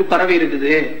நிறைய பேருக்கு பரவி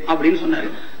இருக்குது அப்படின்னு சொன்னாரு.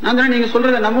 நான் நீங்க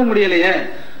சொல்றதை நம்ப முடியலையே,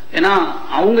 ஏன்னா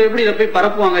அவங்க எப்படி இதை போய்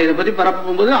பரப்புவாங்க, இதை பத்தி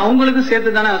பரப்பும் போது அவங்களுக்கு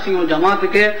சேர்த்து தானே அசிங்கம்.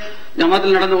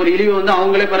 ஜமாத்துல நடந்த ஒரு இழிவு வந்து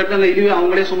அவங்களே பரப்பி அந்த இழிவு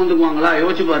அவங்களே சுமந்துக்குவாங்களா,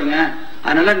 யோசிச்சு பாருங்க.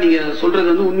 அதனால நீங்க சொல்றது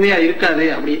வந்து உண்மையா இருக்காது.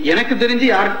 அப்படி எனக்கு தெரிஞ்சு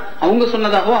யார் அவங்க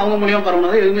சொன்னதாகவோ அவங்க மூலியமா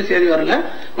பரவுனதோ எதுவுமே செய்தி வரல,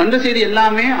 வந்த செய்தி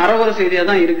எல்லாமே அறவர செய்தியா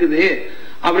தான் இருக்குது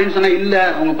அப்படின்னு சொன்னா இல்ல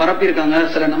அவங்க பரப்பி இருக்காங்க,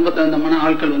 சில நம்ப தகுந்தமான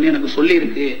ஆட்கள் வந்து எனக்கு சொல்லி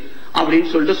இருக்கு அப்படின்னு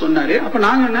சொல்லிட்டு சொன்னாரு. அப்ப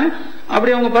நாங்க என்ன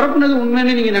அப்படி அவங்க பரப்புனது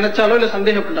உண்மைன்னு நீங்க நினைச்சாலோ இல்ல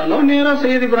சந்தேகப்பட்டாலோ நேரா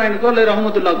சையத் இப்ராஹிமுக்கோ இல்ல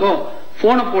ரஹ்மத்துல்லாக்கோ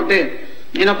போனை போட்டு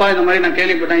என்னப்பா இந்த மாதிரி நான்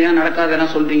கேள்விப்பட்டேன், ஏன் நடக்காத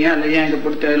சொல்றீங்க, இல்ல ஏன் இதை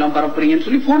போட்டு எல்லாம் பரப்புறீங்கன்னு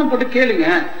சொல்லி போனை போட்டு கேளுங்க.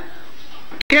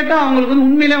 கேட்டா அவங்களுக்கு வந்து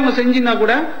உண்மையிலே அவங்க செஞ்சிருந்தா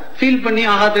கூட ஃபீல் பண்ணி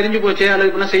ஆஹா தெரிஞ்சு போச்சே அல்லது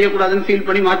இப்ப செய்யக்கூடாதுன்னு ஃபீல்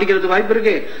பண்ணி மாத்திக்கிறதுக்கு வாய்ப்பு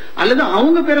இருக்கு. அல்லது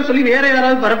அவங்க பேரை சொல்லி வேற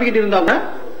யாராவது பரப்பிக்கிட்டு இருந்தா கூட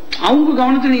அவங்க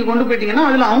கவனத்தை நீங்க கொண்டு போயிட்டீங்கன்னா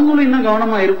அதுல அவங்களும் இன்னும்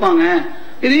கவனமா இருப்பாங்க,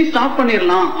 இதையும் ஸ்டாப்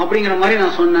பண்ணிடலாம் அப்படிங்கிற மாதிரி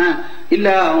நான் சொன்னேன். இல்ல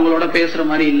அவங்களோட பேசுற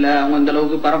மாதிரி இல்ல, அவங்க இந்த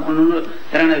அளவுக்கு பரப்பணும்னு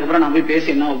இறங்கினதுக்கு அப்புறம் நான் போய் பேசி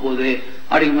என்ன போகுது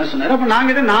அப்படிங்கிற மாதிரி சொன்னாரு. அப்ப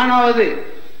நாங்க நானாவது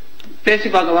பேசி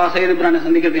பார்க்கவா, சையத் இப்ராஹிம்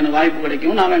சந்திக்கிறதுக்கு எனக்கு வாய்ப்பு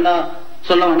கிடைக்கும், நான் வேண்டாம்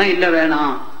சொல்ல வேணாம், இல்ல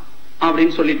வேணாம்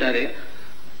அப்படின்னு சொல்லிட்டாரு.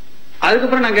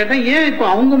 அதுக்கப்புறம் நான் கேட்டேன் ஏன் இப்ப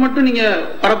அவங்க மட்டும் நீங்க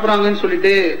பரப்புறாங்கன்னு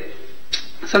சொல்லிட்டு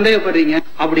சந்தேகப்படுறீங்க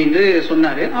அப்படின்னு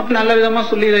சொன்னாரு. அப்ப நல்ல விதமா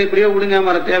சொல்லி இதை இப்படியோ விடுங்க,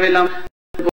 வர தேவையில்லாம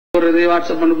போடுறது,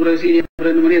 வாட்ஸ்அப் அனுப்புறது,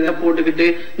 சீரியல் இந்த மாதிரி எதாவது போட்டுக்கிட்டு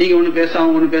நீங்க ஒண்ணு பேச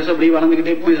அவங்க ஒண்ணு பேச அப்படி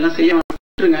வளர்ந்துகிட்டே போய் இதெல்லாம் செய்ய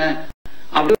விட்டுருங்க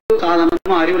அப்படி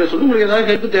சாதாரணமா அறிவுரை சொல்லி, உங்களுக்கு ஏதாவது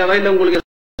ஹெல்ப் தேவை இல்லை, உங்களுக்கு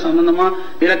சம்பந்தமா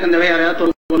விளக்கம் தேவை, யாரையாவது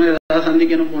தொடர்பு ஏதாவது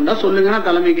சந்திக்கணும் போண்டா சொல்லுங்க, நான்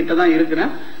தலைமை கிட்ட தான்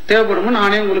இருக்கிறேன், தேவைப்படும்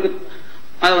நானே உங்களுக்கு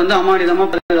அதை அமானிதமா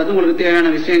உங்களுக்கு தேவையான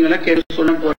விஷயங்களை கேட்டு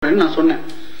சொல்ல போறேன்னு நான் சொன்னேன்.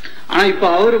 ஆனா இப்ப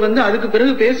அவரு அதுக்கு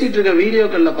பிறகு பேசிட்டு இருக்க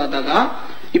வீடியோக்கள்ல பார்த்தாக்கா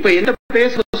இப்ப என்ன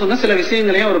பேச சொன்ன சில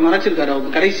விஷயங்களையும் அவர் மறைச்சிருக்காரு.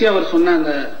 கடைசியா அவர் சொன்ன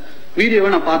அந்த வீடியோவை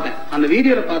நான் பார்த்தேன். அந்த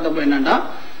வீடியோல பார்த்தப்ப என்னன்னா,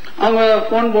 அவங்க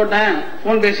போன் போட்டேன்,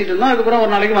 போன் பேசிட்டு இருந்தோம், அதுக்கப்புறம்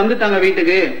ஒரு நாளைக்கு வந்துட்டாங்க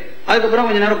வீட்டுக்கு, அதுக்கப்புறம்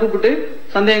கொஞ்ச நேரம் கூப்பிட்டு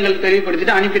சந்தேகங்கள்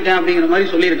தெளிவுபடுத்திட்டு அனுப்பிட்டேன் அப்படிங்கிற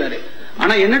மாதிரி சொல்லியிருக்காரு.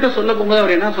 ஆனா என்னட்ட சொல்ல போகும்போது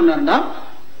அவர் என்ன சொன்னார்னா,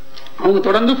 அவங்க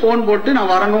தொடர்ந்து போன் போட்டு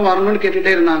நான் வரணும்னு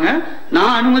கேட்டுட்டே இருந்தாங்க,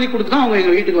 நான் அனுமதி கொடுத்து தான் அவங்க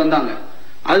எங்க வீட்டுக்கு வந்தாங்க.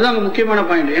 அதுதான் அங்க முக்கியமான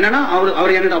பாயிண்ட். என்னன்னா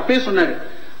அவர் என்கிட்ட அப்பயே சொன்னாரு,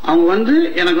 அவங்க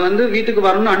எனக்கு வீட்டுக்கு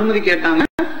வரணும்னு அனுமதி கேட்டாங்க,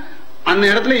 அந்த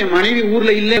இடத்துல என் மனைவி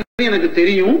ஊர்ல இல்லைன்னு எனக்கு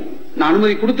தெரியும், நான்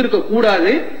அனுமதி கொடுத்திருக்க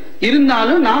கூடாது,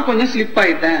 இருந்தாலும் நான் கொஞ்சம் ஸ்லிப்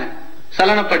ஆயிட்டேன்,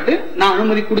 சலனப்பட்டு நான்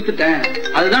அனுமதி கொடுத்துட்டேன்,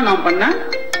 அதுதான் நான் பண்ண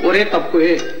ஒரே தப்பு.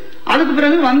 அதுக்கு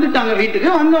பிறகு வந்துட்டாங்க வீட்டுக்கு,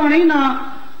 வந்தவனையும் நான்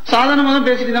சாதாரணமா தான்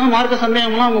பேசிட்டு இருந்தாங்க, மார்க்க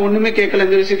சந்தேகம்லாம் அவங்க ஒண்ணுமே கேட்கல,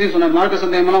 இந்த விஷயத்தையும் சொன்னாங்க, மார்க்க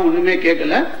சந்தேகம்லாம் ஒண்ணுமே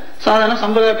கேட்கல, சாதாரண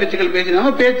சம்பிரதாய பேச்சுக்கள்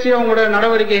பேசினாங்க. பேச்சு அவங்களோட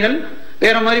நடவடிக்கைகள்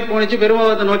வேற மாதிரி போனிச்சு,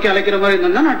 பெருமாவத்தை நோக்கி அழைக்கிற மாதிரி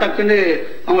இருந்தா நான் டக்குன்னு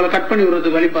அவங்களை கட் பண்ணி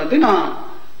விடுறதுக்கு வழி பார்த்து நான்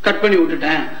கட் பண்ணி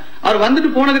விட்டுட்டேன். அவர் வந்துட்டு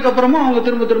போனதுக்கு அப்புறமா அவங்க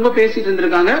திரும்ப பேசிட்டு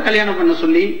இருந்திருக்காங்க, கல்யாணம் பண்ண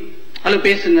சொல்லி, அது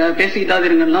பேசுங்க பேசிக்கிட்டாது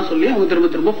இருங்கன்னு சொல்லி அவங்க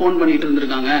திரும்ப போன் பண்ணிட்டு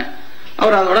இருந்திருக்காங்க.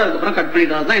 அவர் அதோட அதுக்கப்புறம் கட்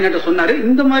பண்ணிட்டு தான் என்னட்ட சொன்னாரு.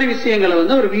 இந்த மாதிரி விஷயங்களை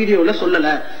அவர் வீடியோல சொல்லல,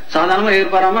 சாதாரணமா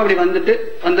எதிர்பாராம அப்படி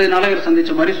வந்ததுனால இவர்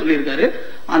சந்திச்ச மாதிரி சொல்லியிருக்காரு.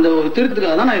 அந்த ஒரு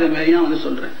திருத்துக்காக தான் நான் இதை மெயினா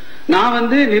சொல்றேன். நான்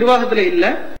நிர்வாகத்துல இல்ல,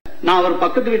 நான் அவர்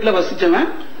பக்கத்து வீட்டுல வசிச்சவன்.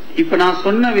 இப்ப நான்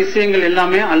சொன்ன விஷயங்கள்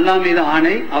எல்லாமே அல்லாஹ் மீது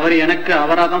ஆணை, அவர் எனக்கு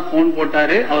அவராதான் போன்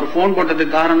போட்டாரு. அவர் போன்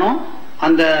போட்டதுக்கு காரணம்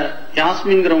அந்த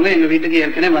யாஸ்மின்ங்கிறவங்க எங்க வீட்டுக்கு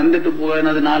ஏற்கனவே வந்துட்டு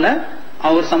போனதுனால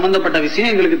அவர் சம்பந்தப்பட்ட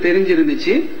விஷயம் எங்களுக்கு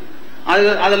தெரிஞ்சிருந்துச்சு.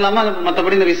 அது இல்லாம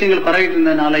மற்றபடி இந்த விஷயங்கள் பரவிட்டு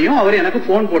இருந்ததுனாலையும் அவர் எனக்கு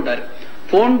போன் போட்டாரு.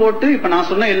 போன் போட்டு இப்ப நான்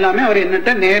சொன்ன எல்லாமே அவர்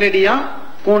என்னட்ட நேரடியா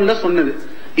போன்ல சொன்னது.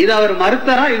 இது அவர்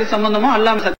மறுத்தாரா, இது சம்பந்தமா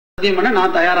அல்லாம சத்தியம் பண்ண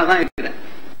நான் தயாரா தான் இருக்கிறேன்.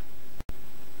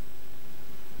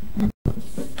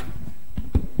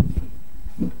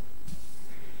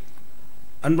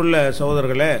 அன்புள்ள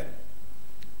சகோதரர்களே,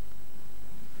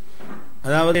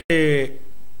 அதாவது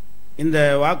இந்த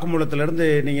வாக்குமூலத்திலிருந்து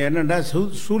நீங்க என்னன்னா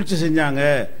சூழ்ச்சி செஞ்சாங்க,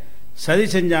 சதி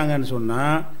செஞ்சாங்கன்னு சொன்னா,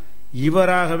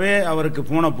 இவராகவே அவருக்கு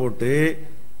போனை போட்டு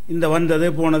இந்த வந்தது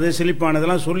போனது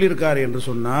சிலிப்பானதெல்லாம் சொல்லியிருக்காரு என்று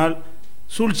சொன்னால்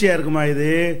சூழ்ச்சியா இருக்குமா? இது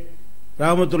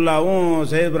ரஹமத்துல்லாவும்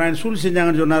சையத் இப்ராஹிம் சூழ்ச்சி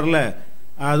செஞ்சாங்கன்னு சொன்னார்ல,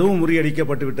 அதுவும்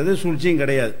முறியடிக்கப்பட்டு விட்டது, சூழ்ச்சியும்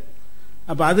கிடையாது.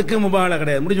 அப்ப அதுக்கு முபாகலா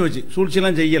கிடையாது, முடிஞ்சு வச்சு,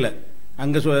 சூழ்ச்சியெல்லாம் செய்யல.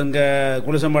 அங்க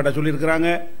குலசம்பாட்ட சொல்லியிருக்கிறாங்க,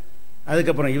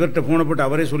 அதுக்கப்புறம் இவர்கிட்ட போன போட்டு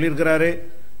அவரே சொல்லியிருக்கிறாரு,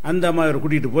 அந்த அம்மா இவர்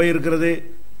கூட்டிட்டு போயிருக்கிறது,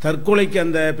 தற்கொலைக்கு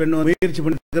அந்த பெண் முயற்சி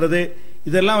பண்ணிருக்கிறது,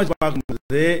 இதெல்லாம் வச்சு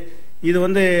பார்க்கும்போது இது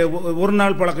ஒரு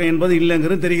நாள் பழக்கம் என்பது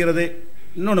இல்லைங்கிறது தெரிகிறது.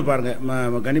 இன்னொன்னு பாருங்க,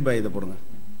 கனிபா இதை போடுங்க.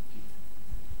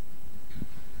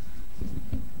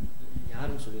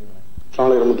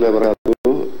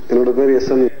 என்னோட பேர்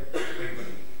எஸ்எம்.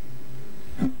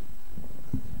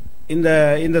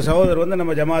 இந்த சகோதரர்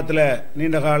நம்ம ஜமாத்துல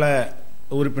நீண்ட கால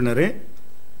உறுப்பினர்,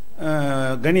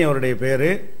 கனி அவருடைய பேரு.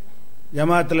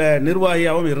 ஜமாத்துல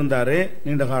நிர்வாகியாகவும் இருந்தாரு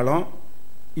நீண்ட காலம்.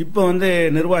 இப்ப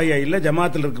நிர்வாகியா இல்ல,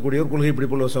 ஜமாத்தில் இருக்கக்கூடிய ஒரு கொள்கை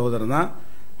பிடிப்புள்ள சகோதரர் தான்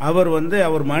அவர்.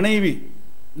 அவர் மனைவி,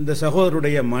 இந்த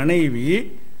சகோதரருடைய மனைவி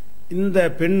இந்த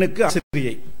பெண்ணுக்கு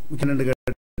ஆசிரியை.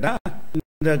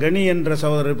 இந்த கனி என்ற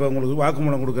சகோதரர் இப்ப உங்களுக்கு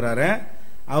வாக்குமூலம் கொடுக்கிறாரு,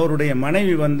 அவருடைய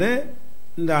மனைவி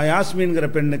இந்த யாஸ்மின்கிற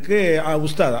பெண்ணுக்கு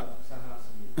உஸ்தாதா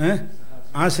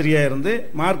ஆசிரியா இருந்து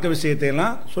மார்க்க விஷயத்தை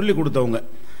எல்லாம் சொல்லி கொடுத்தவங்க.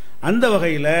 அந்த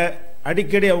வகையில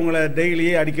அடிக்கடி அவங்கள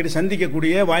டெய்லியே அடிக்கடி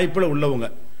சந்திக்கக்கூடிய வாய்ப்புல உள்ளவங்க.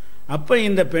 அப்ப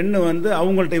இந்த பெண்ணு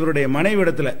அவங்கள்ட்ட இவருடைய மனைவி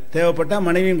இடத்துல தேவைப்பட்டா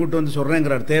மனைவியும் கூட்டு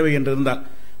சொல்றேங்கிறார், தேவை என்று இருந்தால்.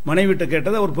 மனைவிட்ட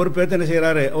கேட்டதை அவர் பொறுப்பேற்று என்ன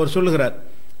செய்யறாரு, அவர் சொல்லுகிறார்.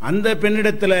 அந்த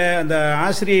பெண்ணிடத்துல, அந்த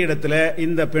ஆசிரியை இடத்துல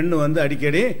இந்த பெண்ணு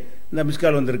அடிக்கடி இந்த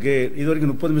மிஸ்கால் வந்திருக்கு, இது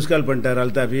வரைக்கும் 30 மிஸ்கால் பண்ணிட்டார்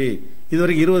அல்தாஃபி, இது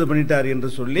வரைக்கும் 20 பண்ணிட்டார்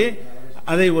என்று சொல்லி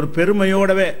அதை ஒரு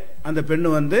பெருமையோடவே அந்த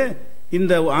பெண்ணு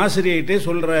இந்த ஆசிரியர்கிட்டே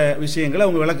சொல்ற விஷயங்களை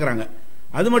அவங்க விளக்குறாங்க.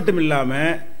 அது மட்டும் இல்லாம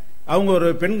அவங்க ஒரு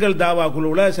பெண்கள் தாவா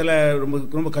குழுவுல சில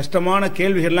ரொம்ப கஷ்டமான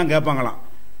கேள்விகள்லாம் கேட்பாங்களாம்.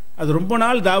 அது ரொம்ப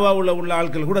நாள் தாவா உள்ள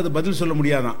ஆட்கள் கூட அது பதில் சொல்ல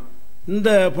முடியாதான். இந்த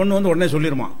பொண்ணு உடனே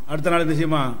சொல்லிருமா, அடுத்த நாள்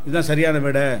நிச்சயமா இதுதான் சரியான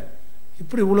விட,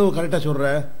 இப்படி இவ்வளவு கரெக்டா சொல்ற,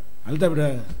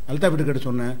 அல்தாபிட்ட கிட்ட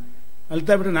சொன்னேன்,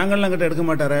 அல்தாபிட்ட நாங்கள்லாம் கிட்ட எடுக்க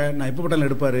மாட்டார, நான் எப்ப பட்டாலும்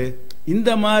எடுப்பாரு. இந்த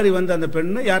மாதிரி அந்த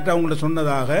பெண்ணு யார்கிட்ட அவங்கள்ட்ட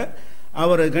சொன்னதாக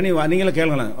அவர் கனி, நீங்களே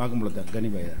கேளுங்களேன் வாக்குமூலத்தை. கனி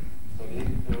பாய்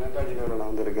நான்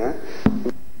வந்திருக்கேன்.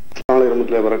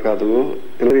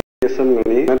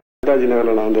 நேதாஜி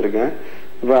நகரில் நான் வந்திருக்கேன்.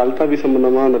 இப்போ அல்தாபி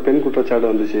சம்பந்தமா அந்த பெண் குற்றச்சாட்டு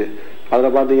வந்துச்சு.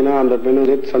 அதில் பார்த்தீங்கன்னா அந்த பெண்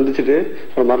சந்திச்சுட்டு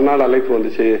மறுநாள் அழைப்பு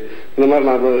வந்துச்சு. இந்த மாதிரி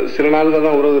நான் சில நாள்கள்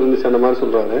தான் உறவு இருந்துச்சு அந்த மாதிரி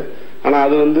சொல்றாரு. ஆனா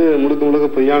அது முழுக்க முழுக்க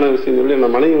பொய்யான விஷயம் சொல்லி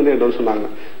என் மனைவி என்கிட்ட சொன்னாங்க.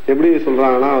 எப்படி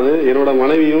சொல்றாங்கன்னா, அது என்னோட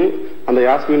மனைவியும் அந்த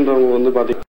யாஸ்மின்றவங்க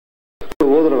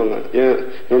பாத்தீங்கன்னா ஓதுறவங்க.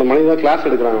 என்னோட மனைவி தான் கிளாஸ்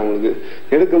எடுக்கிறாங்க. அவங்களுக்கு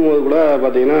எடுக்கும் போது கூட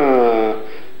பாத்தீங்கன்னா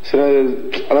சில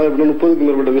அதாவது 30க்கும்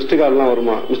மேற்பட்ட மிஸ்டு கால்லாம்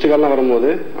வருமா. மிஸ்டு கால்லாம் வரும்போது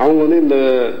அவங்க இந்த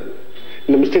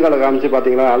மிஸ்டு காலை காமிச்சு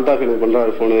பாத்தீங்களா அல்தாஃப் எனக்கு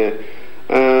பண்றாரு போனு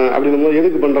அப்படின்னும் போது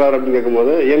எதுக்கு பண்றாரு அப்படின்னு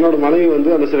கேட்கும்போது என்னோட மனைவி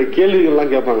அந்த சில கேள்விகள்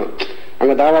எல்லாம் கேட்பாங்க.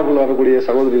 அங்க தாவாக்குள்ள வரக்கூடிய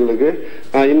சகோதரிகளுக்கு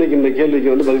இன்னைக்கு இந்த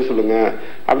கேள்விக்கு பதில் சொல்லுங்க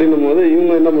அப்படின்னும் போது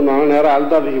இவங்க என்ன பண்ணுவாங்க, நேரம்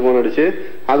அல்தாஃபிக்கு போன் அடிச்சு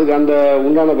அதுக்கு அந்த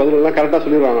உண்டான பதில் எல்லாம் கரெக்டா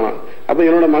சொல்லிடுவாங்களாம். அப்ப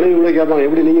என்னோட மனைவி கூட கேட்பாங்க,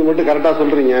 எப்படி நீங்க மட்டும் கரெக்டா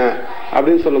சொல்றீங்க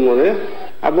அப்படின்னு சொல்லும் போது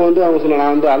அப்ப அவங்க சொல்ல,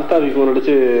 நான் அல்தாஃபிக்கு போன்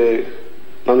அடிச்சு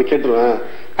நான் கேட்டுருவேன்.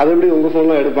 அது எப்படி உங்க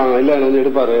போன்லாம் எடுப்பாங்க? இல்ல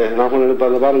எடுப்பாரு, நான் போன்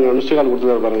எடுப்பாரு, பாருங்க மிஸ்டு கால்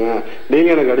கொடுத்துருக்காரு பாருங்க,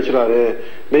 டெய்லி எனக்கு அடிச்சிருவாரு,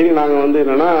 டெய்லி நாங்க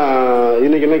என்னன்னா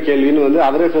இன்னைக்கு என்ன கேள்வின்னு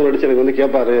அவரே போன் அடிச்சு எனக்கு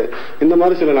கேட்பாரு. இந்த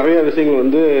மாதிரி சில நிறைய விஷயங்கள்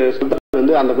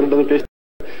அந்த பிரிண்ட் பேசி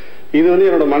இது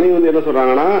என்னோட மனைவி என்ன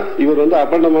சொல்றாங்கன்னா, இவர்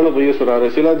அப்பண்டமான பொய்ய சொல்றாரு.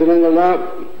 சில தினங்கள் தான்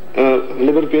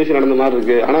 2 பேர் பேசி நடந்த மாதிரி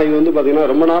இருக்கு. ஆனா இது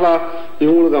பாத்தீங்கன்னா ரொம்ப நாளா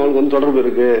இவங்களுக்கு அவங்களுக்கு தொடர்பு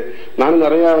இருக்கு. நானும்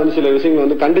நிறைய சில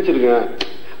விஷயங்கள் கண்டிச்சிருக்கேன்.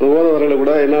 ஓத வரையில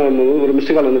கூட என்ன ஒரு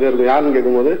மிஸ்டு கால் வந்துட்டே இருக்கும். யாருன்னு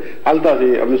கேட்கும்போது அல்தாஃபி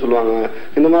அப்படின்னு சொல்லுவாங்க.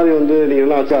 இந்த மாதிரி நீங்க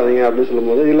எல்லாம் வச்சாதீங்க அப்படின்னு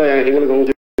சொல்லும் போது இல்ல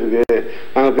எங்களுக்கு இருக்கு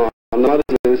நாங்க அந்த மாதிரி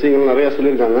சில விஷயங்கள் நிறைய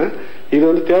சொல்லியிருக்காங்க.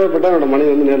 இது தேவைப்பட்டா என்னோட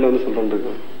மனைவி நேரில் சொல்றேன்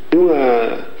இருக்கு. இவங்க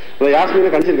யாஸ்மினை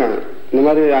கணிச்சிருக்காங்க. இந்த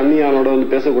மாதிரி அண்ணியானோட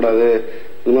பேசக்கூடாது,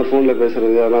 இந்த மாதிரி போன்ல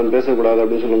பேசுறது அதெல்லாம் பேசக்கூடாது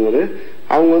அப்படின்னு சொல்லும் போது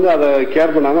அவங்க அதை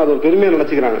கேர் பண்ணாம அதை ஒரு பெருமையா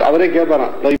நினைச்சுக்கிறாங்க. அவரே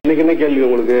கேட்பாராம், இன்னைக்கு என்ன கேள்வி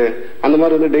உங்களுக்கு, அந்த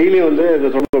மாதிரி டெய்லியும் இந்த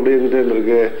தொடர்பு அப்படியே இருந்துட்டே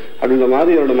இருந்திருக்கு அப்படின்ற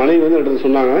மாதிரி என்னோட மனைவி எடுத்து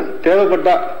சொன்னாங்க.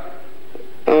 தேவைப்பட்டா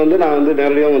நான்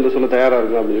நேரடியாக சொல்ல தயாரா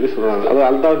இருக்கேன் அப்படின்னு சொல்லி சொல்றாங்க. அது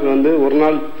அல்தாஃபி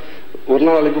ஒரு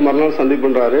நாள் அழைப்பு மறுநாள்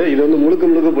சந்திப்புன்றாரு. இது முழுக்க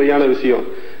முழுக்க பொய்யான விஷயம்.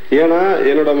 ஏன்னா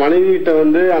என்னோட மனைவி கிட்ட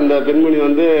அந்த பெண்மணி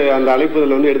அந்த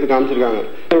அழைப்புதல் எடுத்து காமிச்சிருக்காங்க.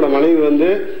 என்னோட மனைவி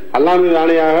அல்லாமி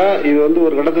ஆணையாக இது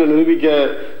ஒரு கட்டத்துல நிரூபிக்க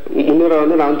முன்னுரை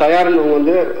நான்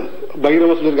தயார்னு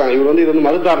பகிரமா சொல்லியிருக்காங்க. இவர் இது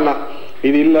மறுத்தாருனா,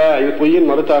 இது இல்ல இது பொய்யின்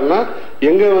மறுத்தாருனா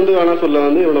எங்க வேணா சொல்ல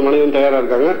என்னோட மனைவி தயாரா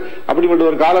இருக்காங்க. அப்படிப்பட்ட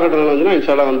ஒரு காலகட்டம் வந்துன்னா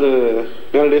இன்ஷால்லா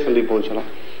நேரடியாக சந்திப்போம் இன்ஷால்லா.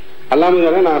 அல்லாமி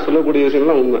தானே நான் சொல்லக்கூடிய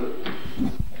விஷயம்லாம் உண்மை.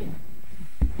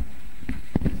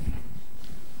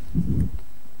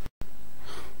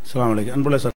 அஸ்ஸலாமு அலைக்கும்.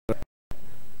 அன்புள்ள சார்,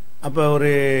 அப்போ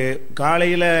ஒரு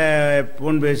காலையில்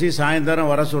ஃபோன் பேசி சாயந்தரம்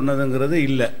வர சொன்னதுங்கிறது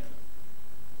இல்லை,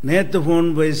 நேற்று ஃபோன்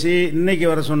பேசி இன்னைக்கு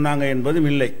வர சொன்னாங்க என்பதும்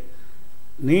இல்லை.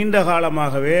 நீண்ட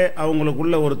காலமாகவே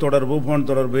அவங்களுக்குள்ள ஒரு தொடர்பு, ஃபோன்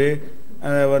தொடர்பு,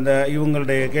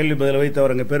 இவங்களுடைய கேள்வி பதில் வைத்து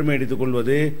அவருங்க பெருமை அடித்துக்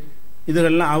கொள்வது,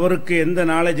 இதுகள்லாம் அவருக்கு எந்த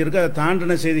நாலேஜ் இருக்கு அதை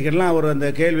தாண்டின செய்திகள்லாம் அவர் அந்த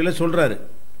கேள்வியில் சொல்றாரு.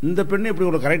 இந்த பெண்ணு இப்படி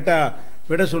ஒரு கரெக்டாக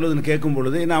விட சொல்லுதுன்னு கேட்கும்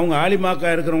பொழுது அவங்க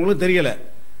ஆலிமாக்கா இருக்கிறவங்களும் தெரியலை.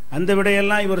 அந்த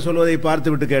விடையெல்லாம் இவர் சொல்வதை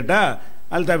பார்த்து விட்டு கேட்டா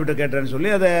அல்தாஃபிட்ட கேட்டேன்னு சொல்லி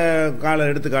அதை காலை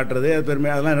எடுத்து காட்டுறது, அது பெருமை,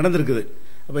 அதெல்லாம் நடந்திருக்குது.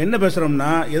 அப்போ என்ன பேசுகிறோம்னா,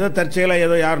 ஏதோ தற்செயலாக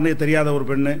ஏதோ யாருன்னு தெரியாத ஒரு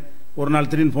பெண்ணு ஒரு நாள்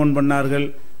திடீர்னு ஃபோன் பண்ணார்கள்,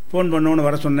 ஃபோன் பண்ணோன்னு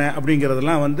வர சொன்னேன்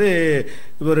அப்படிங்கிறதெல்லாம்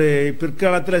இவர்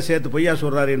பிற்காலத்தில் சேர்த்து பொய்யா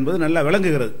சொல்றாரு என்பது நல்லா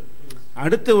விளங்குகிறது.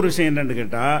 அடுத்த ஒரு விஷயம் என்னன்னு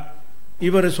கேட்டால்,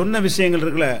 இவர் சொன்ன விஷயங்கள்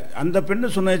இருக்குல்ல, அந்த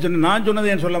பெண்ணு சொன்ன நான்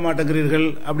சொன்னதை ஏன் சொல்ல மாட்டேங்கிறீர்கள்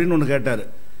அப்படின்னு ஒன்று கேட்டார்.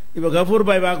 இப்போ கஃபூர்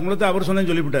பாய் பார்க்கும்போது அவர் சொன்னேன்னு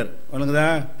சொல்லிவிட்டார். வழங்குதா?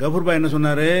 கஃபூர் பாய் என்ன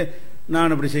சொன்னார்,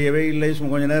 நான் அப்படி செய்யவே இல்லை,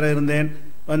 கொஞ்சம் நேரம் இருந்தேன்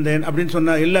வந்தேன் அப்படின்னு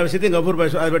சொன்ன எல்லா விஷயத்தையும் கஃபூர்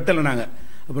பாய் அதை வெட்டலை. நாங்கள்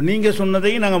அப்போ நீங்கள்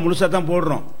சொன்னதையும் நாங்கள் முழுசாக தான்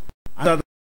போடுறோம்,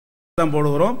 தான்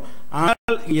போடுகிறோம்.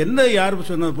 ஆனால் என்ன யார்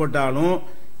சொன்னது போட்டாலும்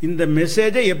இந்த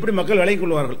மெசேஜை எப்படி மக்கள் விளங்கிக்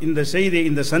கொள்வார்கள், இந்த செய்தி,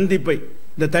 இந்த சந்திப்பை,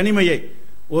 இந்த தனிமையை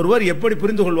ஒருவர் எப்படி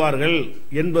புரிந்து கொள்வார்கள்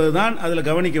என்பதுதான் அதில்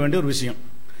கவனிக்க வேண்டிய ஒரு விஷயம்.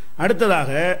 அடுத்ததாக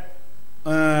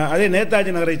அதே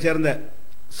நேதாஜி நகரை சேர்ந்த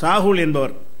சாகுல்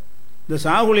என்பவர், இந்த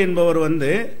சாகுல் என்பவர்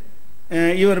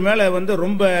இவர் மேலே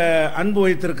ரொம்ப அன்பு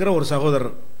வைத்திருக்கிற ஒரு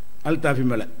சகோதரர் அல்தாஃபி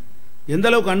மேலே. எந்த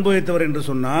அளவுக்கு அன்பு வைத்தவர் என்று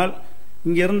சொன்னால்,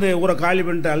 இங்கேருந்து ஊரை காலி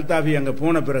பண்ணிட்டு அல்தாஃபி அங்கே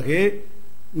போன பிறகு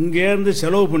இங்கேருந்து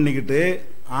செலவு பண்ணிக்கிட்டு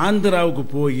ஆந்திராவுக்கு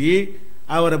போய்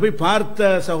அவரை போய்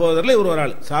பார்த்த சகோதரர்கள் இவர் ஒரு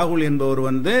ஆள். சாகுல் என்பவர்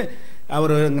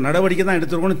அவர் நடவடிக்கை தான்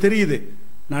எடுத்துருக்கோன்னு தெரியுது,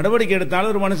 நடவடிக்கை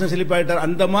எடுத்தாலும் ஒரு மனுஷன் செழிப்பாயிட்டார்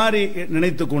அந்த மாதிரி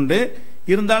நினைத்து கொண்டு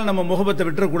இருந்தாலும் நம்ம முகபத்தை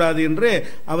விட்டுறக்கூடாது என்று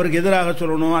அவருக்கு எதிராக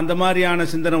சொல்லணும், அந்த மாதிரியான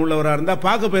சிந்தனை உள்ளவராக இருந்தால்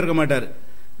பார்க்க போயிருக்க மாட்டார்.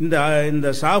 இந்த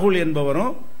சாகுல்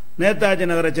என்பவரும் நேதாஜி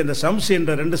நகரை சேர்ந்த சம்சி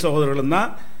என்ற 2 சகோதரர்களும்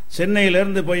தான்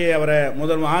சென்னையிலிருந்து போய் அவரை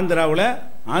முதல்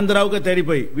ஆந்திராவுக்கு தேடி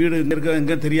போய் வீடு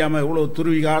இருக்க தெரியாமல் இவ்வளோ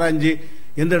துருவி ஆராய்ஞ்சி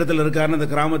எந்த இடத்துல இருக்காருன்னு அந்த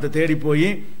கிராமத்தை தேடி போய்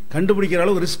கண்டுபிடிக்கிற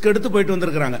அளவுக்கு ரிஸ்க் எடுத்து போயிட்டு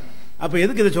வந்திருக்கிறாங்க. அப்போ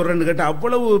எதுக்கு இதை சொல்றேன்னு கேட்டால்,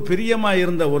 அவ்வளவு பிரியமா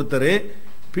இருந்த ஒருத்தர்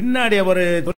பின்னாடி அவர்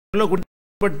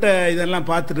இதெல்லாம்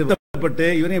பார்த்துட்டு வருத்தப்பட்டு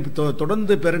இவரையும்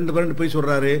தொடர்ந்து பிறண்டு போய்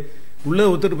சொல்றாரு, உள்ள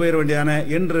ஒத்துட்டு போயிட வேண்டியான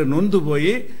என்று நொந்து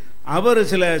போய் அவர்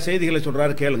சில செய்திகளை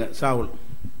சொல்றாரு, கேளுங்க. சாகுல்.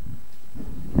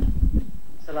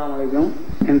 அஸ்ஸலாமு அலைக்கும்.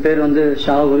 என் பேர்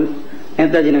ஷாகுல்,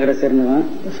 நேதாஜி நகரை சேர்ந்தவன்.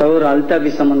 சகோதரர்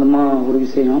அல்தாபி சம்பந்தமா ஒரு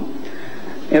விஷயம்.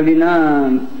 எப்படின்னா,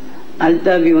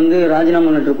 அல்தாபி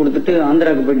ராஜினாமா லெட்டர் கொடுத்துட்டு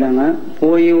ஆந்திராவுக்கு போயிட்டாங்க.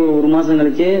 போய் ஒரு மாசம்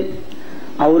கழிச்சு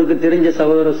அவருக்கு தெரிஞ்ச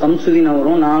சகோதரர் சம்சுதீன்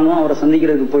அவரும் நானும் அவரை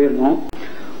சந்திக்கிறதுக்கு போயிருக்கோம்.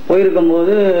 போயிருக்கும்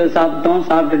போது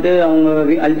சாப்பிட்டுட்டு அவங்க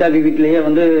அல்தாபி வீட்டிலேயே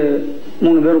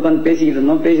 3 பேர் உட்காந்து பேசிக்கிட்டு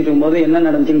இருந்தோம். பேசிட்டு இருக்கும்போது என்ன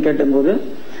நடந்துச்சுன்னு கேட்டபோது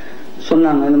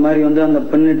சொன்னாங்க, இந்த மாதிரி அந்த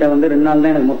பெண்ணிட்ட 2 நாள்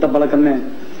தான் எனக்கு மொத்த பழக்கமே.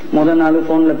 முதல் நாள்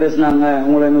போன்ல பேசினாங்க,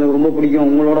 உங்களை எங்களுக்கு ரொம்ப பிடிக்கும்,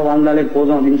 உங்களோட வாழ்ந்தாலே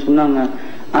போதும் அப்படின்னு சொன்னாங்க.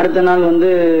 அடுத்த நாள்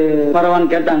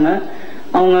பரவான்னு கேட்டாங்க.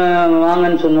 அவங்க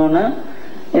வாங்கன்னு சொன்னோன்னே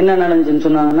என்ன நடந்துச்சுன்னு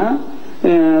சொன்னாங்கன்னா,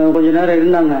 கொஞ்ச நேரம்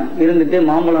இருந்தாங்க. இருந்துட்டு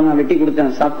மாம்பழம் நான் வெட்டி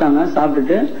கொடுத்தேன், சாப்பிட்டாங்க.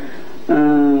 சாப்பிட்டுட்டு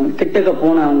கிட்டக்க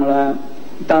போனேன், அவங்கள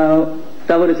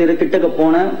தவறு செய்து கிட்டக்க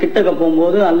போனேன். கிட்டக்க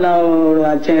போகும்போது அல்லாஹ்வோட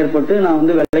அச்சம் ஏற்பட்டு நான்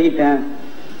விலகிட்டேன்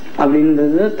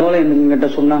அப்படின்றது தோலை என்கிட்ட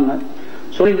சொன்னாங்க.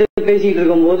 சொல்லிட்டு பேசிட்டு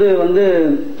இருக்கும்போது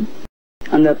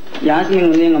அந்த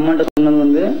யாஸ்மின் எங்க அம்மாட்ட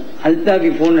சொன்னது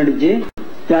அல்தாபி போன் அடிச்சு,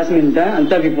 யாஸ்மின்ட்ட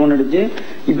அல்தாபி போன் அடிச்சு,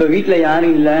 இப்ப வீட்டுல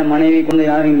யாரும் இல்ல, மனைவி கொண்டு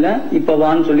யாரும் இல்ல, இப்ப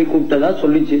வான்னு சொல்லி கூப்பிட்டதா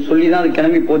சொல்லிதான் அது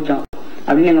கிளம்பி போச்சான்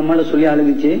அப்படின்னு எங்க அம்மாட்ட சொல்லி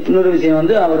அழுதுச்சு. இன்னொரு விஷயம்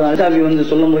அவர் அல்தாபி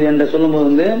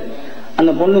சொல்லும்போது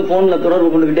அந்த பொண்ணு போன்ல தொடர்பு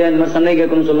கொண்டுகிட்டே இந்த மாதிரி சந்தேகம்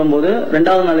கேட்கணும்னு சொல்லும் போது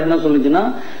 2வது நாள் என்ன சொல்லுச்சுன்னா,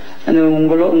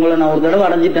 உங்களை நான் ஒரு தடவை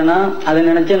அடைஞ்சிட்டேன்னா அதை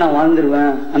நினைச்சே நான்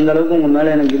வாழ்ந்துருவேன், அந்த அளவுக்கு உங்க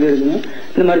மேல எனக்கு இது இருக்குன்னு,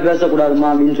 இந்த மாதிரி பேசக்கூடாதுமா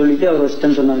அப்படின்னு சொல்லிட்டு அவர்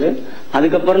வச்சுட்டேன்னு சொன்னாரு.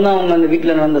 அதுக்கப்புறம் தான் அவங்க அந்த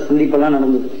வீட்டுல நடந்த சந்திப்பெல்லாம்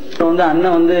நடந்தது. அப்புறம்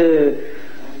அண்ணன்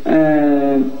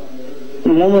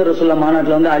முகமது ரசூல்லா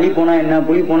மாநாட்டுல அலி போனா என்ன,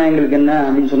 புலி போனா எங்களுக்கு என்ன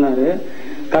அப்படின்னு சொன்னாரு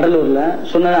கடலூர்ல.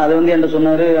 சொன்னாரு அதை என்கிட்ட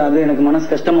சொன்னாரு, அது எனக்கு மனசு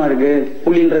கஷ்டமா இருக்கு,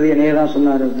 புலின்றது என்னையே தான்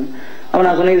சொன்னாரு. அவன்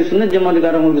நான் சொன்னேன், இது சுன்னத்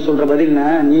ஜமாத்துக்காரங்களுக்கு சொல்ற பதில்னா,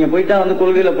 நீங்க போயிட்டா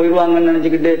கொள்கையில போயிடுவாங்கன்னு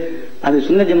நினைச்சுக்கிட்டு அது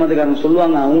சுன்னத் ஜமாத்துக்காரங்க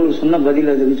சொல்லுவாங்க, அவங்களுக்கு சொன்ன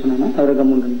பதில் அதுன்னு சொன்னா அவரை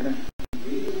கம்முன்னு பண்ணிட்டார்.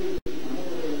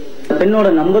 பெண்ணோட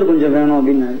நம்பர் கொஞ்சம் வேணும்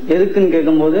அப்படின்னாரு. எதுக்குன்னு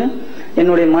கேட்கும்போது,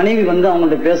 என்னுடைய மனைவி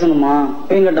அவங்கள்ட்ட பேசணுமா,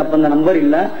 எங்கிட்ட அப்ப அந்த நம்பர்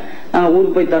இல்ல, நாங்க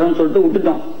ஊருக்கு போய் தரோம்னு சொல்லிட்டு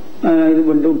விட்டுட்டோம், இது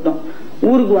பண்ணிட்டு விட்டோம்.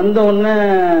 ஊருக்கு வந்த உடனே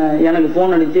எனக்கு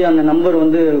போன் அடிச்சு அந்த நம்பர்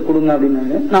கொடுங்க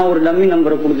அப்படின்னாரு. நான் ஒரு டம்மி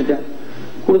நம்பரை கொடுத்துட்டு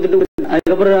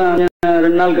அதுக்கப்புறம்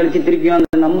 2 நாள் கழிச்சு திருப்பியும்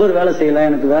அந்த நம்பர் வேலை செய்யல,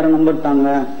 எனக்கு வேற நம்பர் தாங்க,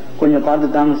 கொஞ்சம் பார்த்து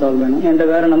தாங்க சார் வேணும், என்கிட்ட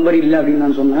வேற நம்பர் இல்லை அப்படின்னு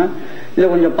நான் சொன்னேன். இல்ல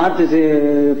கொஞ்சம் பார்த்து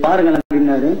பாருங்க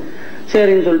அப்படின்னாரு.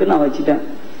 சரின்னு சொல்லிட்டு நான் வச்சுட்டேன்.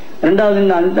 2வது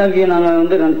இந்த அல்தாபியை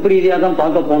நாங்க நட்பு ரீதியா தான்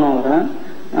பார்க்க போனோம்.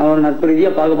 அவர் நட்பு ரீதியா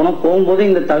பார்க்க போனோம். போகும்போதே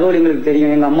இந்த தகவல் எங்களுக்கு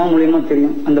தெரியும், எங்க அம்மா மூலியமா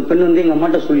தெரியும். அந்த பெண் எங்க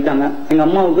அம்மாட்ட சொல்லிட்டாங்க. எங்க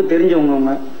அம்மாவுக்கு தெரிஞ்சவங்க,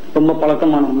 அவங்க ரொம்ப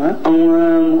பழக்கமானவங்க. அவங்க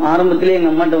ஆரம்பத்திலேயே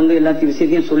எங்க அம்மாட்ட எல்லா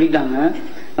விஷயத்தையும் சொல்லிட்டாங்க.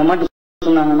 எங்க அம்மாட்ட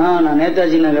சொன்னாங்கன்னா, நான்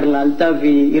நேதாஜி நகர்ல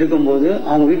அல்தாபி இருக்கும்போது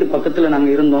அவங்க வீட்டு பக்கத்துல நாங்க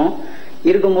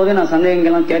இருக்கும்போது நான்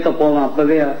சந்தேகங்கள்லாம் கேட்க போவேன்,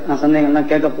 அப்பவே நான் சந்தேகங்கள்லாம்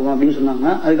கேட்க போவேன் அப்படின்னு சொன்னாங்க.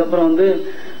 அதுக்கப்புறம்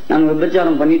நாங்க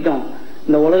விபச்சாரம் பண்ணிட்டோம்,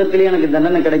 இந்த உலகத்திலேயே எனக்கு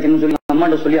தண்டனை கிடைக்கணும்னு சொல்லி எங்க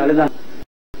அம்மாட்ட சொல்லி அழுதாங்க.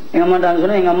 எங்க அம்மாட்ட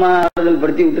சொன்னா எங்க அம்மா ஆறுதல்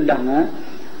படுத்தி விட்டுட்டாங்க.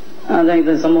 அதான்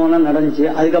இந்த சம்பவம்லாம் நடந்துச்சு.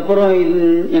 அதுக்கப்புறம்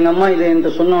எங்க அம்மா இதை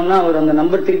என்கிட்ட சொன்னோன்னா, அவர் அந்த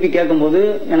நம்பர் திருப்பி கேட்கும்போது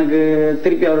எனக்கு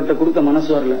திருப்பி அவர்கிட்ட கொடுக்க மனசு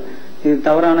வரல. இது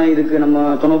தவறான இதுக்கு நம்ம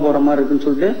துணை போற மாதிரி இருக்குன்னு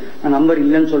சொல்லிட்டு நான் நம்பர்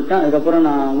இல்லைன்னு சொல்லிட்டேன். அதுக்கப்புறம்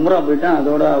நான் உம்ரா போயிட்டேன்.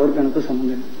 அதோட அவருக்கு எனக்கு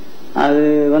சம்பந்தம்.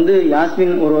 அது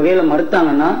யாஸ்மின் ஒரு வகையில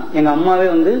மறுத்தாங்கன்னா எங்க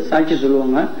அம்மாவே சாட்சி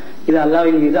சொல்லுவாங்க, இது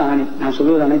அல்லாஹ்வின் மீது ஆணை, நான்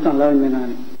சொல்லுவது அனைத்தும் அல்லாஹ்வின் மீது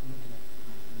ஆணை.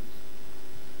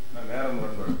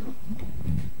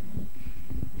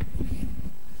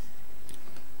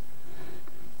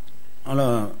 ஹலோ,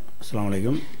 அஸ்ஸலாமு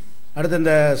அலைக்கும். அடுத்து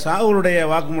இந்த சாகுலுடைய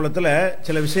வாக்குமூலத்தில்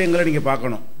சில விஷயங்களை நீங்கள்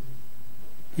பார்க்கணும்.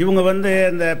 இவங்க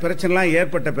இந்த பிரச்சனைலாம்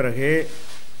ஏற்பட்ட பிறகு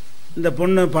இந்த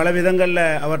பொண்ணு பல விதங்களில்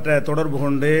அவர்கிட்ட தொடர்பு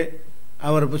கொண்டு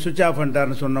அவர் இப்போ சுவிட்ச் ஆஃப்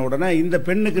பண்ணிட்டார்னு சொன்ன உடனே இந்த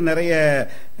பெண்ணுக்கு நிறைய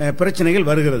பிரச்சனைகள்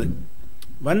வருகிறது.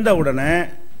 வந்த உடனே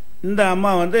இந்த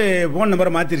அம்மா ஃபோன்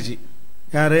நம்பரை மாற்றிருச்சு.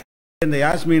 யார்? இந்த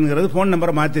யாஸ்மின்ங்கிறது ஃபோன்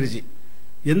நம்பரை மாற்றிருச்சு.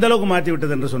 எந்த அளவுக்கு மாற்றி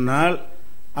விட்டது என்று சொன்னால்,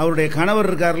 அவருடைய கணவர்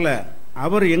இருக்கார்ல,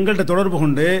 அவர் எங்கள்கிட்ட தொடர்பு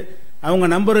கொண்டு அவங்க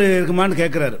நம்பர் இருக்குமான்னு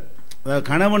கேட்குறாரு. அதாவது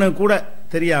கணவனுக்கு கூட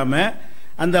தெரியாமல்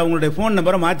அந்த அவங்களுடைய ஃபோன்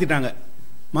நம்பரை மாற்றிட்டாங்க.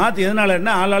 மாற்றி எதனால என்ன,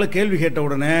 ஆளாளு கேள்வி கேட்ட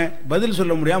உடனே பதில்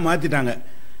சொல்ல முடியாமல் மாற்றிட்டாங்க.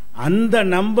 அந்த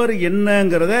நம்பர்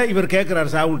என்னங்கிறத இவர் கேட்குறாரு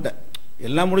சாவுல்கிட்ட.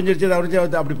 எல்லாம் முடிஞ்சிருச்சு,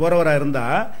 அப்படி போகிறவராக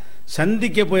இருந்தால்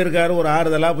சந்திக்க போயிருக்காரு, ஒரு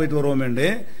ஆறுதலாக போயிட்டு வருவோமேண்டு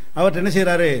அவர்கிட்ட என்ன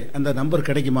செய்கிறாரு, அந்த நம்பர்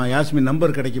கிடைக்குமா, யாஸ்மின்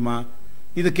நம்பர் கிடைக்குமா,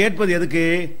 இது கேட்பது எதுக்கு?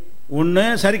 ஒன்று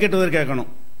சரி கட்டுவதற்கு கேட்கணும்,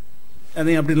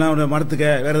 அதை அப்படிலாம் மறுத்துக்க,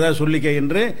 வேற ஏதாவது சொல்லிக்க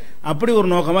என்று அப்படி ஒரு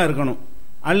நோக்கமாக இருக்கணும்.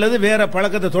 அல்லது வேற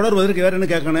பழக்கத்தை தொடர்வதற்கு வேற என்ன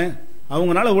கேட்கணும்,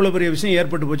 அவங்களால இவ்வளோ பெரிய விஷயம்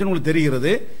ஏற்பட்டு போச்சுன்னு உங்களுக்கு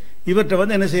தெரிகிறது, இவர்கிட்ட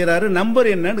வந்து என்ன செய்யறாரு, நம்பர்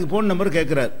என்னன்னு ஃபோன் நம்பர்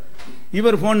கேட்கிறாரு.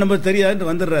 இவர் ஃபோன் நம்பர் தெரியாதுன்னு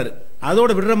வந்துடுறாரு.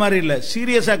 அதோட விடுற மாதிரி இல்லை,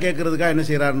 சீரியஸா கேட்கறதுக்காக என்ன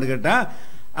செய்யறாருன்னு கேட்டா,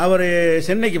 அவர்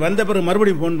சென்னைக்கு வந்த பிறகு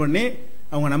மறுபடியும் ஃபோன் பண்ணி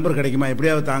அவங்க நம்பர் கிடைக்குமா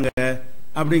எப்படியாவது தாங்க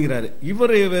அப்படிங்கிறாரு.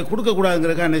 இவர் கொடுக்க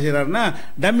கூடாதுங்கிறதுக்காக என்ன செய்யறாருன்னா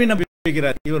டம்மி நம்பர்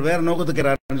வைக்கிறார். இவர் வேற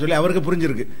நோக்கத்துக்கு சொல்லி அவருக்கு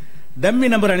புரிஞ்சிருக்கு. டம்மி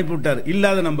நம்பர் அனுப்பி விட்டார்,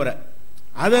 இல்லாத நம்பரை.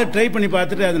 அதை ட்ரை பண்ணி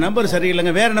பார்த்துட்டு அது நம்பர்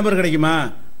சரியில்லைங்க, வேற நம்பர் கிடைக்குமா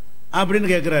அப்படின்னு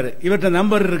கேட்கிறாரு. இவர்கிட்ட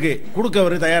நம்பர் இருக்கு, கொடுக்க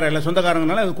அவர் தயாரா இல்லை,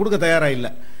 சொந்தக்காரங்கனால அது கொடுக்க தயாரா இல்லை.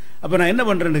 அப்ப நான் என்ன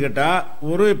பண்றேன்னு கேட்டா,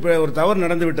 ஒரு தவறு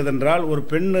நடந்து விட்டது என்றால், ஒரு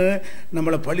பெண்ணு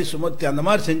நம்மளை பழி சுமத்தி அந்த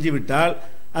மாதிரி செஞ்சு விட்டால்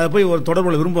அதை போய் ஒரு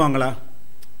தொடர்புல விரும்புவாங்களா?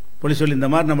 பொலி சொல்லி இந்த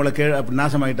மாதிரி நம்மளை அப்படி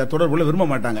நாசமாகிட்டா தொடர்புல விரும்ப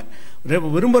மாட்டாங்க.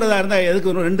 விரும்புறதா இருந்தா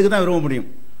எதுக்கு, ரெண்டுக்கு தான் விரும்ப முடியும்.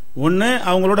 ஒன்னு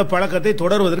அவங்களோட பழக்கத்தை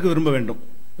தொடர்வதற்கு விரும்ப வேண்டும்,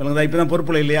 இப்பதான்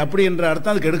பொறுப்புல இல்லையா அப்படி என்ற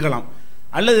அர்த்தம் அதுக்கு எடுக்கலாம்.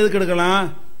 அல்லது எதுக்கு எடுக்கலாம்,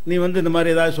 நீ வந்து இந்த மாதிரி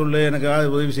ஏதாவது சொல்லு, எனக்கு ஏதாவது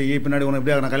உதவி செய்ய, பின்னாடி உனக்கு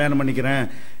எப்படியா நான் கல்யாணம் பண்ணிக்கிறேன்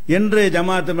என்று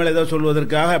ஜமாத்து மேல ஏதாவது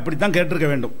சொல்வதற்காக அப்படித்தான் கேட்டிருக்க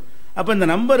வேண்டும். அப்ப இந்த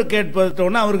நம்பர்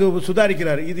கேட்பதோன்னா அவருக்கு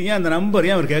சுதாரிக்கிறார், இது ஏன் அந்த நம்பர்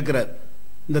ஏன் அவர் கேட்கிறார்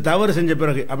இந்த தவறு செஞ்ச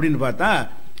பிறகு அப்படின்னு பார்த்தா,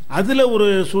 அதுல ஒரு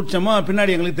சூட்சமா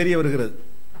பின்னாடி எங்களுக்கு தெரிய வருகிறது.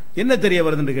 என்ன தெரிய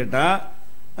வருதுன்னு கேட்டா,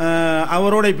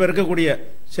 அவரோட இப்ப இருக்கக்கூடிய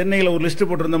சென்னையில் ஒரு லிஸ்ட்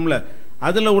போட்டிருந்தோம்ல,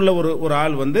 அதுல உள்ள ஒரு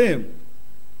ஆள் வந்து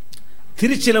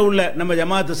திருச்சியில உள்ள நம்ம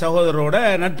ஜமாத்து சகோதரரோட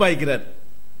நட்பாய்க்கிறார்,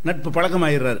 நட்பு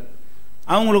பழக்கமாகிறார்.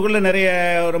 அவங்களுக்குள்ள நிறைய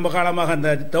ரொம்ப காலமாக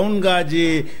அந்த டவுன் காஜி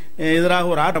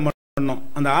எதிராக ஒரு ஆட்டம் பண்ணோம்.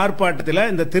 அந்த ஆர்ப்பாட்டத்தில்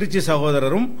இந்த திருச்சி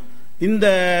சகோதரரும் இந்த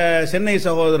சென்னை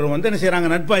சகோதரரும் வந்து என்ன செய்யறாங்க,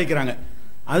 நட்பாய்க்கிறாங்க.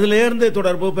 அதுல இருந்து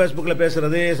தொடர்பு, பேஸ்புக்ல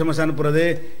பேசுறது, எஸ்எம்எஸ் அனுப்புறது,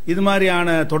 இது மாதிரியான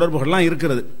தொடர்புகள்லாம்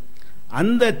இருக்கிறது.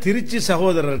 அந்த திருச்சி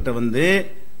சகோதரர்கிட்ட வந்து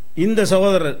இந்த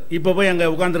சகோதரர் இப்ப போய் அங்க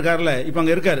உட்கார்ந்துருக்காருல, இப்ப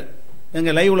அங்க இருக்காரு,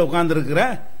 எங்க லைவ்ல உட்கார்ந்து இருக்கிற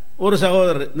ஒரு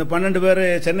சகோதரர், இந்த 12 பேர்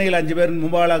சென்னையில் 5 பேர்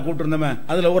மும்பாலா கூட்டிருந்தோமே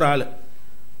அதுல ஒரு ஆளு,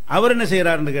 அவர் என்ன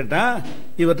செய்யறாருன்னு கேட்டா,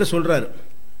 இவர்கிட்ட சொல்றாரு,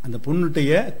 அந்த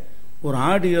பொண்ணுடைய ஒரு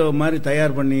ஆடியோ மாதிரி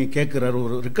தயார் பண்ணி கேட்கிறாரு,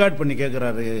 ஒரு ரெக்கார்ட் பண்ணி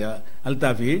கேட்கிறாரு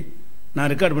அல்தாஃபி,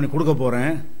 நான் ரெக்கார்ட் பண்ணி கொடுக்க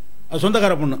போறேன். அது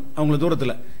சொந்தக்கார பொண்ணு, அவங்களுக்கு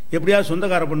தூரத்தில் எப்படியாவது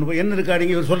சொந்தக்கார பொண்ணு போய் என்ன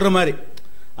ரெக்கார்டிங் இவர் சொல்ற மாதிரி,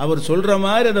 அவர் சொல்ற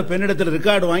மாதிரி அந்த பெண்ணிடத்தில்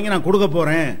ரெக்கார்டு வாங்கி நான் கொடுக்க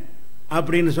போறேன்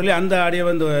அப்படின்னு சொல்லி அந்த ஆடியோ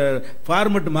வந்து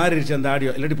ஃபார்மெட் மாறிடுச்சு. அந்த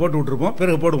ஆடியோ இல்லாட்டி போட்டு விட்டுருப்போம்,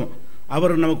 பிறகு போடுவோம்.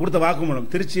 அவர் நம்ம கொடுத்த வாக்குமூலம்,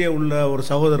 திருச்சியை உள்ள ஒரு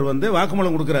சகோதரர் வந்து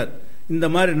வாக்குமூலம் கொடுக்கிறார். இந்த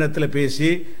மாதிரி நேரத்தில் பேசி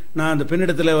நான் அந்த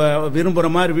பெண்ணிடத்தில் விரும்புற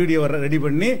மாதிரி வீடியோ ரெடி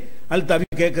பண்ணி அல்தாஃபி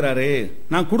கேட்கிறாரு,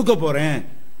 நான் கொடுக்க போறேன்.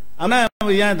 ஆனா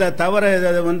ஏன் தவற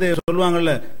வந்து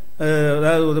சொல்லுவாங்கல்ல,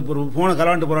 அதாவது ஒரு போனை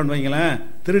கலவாண்டு போறான்னு வைங்களேன்,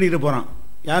 திருடிட்டு போறான்,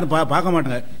 யாரும் பார்க்க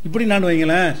மாட்டாங்க. இப்படி நான்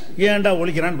வைங்களேன், ஏன்டா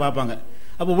ஒழிக்கிறான்னு பார்ப்பாங்க.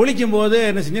 அப்போ ஒழிக்கும் போது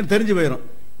என்ன செஞ்சு தெரிஞ்சு போயிடும்.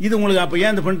 இது உங்களுக்கு அப்ப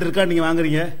ஏன் அந்த பெண் இருக்கா நீங்க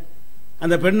வாங்குறீங்க,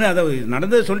 அந்த பெண்ணு அதை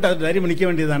நடந்தது சொல்லிட்டு அது தைரியம் நிற்க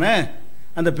வேண்டியதானே.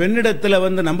 அந்த பெண்ணிடத்துல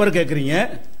வந்து நம்பர் கேட்கறீங்க,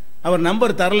 அவர்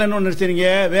நம்பர் தரலன்னு நினைச்சீங்க,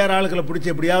 வேற ஆளுக்களை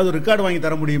பிடிச்சி எப்படியாவது ரெக்கார்டு வாங்கி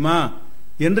தர முடியுமா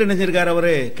என்று நினைச்சிருக்காரு,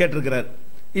 அவரு கேட்டிருக்கிறார்,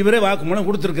 இவரே வாக்குமூலம்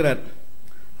கொடுத்திருக்கிறார்.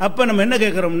 அப்ப நம்ம என்ன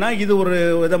கேட்கிறோம்னா, இது ஒரு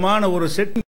விதமான ஒரு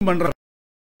செட்டிங்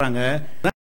பண்றாங்க,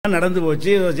 நடந்து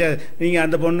போச்சு, நீங்க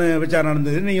அந்த பொண்ணு விசாரணை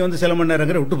நடந்தது, நீங்க வந்து சில மணி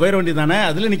நேரம் விட்டு போயிட வேண்டியதானே,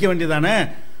 அதுல நிக்க வேண்டியதானே.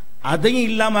 அதையும்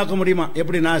இல்லாம ஆக்க முடியுமா?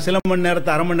 எப்படி நான் சில மணி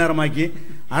நேரத்தை அரை மணி நேரம் ஆக்கி,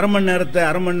 அரை மணி நேரத்தை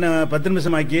 10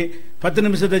 நிமிஷம் ஆக்கி, 10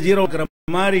 நிமிஷத்தை 0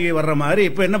 மாதிரி வர்ற மாதிரி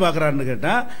இப்ப என்ன பாக்குறாருன்னு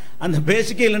கேட்டா, அந்த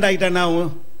பேசிக்கே இல்லைன்னு ஆகிட்டான்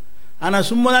ஆகும். ஆனா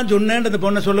சும்மா தான் சொன்னேன் அந்த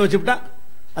பொண்ணை சொல்ல வச்சுட்டா,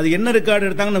 அது என்ன ரெக்கார்டு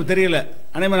எடுத்தாங்கன்னு நமக்கு தெரியல.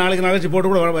 அதே நாளைக்கு நாளைக்கு போட்டு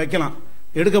கூட வைக்கலாம்,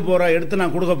 எடுக்க போற எடுத்து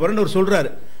நான் கொடுக்க போறேன்னு ஒரு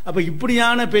சொல்றாரு. அப்ப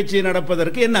இப்படியான பேச்சு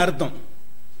நடப்பதற்கு என்ன அர்த்தம்?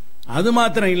 அது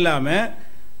மாத்திரம் இல்லாம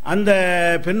அந்த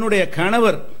பெண்ணுடைய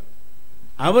கணவர்,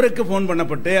 அவருக்கு போன்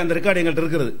பண்ணப்பட்டு அந்த ரெக்கார்டு எங்கள்கிட்ட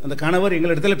இருக்கிறது. அந்த கணவர்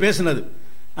எங்களிடத்துல பேசினது.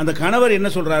 அந்த கணவர் என்ன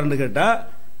சொல்றாருன்னு கேட்டா,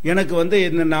 எனக்கு வந்து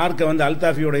இந்த நாட்கள் வந்து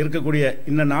அல்தாஃபியோட இருக்கக்கூடிய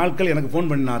இந்த நாட்கள் எனக்கு போன்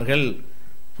பண்ணினார்கள்,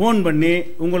 போன் பண்ணி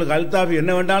உங்களுக்கு அல்தாஃபி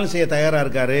என்ன வேண்டாலும் செய்ய தயாரா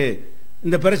இருக்காரு,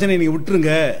 இந்த பிரச்சனை நீங்க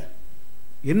விட்டுருங்க,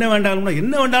 என்ன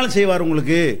வேண்டாலும் செய்வார்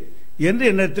உங்களுக்கு என்று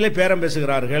என்னிடத்திலே பேரம்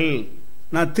பேசுகிறார்கள்.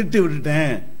 நான் திட்டு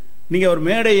விட்டுட்டேன், நீங்க ஒரு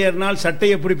மேடை ஏறினால்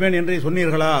சட்டையை பிடிப்பேன் என்று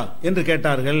சொன்னீர்களா என்று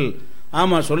கேட்டார்கள்.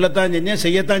 ஆமா சொல்லத்தான் செஞ்சேன்,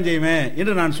 செய்யத்தான் செய்வேன்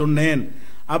என்று நான் சொன்னேன்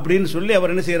அப்படின்னு சொல்லி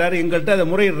அவர் என்ன செய்யறாரு, எங்கள்கிட்ட அதை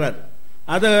முறையிடுறார்.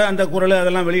 அதை அந்த குரலை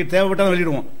அதெல்லாம் தேவைப்பட்டா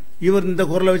வெளியிடுவோம். இவர் இந்த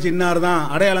குரலை வச்சு இன்னார் தான்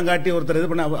அடையாளம் காட்டி ஒருத்தர் இது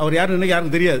பண்ண, அவர் யாருன்னு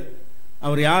யாருக்கும் தெரியாது,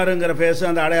 அவர் யாருங்கிற பேச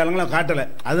அந்த அடையாளங்களும் காட்டல.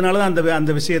 அதனாலதான்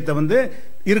அந்த விஷயத்தை வந்து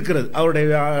இருக்கிறது,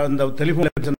 அவருடைய அந்த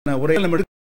டெலிபோன் உரையில் நம்ம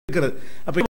இருக்கிறது.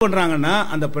 அப்ப என்ன பண்றாங்கன்னா,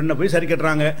 அந்த பெண்ணை போய் சரி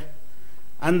கட்டுறாங்க,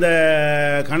 அந்த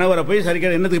கணவரை போய் சரி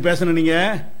கட்ட, என்னத்துக்கு பேசணும் நீங்க,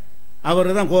 அவர்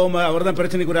தான் கோபம், அவர் தான்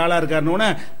பிரச்சனைக்கு ஒரு ஆளா இருக்காருன்னு,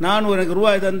 நான் எனக்கு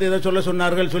ரூபாய் தந்து ஏதோ சொல்ல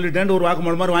சொன்னார்கள் சொல்லிட்டேன் ஒரு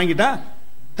வாக்குமூலம் மாதிரி வாங்கிட்டா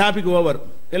டாபிக் ஓவர்,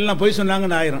 எல்லாம் போய்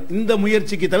சொன்னாங்கன்னு ஆயிரும். இந்த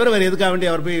முயற்சிக்கு தவிர வேற எதுக்காக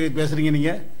வேண்டிய அவர் போய் பேசுறீங்க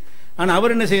நீங்க. ஆனா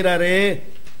அவர் என்ன செய்யறாரு,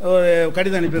 ஒரு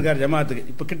கடிதம் அனுப்பியிருக்காரு ஜமாத்துக்கு.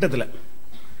 இப்ப கிட்டத்துல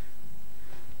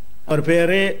அவர்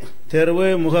பேரு, தெருவு,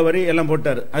 முகவரி எல்லாம்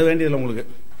போட்டாரு, அது வேண்டியதில்லை உங்களுக்கு.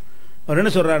 அவர்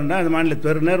என்ன சொல்றாருன்னா, அந்த மாநில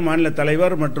பெருநர், மாநில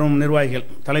தலைவர் மற்றும் நிர்வாகிகள்,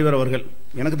 தலைவர் அவர்கள்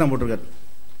எனக்கு தான் போட்டிருக்காரு.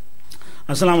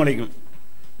 அஸ்ஸலாமு அலைக்கும்.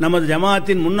 நமது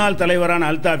ஜமாஅத்தின் முன்னாள் தலைவரான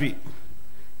அல்தாஃபி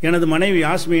எனது மனைவி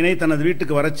யாஸ்மீனை தனது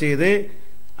வீட்டுக்கு வரச் செய்து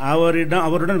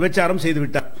அவருடன் விபச்சாரம் செய்து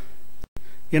விட்டார்.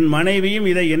 என் மனைவியும்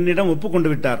இதை என்னிடம் ஒப்புக்கொண்டு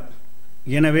விட்டார்.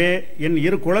 எனவே என்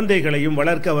 2 குழந்தைகளையும்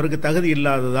வளர்க்க அவருக்கு தகுதி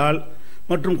இல்லாததால்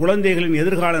மற்றும் குழந்தைகளின்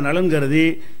எதிர்கால நலன் கருதி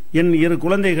என் 2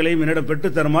 குழந்தைகளையும் என்னிடம்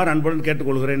பெற்றுத் தருமாறு அன்புடன்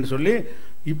கேட்டுக்கொள்கிறேன் சொல்லி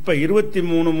இப்ப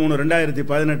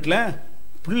 23/3/2018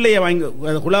 பிள்ளைய வாங்கி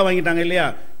குலா வாங்கிட்டாங்க இல்லையா,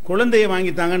 குழந்தைய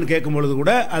வாங்கிட்டாங்கன்னு கேட்கும் பொழுது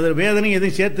கூட அது வேதனை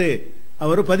எதையும் சேர்த்து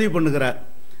அவர் பதிவு பண்ணுகிறார்.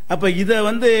 அப்ப இதை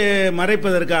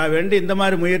மறைப்பதற்காக வேண்டி இந்த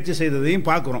மாதிரி முயற்சி செய்ததையும்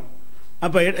பார்க்கிறோம்.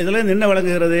 அப்ப இதுல என்ன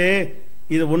விளங்குகிறது,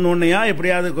 இது ஒன்னையா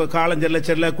எப்படியாவது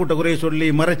காலஞ்செல்ல கூட்ட குறைய சொல்லி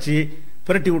மறைச்சி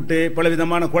பிரட்டி விட்டு பல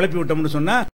விதமான குழப்பி விட்டோம்னு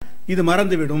சொன்னா இது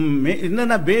மறந்துவிடும்.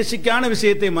 என்னன்னா பேசிக்கான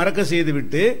விஷயத்தை மறக்க செய்து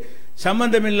விட்டு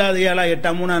சம்பந்தமில்லாத 7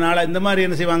 8 3 4 இந்த மாதிரி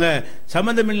என்ன செய்வாங்க,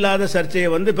 சம்பந்தமில்லாத சர்ச்சையை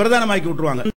பிரதானமாக்கி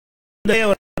விட்டுருவாங்க.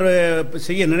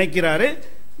 செய்ய நினைக்கிறாரு.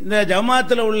 இந்த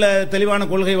ஜமாத்தில் உள்ள தெளிவான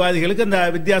கொள்கைவாதிகளுக்கு இந்த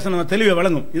வித்தியாசம் தெளிவை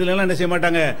வழங்கும். இதுல எல்லாம் என்ன செய்ய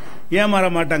மாட்டாங்க, ஏமாற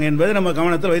மாட்டாங்க என்பதை நம்ம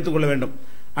கவனத்தில் வைத்துக் கொள்ள வேண்டும்.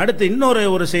 அடுத்து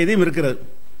இன்னொரு செய்தியும் இருக்கிறது.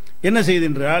 என்ன செய்தி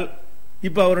என்றால்,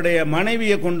 இப்ப அவருடைய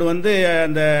மனைவியை கொண்டு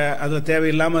அந்த அதுல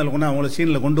தேவையில்லாம அவங்கள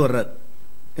சீன்ல கொண்டு வர்றார்.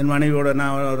 என் மனைவியோட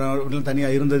நான் தனியா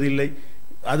இருந்தது இல்லை.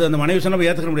 அது அந்த மனைவி சொன்ன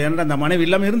ஏற்றுக்க முடியாது. அந்த மனைவி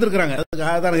இல்லாம இருந்திருக்கிறாங்க, அதுக்கு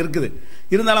ஆதாரம் இருக்குது.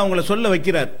 இருந்தாலும் அவங்கள சொல்ல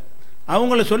வைக்கிறார்.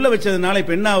 அவங்கள சொல்ல வச்சதுனால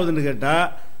இப்ப என்ன ஆகுதுன்னு கேட்டா,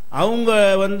 அவங்க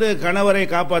கணவரை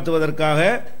காப்பாற்றுவதற்காக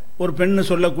ஒரு பெண்ணு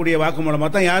சொல்லக்கூடிய வாக்குமூலமா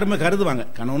தான் யாருமே கருதுவாங்க.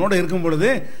 கணவனோட இருக்கும் பொழுது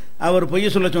அவர் பொய்ய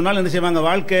சொல்ல சொன்னால் என்ன செய்வாங்க,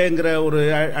 வாழ்க்கைங்கிற ஒரு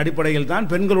அடிப்படையில் தான்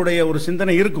பெண்களுடைய ஒரு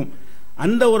சிந்தனை இருக்கும்.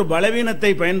 அந்த ஒரு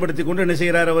பலவீனத்தை பயன்படுத்தி கொண்டு என்ன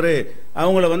செய்கிறார், அவரு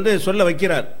அவங்கள சொல்ல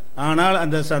வைக்கிறார். ஆனால்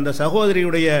அந்த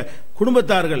சகோதரியுடைய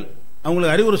குடும்பத்தார்கள்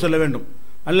அவங்களுக்கு அறிவுரை சொல்ல வேண்டும்.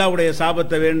 அல்லாஹ்வுடைய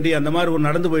சாபத்தை வேண்டி அந்த மாதிரி ஒரு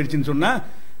நடந்து போயிடுச்சுன்னு சொன்னா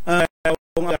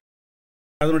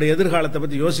அதனுடைய எதிர்காலத்தை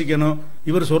பத்தி யோசிக்கணும்.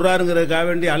 இவர் சொல்றாருங்கிறதுக்காக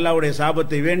வேண்டி அல்லாஹ்வுடைய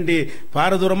சாபத்தை வேண்டி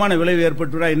பாரதூரமான விளைவு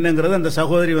ஏற்பட்டுடா என்னங்கிறது அந்த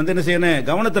சகோதரி என்ன செய்யணும்,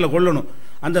 கவனத்தில் கொள்ளணும்.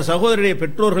 அந்த சகோதரியுடைய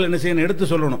பெற்றோர்கள் என்ன செய்யணும், எடுத்து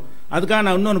சொல்லணும். அதுக்காக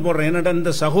நான் இன்னொன்று போடுறேன். என்னடா,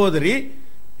 இந்த சகோதரி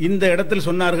இந்த இடத்தில்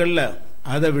சொன்னார்கள்ல,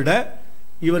 அதை விட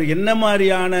இவர் என்ன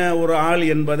மாதிரியான ஒரு ஆள்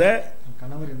என்பதை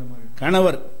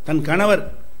தன் கணவர்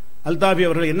அல்தாஃபி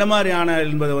அவர்கள் என்ன மாதிரியான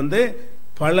என்பதை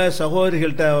பல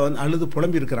சகோதரிகள்கிட்ட அழுது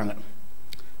புலம்பி இருக்கிறாங்க.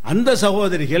 அந்த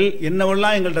சகோதரிகள்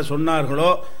என்னவெல்லாம் எங்கள்கிட்ட சொன்னார்களோ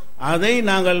அதை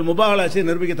நாங்கள் முபாகலாசி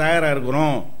நிரூபிக்க தயாராக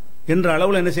இருக்கிறோம் என்ற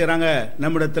அளவில் என்ன செய்யறாங்க,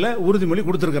 நம்மிடத்தில் உறுதிமொழி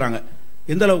கொடுத்திருக்கிறாங்க.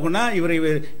 எந்த அளவுக்குன்னா, இவர்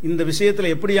இந்த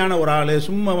விஷயத்தில் எப்படியான ஒரு ஆளு,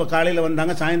 சும்மா காலையில்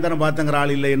வந்தாங்க சாயந்தரம் பார்த்தங்கிற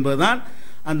ஆள் இல்லை என்பதுதான்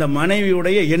அந்த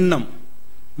மனைவியுடைய எண்ணம்,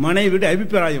 மனைவியுடைய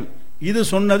அபிப்பிராயம். இது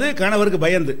சொன்னது கணவருக்கு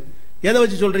பயந்து. எதை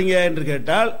வச்சு சொல்றீங்க என்று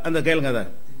கேட்டால் அந்த கேளுங்க. அதை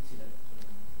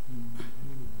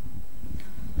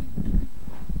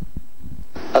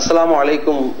அஸ்ஸலாமு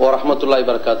அலைக்கும் வரஹ்மத்துல்லாஹி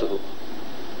வபரகாத்துஹு.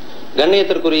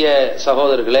 கண்ணியத்திற்குரிய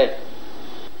சகோதரர்களே,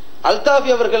 அல்தாஃபி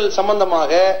அவர்கள்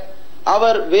சம்பந்தமாக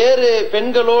அவர் வேறு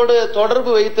பெண்களோடு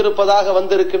தொடர்பு வைத்திருப்பதாக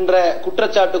வந்திருக்கின்ற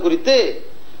குற்றச்சாட்டு குறித்து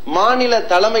மாநில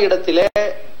தலைமையிடத்திலே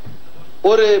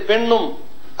ஒரு பெண்ணும்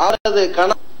அவரது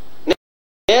கணவன்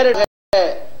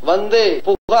நேரடியாக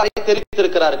புகாரை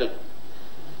தெரிவித்திருக்கிறார்கள்.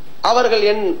 அவர்கள்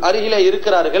என் அருகிலே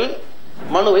இருக்கிறார்கள்,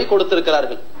 மனுவை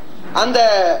கொடுத்திருக்கிறார்கள். அந்த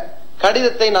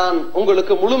கடிதத்தை நான்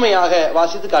உங்களுக்கு முழுமையாக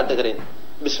வாசித்து காட்டுகிறேன்.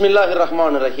 பிஸ்மில்லாஹிர்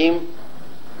ரஹ்மானிர் ரஹீம்.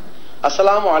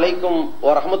 அஸ்ஸலாமு அலைக்கும்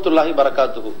வரஹ்மத்துல்லாஹி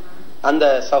வபரகாத்துஹு. அந்த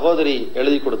சகோதரி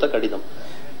எழுதி கொடுத்த கடிதம்.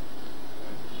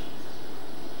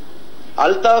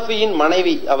 அல்தாஃபியின்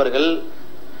மனைவி அவர்கள்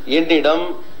என்னிடம்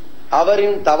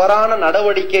அவரின் தவறான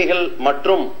நடவடிக்கைகள்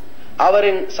மற்றும்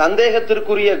அவரின்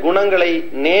சந்தேகத்திற்குரிய குணங்களை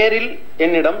நேரில்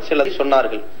என்னிடம் சிலர்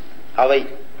சொன்னார்கள். அவை: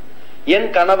 என்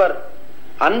கணவர்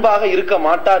அன்பாக இருக்க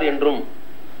மாட்டார் என்றும்,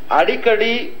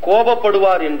 அடிக்கடி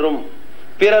கோபப்படுவார் என்றும்,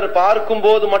 பிறர் பார்க்கும்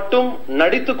போது மட்டும்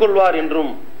நடித்துக் கொள்வார்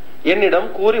என்றும் என்னிடம்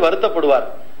கூறி வருத்தப்படுவார்.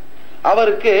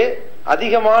 அவருக்கு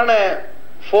அதிகமான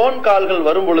போன் கால்கள்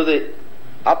வரும் பொழுது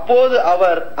அப்போது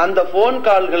அவர் அந்த போன்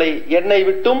கால்களை என்னை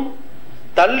விட்டும்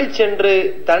தள்ளி சென்று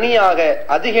தனியாக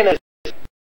அதிக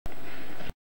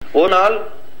ஒரு நாள்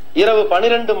இரவு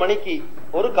 12 மணிக்கு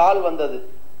ஒரு கால் வந்தது.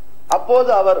 அப்போது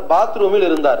அவர் பாத்ரூமில்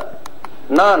இருந்தார்.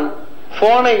 நான்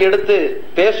போனை எடுத்து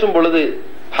பேசும் பொழுது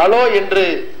ஹலோ என்று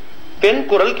பெண்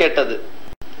குரல் கேட்டது.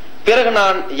 பிறகு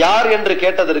நான் யார் என்று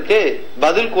கேட்டதற்கு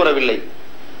பதில் கூறவில்லை.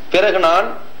 பிறகு நான்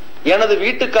எனது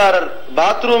வீட்டுக்காரர்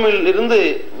பாத்ரூமில் இருந்து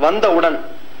வந்தவுடன்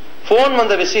போன்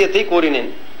வந்த விஷயத்தை கூறினேன்.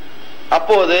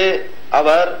 அப்போது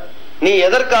அவர், நீ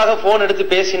எதற்காக போன் எடுத்து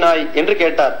பேசினாய் என்று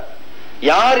கேட்டார்.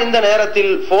 யார் இந்த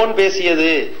நேரத்தில் போன்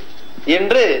பேசியது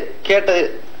என்று கேட்டது.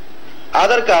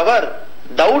 அதற்கு அவர்,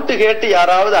 டவுட் கேட்டு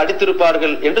யாராவது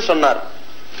அடித்திருப்பார்கள் என்று சொன்னார்.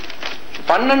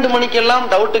 12 மணிக்கெல்லாம்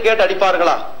டவுட் கேட்டு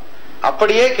அடிப்பார்களா?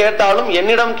 அப்படியே கேட்டாலும்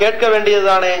என்னிடம் கேட்க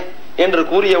வேண்டியதுதானே என்று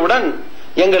கூறியவுடன்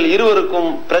எங்கள் இருவருக்கும்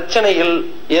பிரச்சனைகள்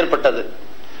ஏற்பட்டது.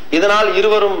 இதனால்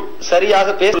இருவரும் சரியாக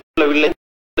பேசவில்லை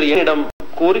என்று என்னிடம்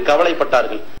கூறி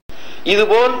கவலைப்பட்டார்கள்.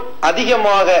 இதுபோல்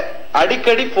அதிகமாக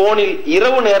அடிக்கடி போனில்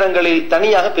இரவு நேரங்களில்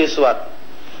தனியாக பேசுவார்.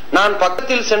 நான்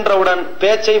பக்கத்தில் சென்றவுடன்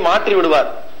பேச்சை மாற்றி விடுவார்.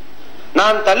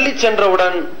 நான் தள்ளி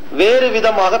சென்றவுடன் வேறு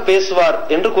விதமாக பேசுவார்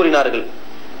என்று கூறினார்கள்.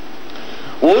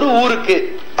 ஒரு ஊருக்கு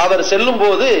அவர் செல்லும்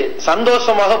போது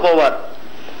சந்தோஷமாக போவார்.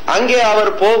 அங்கே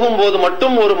அவர் போகும்போது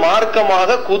மட்டும் ஒரு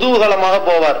மார்க்கமாக குதூகலமாக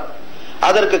போவார்.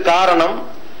 அதற்கு காரணம்,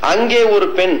 அங்கே ஒரு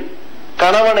பெண்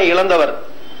கணவனை இழந்தவர்,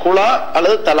 குலா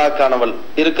அல்லது தலாக்கானவள்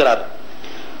இருக்கிறார்.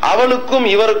 அவளுக்கும்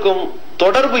இவருக்கும்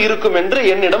தொடர்பு இருக்கும் என்று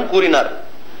என்னிடம் கூறினார்.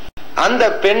 அந்த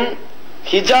பெண்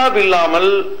ஹிஜாப் இல்லாமல்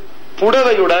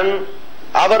புடவையுடன்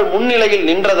அவர் முன்னிலையில்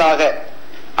நின்றதாக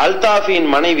அல்தாஃபியின்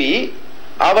மனைவி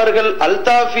அவர்கள்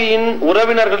அல்தாஃபியின்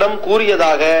உறவினர்களிடம்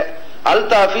கூறியதாக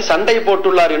அல்தாஃபி சண்டை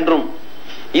போட்டுள்ளார் என்றும்,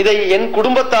 இதை என்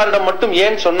குடும்பத்தாரிடம் மட்டும்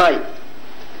ஏன் சொன்னாய்?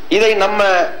 இதை நம்ம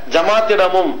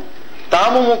ஜமாத்திடமும்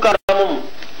தமுமுகமும்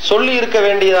சொல்லி இருக்க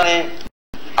வேண்டியதானே?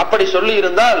 அப்படி சொல்லி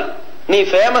இருந்தால் நீ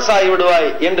ஃபேமஸ் ஆகி விடுவாய்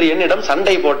என்று என்னிடம்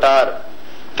சண்டை போட்டார்.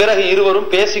 பிறகு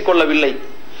இருவரும் பேசிக் கொள்ளவில்லை.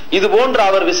 இது போன்ற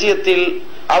அவர் விஷயத்தில்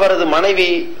அவரது மனைவி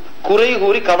குறை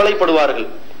கூறி கவலைப்படுவார்கள்.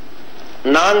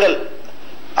 நாங்கள்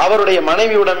அவருடைய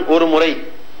மனைவியுடன் ஒரு முறை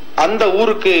அந்த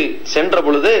ஊருக்கு சென்ற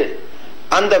பொழுது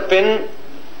அந்த பெண்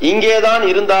இங்கேதான்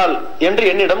இருந்தால் என்று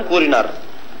என்னிடம் கூறினார்.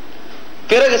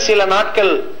 பிறகு சில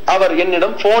நாட்கள் அவர்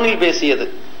என்னிடம் போனில் பேசியது.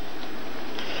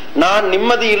 நான்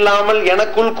நிம்மதி இல்லாமல்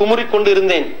எனக்குள் குமுறிக்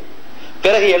கொண்டிருந்தேன்.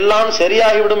 பிறகு எல்லாம்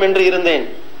சரியாகிவிடும் என்று இருந்தேன்.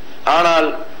 ஆனால்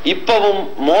இப்பவும்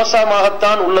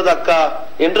மோசமாகத்தான் உள்ளது அக்கா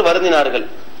என்று வருந்தினார்கள்.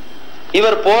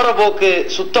 இவர் போற போக்கு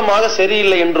சுத்தமாக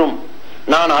சரியில்லை என்றும்,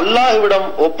 நான் அல்லாஹ்விடம்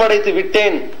ஒப்படைத்து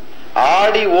விட்டேன்,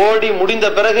 ஆடி ஓடி முடிந்த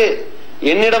பிறகு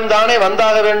என்னிடம்தானே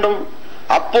வந்தாக வேண்டும்,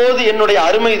 அப்போது என்னுடைய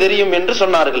அருமை தெரியும் என்று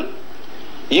சொன்னார்கள்.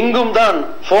 இங்கும் தான்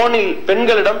போனில்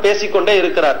பெண்களிடம் பேசிக்கொண்டே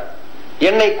இருக்கிறார்,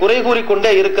 என்னை குறை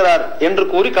கூறிக்கொண்டே இருக்கிறார் என்று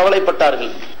கூறி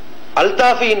கவலைப்பட்டார்கள்.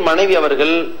 அல்தாஃபியின் மனைவி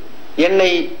அவர்கள்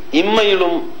என்னை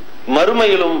இம்மையிலும்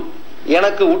மறுமையிலும்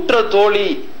எனக்கு உற்ற தோழி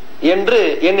என்று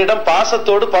என்னிடம்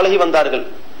பாசத்தோடு பழகி வந்தார்கள்.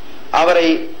 அவரை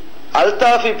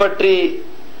அல்தாஃபி பற்றி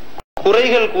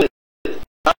குறைகள்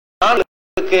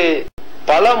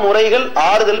பல முறைகள்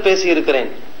ஆறுதல் பேசியிருக்கிறேன்.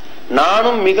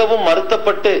 நானும் மிகவும்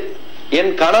வருத்தப்பட்டு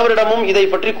என் கணவரிடமும் இதை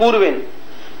பற்றி கூறுவேன்.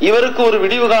 இவருக்கு ஒரு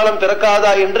விடிவு காலம்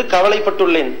பிறக்காதா என்று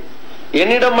கவலைப்பட்டுள்ளேன்.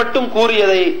 என்னிடம் மட்டும்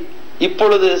கூறியதை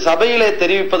இப்பொழுது சபையிலே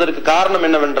தெரிவிப்பதற்கு காரணம்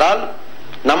என்னவென்றால்,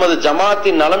 நமது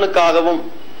ஜமாத்தின் நலனுக்காகவும்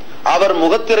அவர்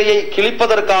முகத்திரையை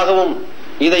கிழிப்பதற்காகவும்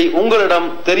இதை உங்களிடம்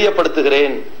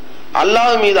தெரியப்படுத்துகிறேன்.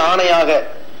 அல்லாஹ் மீது ஆணையாக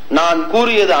நான்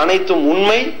கூறியது அனைத்தும்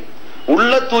உண்மை.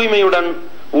 உள்ள தூய்மையுடன்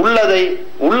உள்ளதை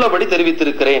உள்ளபடி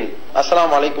தெரிவித்திருக்கிறேன்.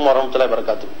 அஸ்ஸலாமு அலைக்கும் வரஹ்மத்துல்லாஹி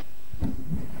வபரகாத்துஹு.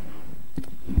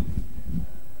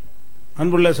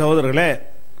 அன்புள்ள சகோதரர்களே,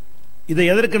 இதை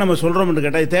எதற்கு நம்ம சொல்றோம் என்று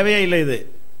கேட்டால், இது தேவையே இல்லை.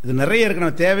 இது நிறைய இருக்கு.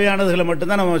 நம்ம தேவையானதுகளை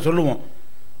மட்டும்தான் நம்ம சொல்லுவோம்.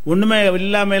 ஒண்ணுமே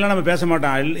இல்லாமையெல்லாம் நம்ம பேச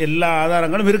மாட்டோம். எல்லா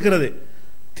ஆதாரங்களும் இருக்கிறது.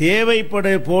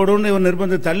 தேவைப்படு போடுன்னு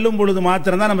நிர்பந்தி தள்ளும் பொழுது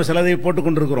மாத்திரம்தான் நம்ம சிலதை போட்டுக்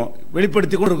கொண்டிருக்கிறோம்,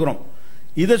 வெளிப்படுத்தி கொண்டிருக்கிறோம்.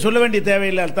 இதை சொல்ல வேண்டிய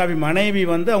தேவையில்லை. அல்தாஃபி மனைவி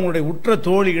அவங்களுடைய உற்ற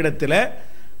தோழி இடத்துல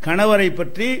கணவரை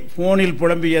பற்றி போனில்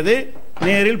புலம்பியது,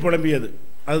 நேரில் புலம்பியது.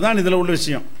 அதுதான் இதுல உள்ள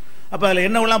விஷயம். அப்ப அதுல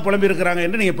என்னவெல்லாம் புலம்பி இருக்கிறாங்க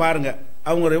என்று நீங்க பாருங்க.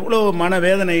 அவங்க எவ்வளவு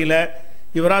மனவேதனையில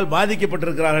இவரால்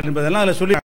பாதிக்கப்பட்டிருக்கிறார்கள் என்பதெல்லாம் அதுல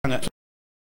சொல்லிருக்காங்க.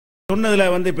 சொன்னதுல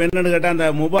இப்ப என்னன்னு கேட்டா, அந்த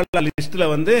முபாலா லிஸ்ட்ல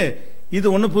இது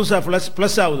ஒண்ணு புதுசா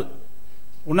பிளஸ் ஆகுது.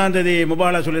 1ஆம் தேதி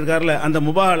முபாலா சொல்லியிருக்காருல, அந்த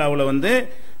முபாலாவுல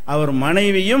அவர்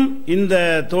மனைவியும்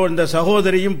இந்த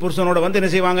சகோதரியும் புருஷனோட என்ன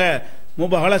செய்வாங்க,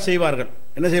 முபாலா செய்வார்கள்.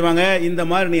 என்ன செய்வாங்க, இந்த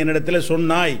மாதிரி நீ என்னிடத்துல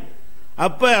சொன்னாய்.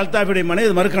 அப்ப அல்தாஃபியுடைய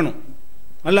மனைவி மறுக்கணும்.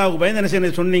 அல்லாஹ்வுக்கு பயந்து என்ன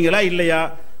செய்ய சொன்னீங்களா இல்லையா?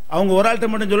 அவங்க ஒரு ஆள்கிட்ட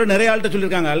மட்டும் சொல்ல, நிறைய ஆள்கிட்ட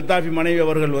சொல்லியிருக்காங்க. அல்தாஃபி மனைவி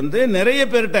அவர்கள் நிறைய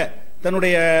பேர்கிட்ட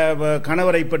தன்னுடைய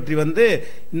கணவரை பற்றி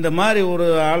இந்த மாதிரி ஒரு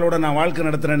ஆளோட நான் வாழ்க்கை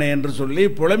நடத்துறேனே என்று சொல்லி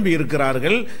புலம்பி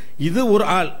இருக்கிறார்கள். இது ஒரு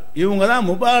ஆள். இவங்க தான்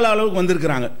முபாலா அளவுக்கு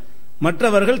வந்திருக்கிறாங்க.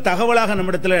 மற்றவர்கள் தகவலாக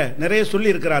நம்மிடத்துல நிறைய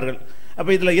சொல்லி இருக்கிறார்கள். அப்ப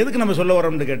இதுல எதுக்கு நம்ம சொல்ல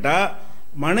வரோம்னு கேட்டா,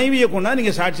 மனைவியை கொண்டா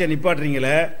நீங்க சாட்சியை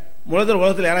நிப்பாட்டுறீங்களே,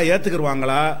 உலகத்தில் யாராவது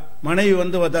ஏத்துக்குருவாங்களா? மனைவி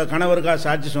கணவருக்காக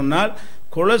சாட்சி சொன்னால்,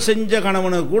 கொலை செஞ்ச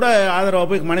கணவனுக்கு கூட ஆதரவா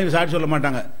போய் மனைவி சாட்சி சொல்ல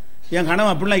மாட்டாங்க. என்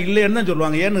கணவன் அப்படிலாம் இல்லைன்னு தான்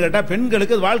சொல்லுவாங்க. ஏன்னு கேட்டா,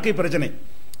 பெண்களுக்கு வாழ்க்கை பிரச்சனை.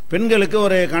 பெண்களுக்கு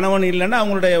ஒரு கணவன் இல்லைன்னா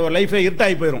அவங்களுடைய லைஃபே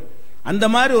இருட்டாகி போயிடும். அந்த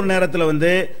மாதிரி ஒரு நேரத்தில்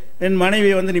என் மனைவி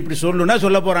நீ இப்படி சொல்லுன்னா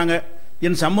சொல்ல போறாங்க.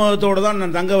 என் சமூகத்தோடு தான்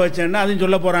நான் தங்க வச்சேன்னா அதையும்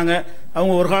சொல்ல போறாங்க.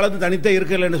 அவங்க ஒரு காலத்து தனித்தே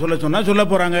இருக்கலன்னு சொல்ல சொன்னா சொல்ல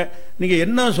போறாங்க. நீங்க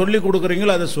என்ன சொல்லி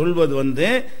கொடுக்குறீங்களோ அதை சொல்வது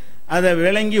அதை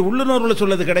விளங்கி உள்ளுணர்வுல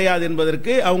சொல்றது கிடையாது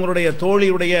என்பதற்கு அவங்களுடைய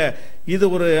தோழியுடைய இது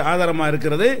ஒரு ஆதாரமா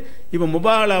இருக்கிறது. இப்ப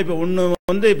முபாஹலா இப்ப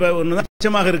ஒன்னு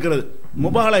நிச்சயமாக இருக்கிறது.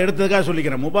 முபாஹலா எடுத்ததுக்காக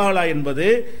சொல்லிக்கிறேன். முபாஹலா என்பது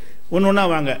ஒன்னொன்னா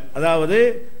வாங்க. அதாவது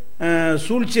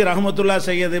சூழ்ச்சி ரஹமத்துல்லா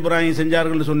சையத் இப்ராஹிம்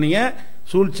செஞ்சார்கள் சொன்னீங்க.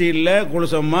 சூழ்ச்சி இல்ல,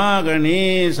 குலுசம்மா, கனி,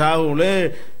 சாவுல்,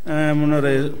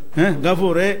 முன்னொரு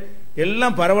கஃபூர்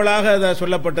எல்லாம் பரவலாக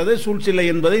சொல்லப்பட்டது. சூழ்ச்சி இல்லை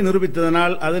என்பதை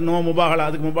நிரூபித்ததனால் அது நோ முபாஹலா,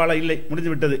 அதுக்கு முபாஹலா இல்லை,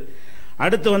 முடிஞ்சு விட்டது.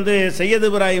 அடுத்து சையத்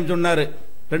இப்ராஹிம் சொன்னாரு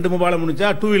 2 முபாஹலா முடிஞ்சா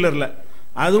 2 வீலர்ல,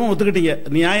 அதுவும் ஒத்துக்கிட்டீங்க,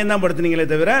 நியாயம் தான் படுத்தினீங்களே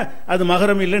தவிர அது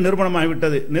மகரம் இல்லை,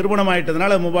 நிரூபணமாகிவிட்டது.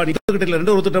 நிரூபணமாயிட்டதுனால முபாஹலா ஒத்துக்கிட்டல,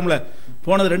 2 ஒத்துக்கிட்டோம்ல,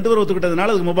 போனது 2 பேர்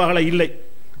ஒத்துக்கிட்டதுனால அதுக்கு முபாஹலா இல்லை.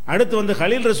 அடுத்து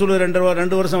ஹலீல் ரசூல்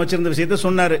 2 வருஷம் வச்சிருந்த விஷயத்த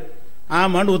சொன்னாரு,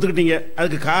 ஆமான்னு ஒத்துக்கிட்டீங்க.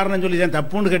 அதுக்கு காரணம் சொல்லி தான்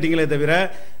தப்புன்னு கேட்டீங்களே தவிர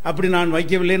அப்படி நான்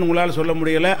வைக்கவில்லைன்னு உங்களால் சொல்ல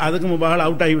முடியல, அதுக்கு முபாஹலா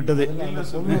அவுட் ஆகிவிட்டது.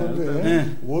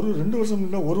 ஒரு 2 வருஷம்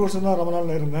இல்ல, 1 வருஷம் தான்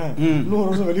ரமலான்ல இருந்தேன், இன்னொரு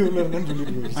வருஷம் வெளியூர்ல இருந்தேன்னு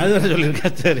சொல்லிட்டு அது வேற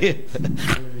சொல்லியிருக்கா. சரி,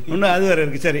 இன்னும் அது வேற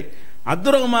இருக்கு. சரி,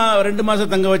 அப்துரஹ்மா 2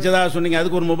 மாசம் தங்க வச்சதா சொன்னீங்க,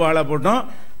 அதுக்கு ஒரு முபாஹலா போட்டோம்.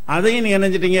 அதையும் நீங்க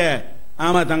நினைச்சிட்டீங்க,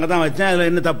 ஆமா தங்க தான் வச்சேன், அதுல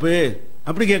என்ன தப்பு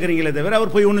அப்படி கேட்கறீங்களே தவிர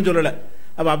அவர் போய் ஒன்னும் சொல்லல.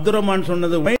 அப்ப அப்துல் ரஹ்மான்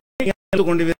சொன்னது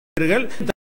கொண்டு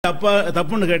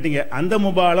தப்புன்னு கேட்டீங்க, அந்த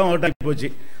முபாஹலா அவுட் ஆகி போச்சு.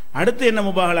 அடுத்து என்ன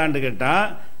முபாஹலான்னு கேட்டா,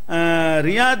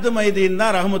 ரியாத் மைதீன்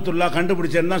தான் ரஹமத்துல்லா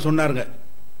கண்டுபிடிச்சேன்னு தான் சொன்னாருங்க.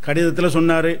 கடிதத்தில்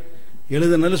சொன்னாரு,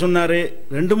 எழுதுனது சொன்னாரு,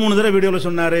 2-3 தடவை வீடியோல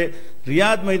சொன்னாரு.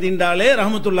 ரியாத் மைதீன்டாலே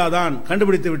ரஹமத்துல்லா தான்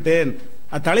கண்டுபிடித்து விட்டேன்.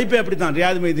 தலைப்பே அப்படித்தான்,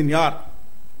 ரியாத் மைதீன் யார்,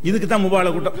 இதுக்கு தான்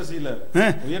முபாஹலா கூட்டம்.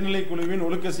 உயர்நிலை குழுவின்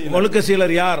ஒழுக்க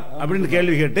சீலர் யார் அப்படின்னு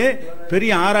கேள்வி கேட்டு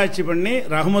பெரிய ஆராய்ச்சி பண்ணி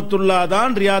ரஹமத்துல்லா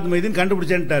தான் ரியாத் மைதீன்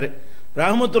கண்டுபிடிச்சேன்ட்டாரு.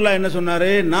 ரஹமத்துல்லா என்ன சொன்னாரு,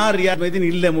 நான் ரியாத் மைதீன்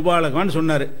இல்ல முபாஹலான்னு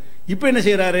சொன்னாரு. இப்ப என்ன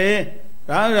செய்யறாரு,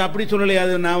 அப்படி சொல்லலையா,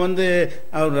 நான்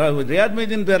ரியாத்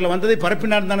மைதீன் பேர்ல வந்ததை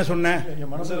பரப்பினார் தானே சொன்னேன்.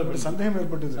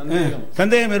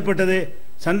 சந்தேகம்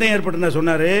ஏற்பட்டது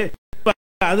சொன்னாரு.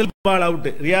 அதில் முபாஹலா அவுட்.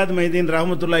 ரியாத் மைதீன்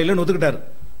ரஹமத்துல்லா இல்லன்னு ஒத்துக்கிட்டாரு.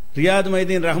 ரியாத்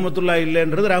மைதீன் ரஹமத்துல்லா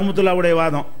இல்லன்றது ரஹமத்துல்லாவுடைய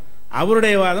வாதம்.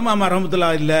 அவருடைய வாதம் ஆமா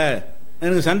ரஹமத்துல்லா இல்ல,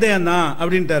 எனக்கு சந்தேகம் தான்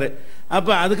அப்படின்ட்டாரு. அப்ப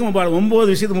அதுக்கு முபாஹலா 9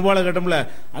 விஷயத்துக்கு முபாஹலா கேட்டோம்ல.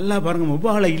 அல்லாஹ் பாருங்க,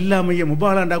 முபாஹலா இல்லாமையே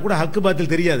முபாஹலாண்டா கூட ஹக்கு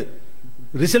பாத்தில் தெரியாது,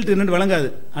 ரிசல்ட் என்னன்னு விளங்காது,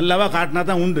 அல்லாவா காட்டினா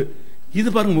தான் உண்டு. இது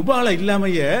பாருங்க, முபாஹலா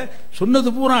இல்லாமையே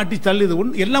சொன்னது பூரா அட்டி தள்ளுது,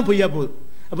 எல்லாம் பொய்யா போகுது.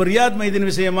 அப்ப ரியாத் மைதீன்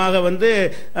விஷயமாக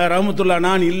ரஹமத்துல்லா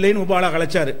நான் இல்லைன்னு முபாஹலா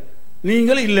கலைச்சாரு,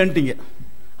 நீங்களும் இல்லைன்ட்டீங்க.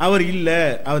 அவர் இல்ல,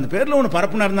 அவன் பேர்ல ஒன்று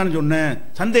பரப்புனார் தான் சொன்னேன்,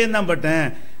 சந்தேகம் தான் பட்டேன்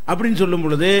அப்படின்னு சொல்லும்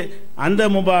பொழுது அந்த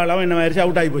முபாஹலாவும் என்ன ஆயிடுச்சு,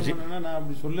 அவுட் ஆகி போச்சு. நான்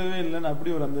அப்படி சொல்லவே இல்லைன்னு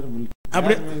அப்படி ஒரு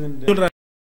அப்படி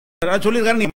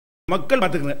சொல்லியிருக்காரு, மக்கள்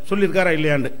பார்த்துக்கங்க சொல்லியிருக்காரா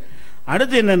இல்லையாண்டு.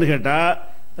 அடுத்து என்னன்னு கேட்டா,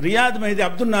 ரியாத் மைதீன்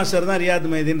அப்துல் நாசர் தான் ரியாத்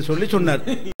மைதீன் சொல்லி சொன்னார்.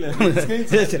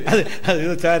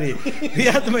 சாரி,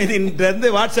 ரியாத் மைதீன்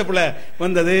வாட்ஸ்அப்ல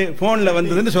வந்தது, போன்ல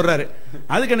வந்ததுன்னு சொல்றாரு.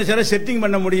 அதுக்கு என்ன சார் செட்டிங்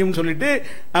பண்ண முடியும்னு சொல்லிட்டு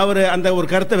அவர் அந்த ஒரு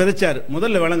கருத்தை விதைச்சார்.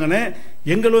 முதல்ல வழங்கின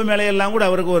எங்களோ மேலையெல்லாம் கூட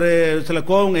அவருக்கு ஒரு சில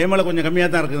கோவம் என் மேல கொஞ்சம் கம்மியா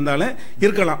தான் இருந்தாலும்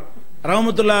இருக்கலாம்,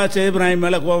 ரஹமத்துல்லா இப்ராஹிம்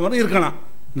மேல கோவம் இருக்கலாம்.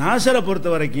 நாசரை பொறுத்த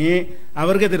வரைக்கும்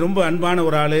அவருக்கு அது ரொம்ப அன்பான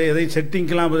ஒரு ஆளு, எதை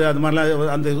செட்டிங்லாம் அது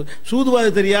மாதிரிலாம் அந்த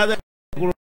சூதுவாது தெரியாத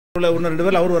 1-2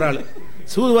 பேர் அவர் ஒரு ஆளு,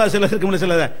 சூதுவா சில இருக்கும்ல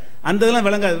சில அந்த இதெல்லாம்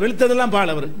விளங்காது, வெளுத்ததெல்லாம்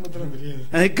பால், அவர்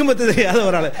ஹிக்மத்து தெரியாத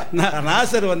ஒரு ஆளு.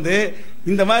 நாசர்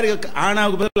இந்த மாதிரி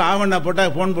ஆனாவுக்கு பதில் ஆவணா போட்டா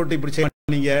போன் போட்டு இப்படி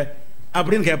செய்ய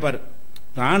அப்படின்னு கேட்பாரு.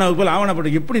 ஆனாவுக்கு பதில் ஆவணா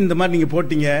போட்டு எப்படி இந்த மாதிரி நீங்க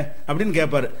போட்டீங்க அப்படின்னு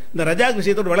கேட்பாரு. இந்த ரஜாக்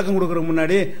விஷயத்தோட விளக்கம் கொடுக்கறதுக்கு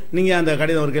முன்னாடி நீங்க அந்த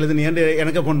கடிதம் அவருக்கு எழுதுனீங்க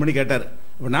எனக்கு போன் பண்ணி கேட்டாரு.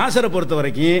 நாசரை பொறுத்த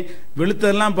வரைக்கும்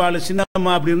வெளுத்ததெல்லாம் பால்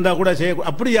சின்னம்மா அப்படி இருந்தா கூட செய்ய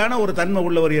அப்படியான ஒரு தன்மை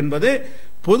உள்ளவர் என்பது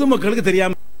பொதுமக்களுக்கு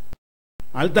தெரியாம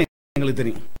எங்களுக்கு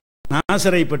தெரியும்.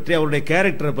 நாசரை பற்றி அவருடைய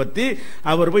கேரக்டரை பத்தி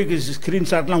அவர் போய்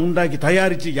ஸ்கிரீன்ஷாட்லாம் உண்டாக்கி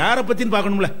தயாரிச்சு யாரை பத்தின்னு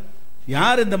பார்க்கணும்ல,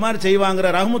 யார் இந்த மாதிரி செய்வாங்கிற.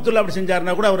 ரஹமத்துல்லா அப்படி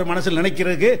செஞ்சாருன்னா கூட அவர் மனசில்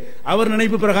நினைக்கிறதுக்கு அவர்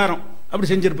நினைப்பு பிரகாரம் அப்படி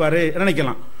செஞ்சிருப்பாரு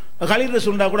நினைக்கலாம். ஹலீல்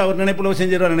ரசூலுண்டா கூட அவர் நினைப்புல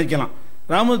செஞ்சிருவார் நினைக்கலாம்.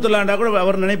 ரஹமத்துல்லாண்டா கூட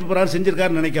அவர் நினைப்பு பிரகாரம்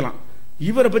செஞ்சிருக்காரு நினைக்கலாம்.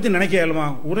 இவரை பத்தி நினைக்க இயலுமா?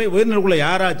 உயர்நிலைக்குள்ள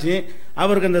யாராச்சும்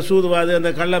அவருக்கு அந்த சூதுவாது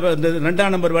அந்த கள்ள இந்த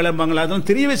 2ஆம் நம்பர் வேலைம்பாங்களா அதெல்லாம்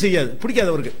தெரியவே செய்யாது,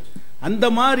 பிடிக்காது அவருக்கு. அந்த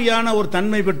மாதிரியான ஒரு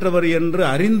தன்மை பெற்றவர் என்று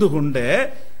அறிந்து கொண்டு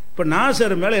இப்ப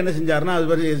நாசர் மேல என்ன செஞ்சாருன்னா அது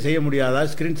வரை செய்ய முடியாதா,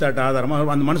 ஸ்கிரீன்ஷாட் ஆதாரமா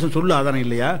அந்த மனுஷன் சொல்ல ஆதாரம்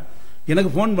இல்லையா, எனக்கு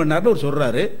போன் பண்ணாருன்னு ஒரு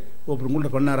சொல்றாரு,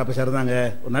 உங்கள்கிட்ட பண்ணாரு, அப்ப சரிதாங்க,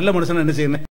 ஒரு நல்ல மனுஷன் என்ன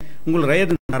செய்யணும், உங்களுக்கு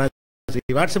ரயத்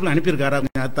வாட்ஸ்அப்ல அனுப்பியிருக்காரா,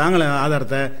 தாங்கள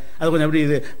ஆதாரத்தை அதை கொஞ்சம் அப்படி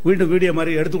இது வீடியோ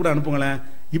மாதிரி எடுத்து கூட அனுப்புங்களேன்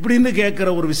இப்படின்னு கேட்கிற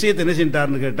ஒரு விஷயத்தை என்ன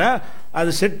செஞ்சாருன்னு கேட்டா அது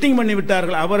செட்டிங் பண்ணி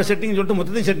விட்டார்கள். அவரை செட்டிங் சொல்லிட்டு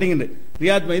மொத்தத்தையும் செட்டிங்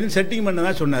ரியாத் மைதீன் செட்டிங்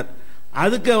பண்ணதான் சொன்னார்.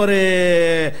 அதுக்கு அவரு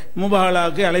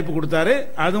முபாஹலாவுக்கு அழைப்பு கொடுத்தாரு.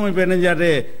 அதுவும் இப்ப என்ன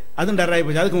செஞ்சாரு, அதுவும் டராய்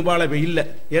போச்சு. அதுக்கு முபாஹலா இப்ப இல்ல.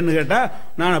 ஏன்னு கேட்டா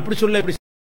நான் அப்படி சொல்ல இப்படி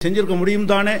செஞ்சிருக்க முடியும்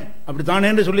தானே, அப்படி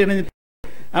தானேன்னு சொல்லி என்ன.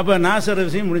 அப்ப நாசர்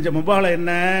விஷயம் முடிஞ்ச. முபாஹலா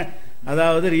என்ன,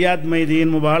 அதாவது ரியாத்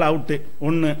மைதீன் முபாஹலா அவுட்டு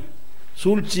 1,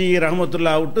 சூழ்ச்சி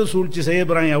ரஹமத்துல்லா அவுட்டு, சூழ்ச்சி Syed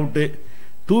Ibrahim out.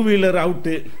 Two wheeler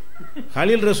out,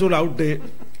 Khalil ரசூல் out,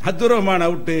 Abdur Rahman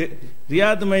out,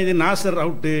 Riyadh Maideen Nassar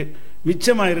out.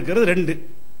 மிச்சமா இருக்கிறது 2.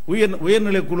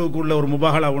 உயர்நிலை குழுவுக்கு உள்ள ஒரு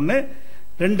முபாகலா ஒன்று,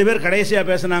 2 பேர் கடைசியா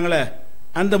பேசினாங்களே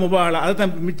அந்த முபாகலா.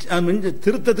 அதைத்தான்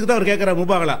திருத்தத்துக்கு தான் அவர் கேட்கிறார்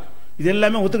முபாகலா. இது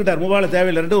எல்லாமே ஒத்துக்கிட்டார், முபாகலா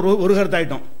தேவையில்லை, ஒரு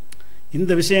கருத்தாயிட்டோம்.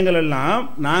 இந்த விஷயங்கள் எல்லாம்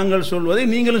நாங்கள் சொல்வதை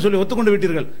நீங்களும் சொல்லி ஒத்துக்கொண்டு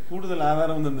விட்டீர்கள்,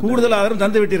 கூடுதல் ஆதாரம்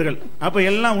தந்து விட்டீர்கள். அப்ப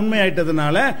எல்லாம்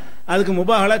உண்மையாயிட்டதுனால அதுக்கு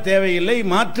முபாகலா தேவையில்லை,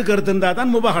 மாற்று கருத்து இருந்தா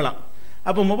தான் முபாகலா.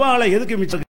 அப்ப முபாகலா எதுக்கு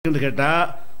மிச்சம் கேட்டா,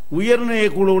 உயர்நிலை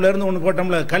குழுவுல இருந்து ஒன்று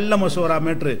போட்டோம்ல கள்ள மசோரா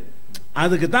மேட்ரு,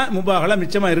 அதுக்கு தான் முபாகலா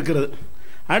மிச்சமா இருக்கிறது.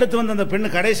 அடுத்து வந்து அந்த பெண்ணு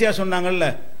கடைசியா சொன்னாங்கல்ல,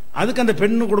 அதுக்கு அந்த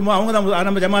பெண்ணு குடும்பம் அவங்க தான்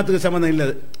நம்ம ஜமாத்துக்கு சம்பந்தம்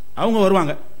இல்லது, அவங்க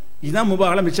வருவாங்க. இதுதான்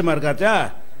முபாகலா மிச்சமா இருக்காச்சா.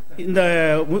 இந்த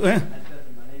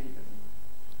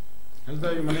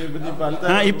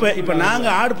இப்ப நாங்க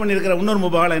ஆட் பண்ணிருக்கிற இன்னொரு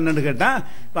முபாகலா என்னன்னு கேட்டா,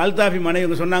 அல்தாஃபி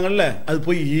மனைவி சொன்னாங்கல்ல அது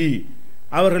பொய்,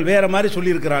 அவர்கள் வேற மாதிரி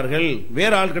சொல்லி இருக்கிறார்கள்,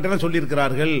 வேற ஆள்கிட்ட சொல்லி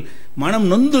இருக்கிறார்கள், மனம்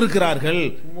நொந்து இருக்கிறார்கள்.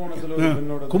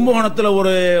 கும்பகோணத்துல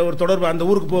ஒரு தொடர்பு, அந்த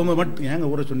ஊருக்கு போகும்போது மட்டும்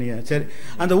ஏங்க ஊரை சொன்னீங்க, சரி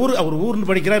அந்த ஊர் அவர் ஊர்னு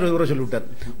படிக்கிறார், ஊரை சொல்லி விட்டார்.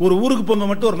 ஒரு ஊருக்கு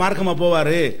போகும்போது மட்டும் ஒரு மார்க்கமா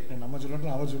போவாரு,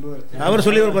 அவர்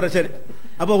சொல்லி வருவார். சரி,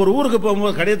 அப்ப ஒரு ஊருக்கு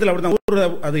போகும்போது கடிதத்தில் அப்படிதான் ஊர்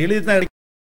அது எழுதி தான்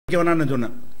வேணான்னு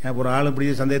சொன்னேன். ஒரு ஆள் இப்படி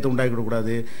சந்தேகத்தை உண்டாக்கி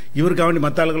கூடாது, இவருக்கு வேண்டி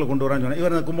மற்ற ஆளுகளை கொண்டு வரான்னு சொன்னேன்.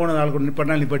 இவர் கும்பகோணம் ஆள் கொண்டு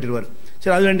நிப்பாட்டினாலும் நிப்பாட்டிடுவார்.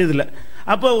 சரி, அது வேண்டியது இல்லை.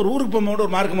 அப்போ ஒரு ஊருக்கு போகும்போது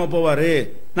ஒரு மார்க்கமா போவாரு,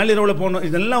 நள்ளிரவுல போகணும்.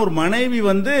 இதெல்லாம் ஒரு மனைவி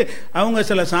வந்து அவங்க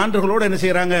சில சான்றுகளோடு என்ன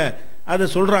செய்யறாங்க, அதை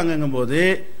சொல்றாங்கும் போது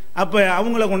அப்ப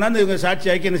அவங்கள கொண்டாந்து இவங்க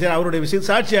சாட்சியாக்கி என்ன செய்யறாங்க, அவருடைய விஷயம்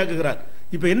சாட்சியாக்குகிறார்.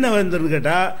 இப்ப என்ன வந்துன்னு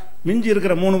கேட்டா, மிஞ்சி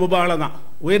இருக்கிற 3 முபாகலா தான்.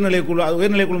 உயர்நிலை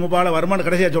குழு முபாகலா வருமானு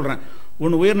கடைசியா சொல்றேன்.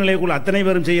 ஒன்னு உயர்நிலை குழு அத்தனை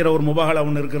பேரும் செய்யற ஒரு முபாகலா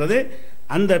ஒன்று இருக்கிறது.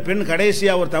 அந்த பெண்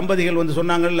கடைசியா ஒரு தம்பதிகள் வந்து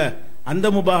சொன்னாங்கல்ல, அந்த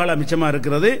முபாகலா மிச்சமா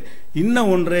இருக்கிறது. இன்னும்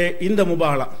ஒன்று இந்த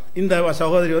முபாகலா, இந்த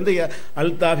சகோதரி வந்து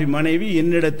அல்தாஃபி மனைவி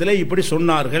என்னிடத்தில் இப்படி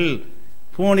சொன்னார்கள்,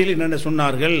 போனில் என்ன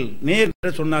சொன்னார்கள்,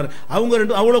 நேரில் சொன்னார். அவங்க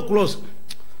 2 அவ்வளவு க்ளோஸ்,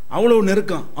 அவ்வளவு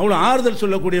நெருக்கம், அவ்வளவு ஆறுதல்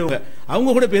சொல்லக்கூடியவங்க. அவங்க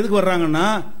கூட இப்ப எதுக்கு வர்றாங்கன்னா,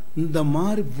 இந்த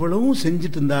மாதிரி இவ்வளவும்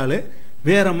செஞ்சுட்டு இருந்தாலே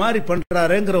வேற மாதிரி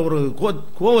பண்றாருங்கிற ஒரு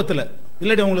கோவத்துல,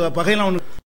 இல்லாட்டி அவங்களுக்கு பகையெல்லாம்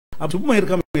சும்மா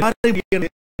இருக்காம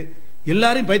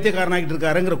எல்லாரையும் பைத்தியக்காரனாகிட்டு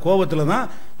இருக்காருங்கிற கோபத்துல தான்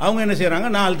அவங்க என்ன செய்யறாங்க,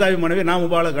 நான் அல்தாஃபி மனைவி நான்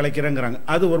முபாகலா கலைக்கிறேங்கிறாங்க.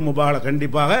 அது ஒரு முபாகலா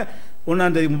கண்டிப்பாக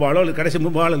 1ஆம் தேதி முபாகலா கடைசி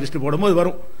முபாகலா லிஸ்ட் போடும்போது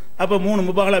வரும். அப்ப 3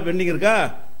 முபாகலா பெண்டிங் இருக்கா.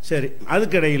 சரி,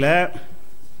 அதுக்கு இடையில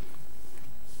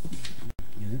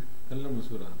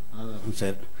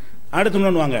சரி அடுத்து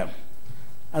இன்னொன்று வாங்க.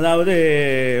 அதாவது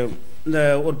இந்த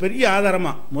ஒரு பெரிய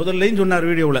ஆதாரமா முதல்லையும்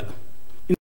சொன்னார் வீடியோவில்,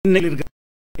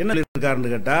 என்ன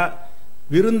இருக்காருன்னு கேட்டா,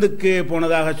 விருந்துக்கு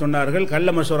போனதாக சொன்னார்கள், கள்ள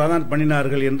மசோரா தான்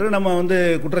பண்ணினார்கள் என்று நம்ம வந்து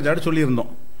குற்றச்சாட்டு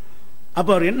சொல்லியிருந்தோம். அப்ப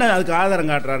அவர் என்ன அதுக்கு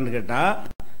ஆதாரம் காட்டுறாருன்னு கேட்டா,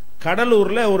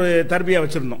 கடலூர்ல ஒரு தர்பியா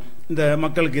வச்சிருந்தோம் இந்த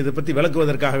மக்களுக்கு இதை பத்தி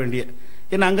விளக்குவதற்காக வேண்டிய.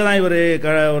 ஏன்னா அங்கதான் இவர்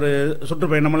ஒரு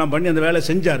சுற்றுப்பயணமெல்லாம் பண்ணி அந்த வேலை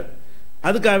செஞ்சார்.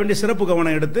 அதுக்காக வேண்டிய சிறப்பு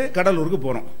கவனம் எடுத்து கடலூருக்கு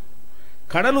போறோம்.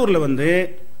 கடலூர்ல வந்து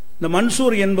இந்த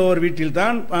மன்சூர் என்பவர் வீட்டில்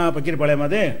தான் பக்கிரிப்பாளையம்,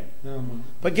 அதே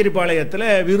பக்கிரிப்பாளையத்தில்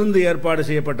விருந்து ஏற்பாடு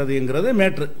செய்யப்பட்டது என்கிறது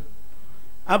மேட்ரு.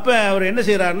 அப்ப அவர் என்ன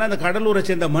செய்யறாருன்னா, இந்த கடலூரை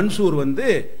சேர்ந்த மன்சூர் வந்து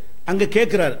அங்க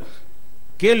கேட்கிறாரு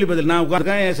கேள்வி பதில். நான்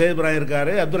உட்கார்க்கேன், சையத் இப்ராஹிம்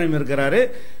இருக்காரு, அப்துல் ரஹீம் இருக்கிறாரு,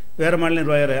 வேற மாநிலம்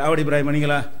நிர்வாகர் ஆவடி இப்ராஹிம்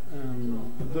நீங்களா,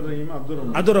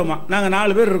 அப்துல் ரஹ்மான், நாங்க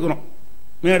 4 பேர் இருக்கிறோம்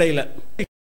மேடையில்.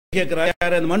 கேட்கிறாரு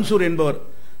யாரு, அந்த மன்சூர் என்பவர்,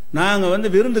 நாங்க வந்து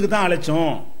விருந்துக்கு தான்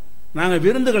அழைச்சோம், நாங்க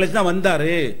விருந்து கழிச்சு தான்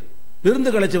வந்தாரு, விருந்து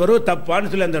கழிச்சு வருவது தப்பான்னு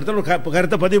சொல்லி அந்த இடத்துல ஒரு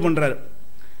கருத்தை பதிவு பண்றாரு.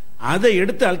 அதை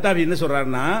எடுத்து அல்தாஃபி என்ன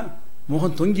சொல்றாருன்னா,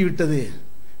 முகம் தொங்கி விட்டது,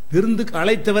 விருந்துக்கு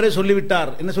அழைத்தவரே சொல்லிவிட்டார்.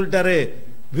 என்ன சொல்லிட்டாரு,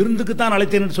 விருந்துக்கு தான்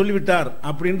அழைத்தேன் சொல்லிவிட்டார்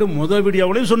அப்படின்ட்டு முதல்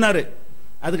வீடியோவிலையும் சொன்னாரு.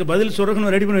 அதுக்கு பதில்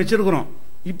சொல்றதுக்கு ரெடி பண்ணி வச்சிருக்கிறோம்.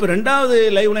 இப்ப 2வது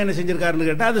லைவ்ல என்ன செஞ்சிருக்காருன்னு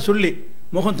கேட்டா, அதை சொல்லி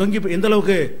முகம் தொங்கி எந்த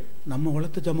அளவுக்கு, நம்ம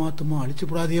வளர்த்த ஜமாத்துமா அழிச்சு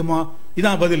கூடாதியமா,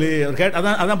 இதான் பதில்.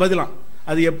 அதான் பதிலாம்.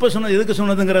 அது எப்ப சொன்னது எதுக்கு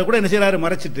சொன்னதுங்கிறத கூட என்ன செய்யறாரு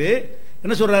மறைச்சிட்டு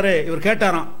என்ன சொல்றாரு, இவர்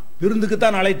கேட்டாராம் விருந்துக்கு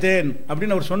தான் அழைத்தேன்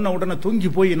அப்படின்னு அவர் சொன்ன உடனே தொங்கி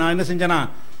போய், நான் என்ன செஞ்சேனா,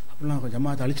 அப்படிலாம்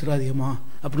ஜமாத்தை அழிச்சிடாதியம்மா,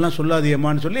 அப்படிலாம்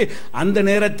சொல்லாதியம்மான்னு சொல்லி அந்த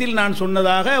நேரத்தில் நான்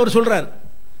சொன்னதாக அவர் சொல்றார்.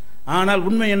 ஆனால்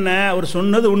உண்மை என்ன, அவர்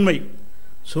சொன்னது உண்மை.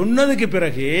 சொன்னதுக்கு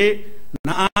பிறகு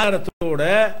ஆதாரத்தோட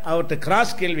அவர்கிட்ட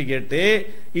கிராஸ் கேள்வி கேட்டு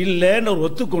இல்லைன்னு அவர்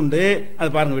ஒத்துக்கொண்டு, அது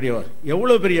பாருங்க வீடியோ,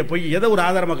 எவ்வளவு பெரிய பொய், எதை ஒரு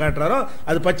ஆதாரமா காட்டுறாரோ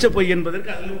அது பச்சை பொய்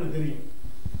என்பதற்கு அதுல உங்களுக்கு தெரியும்.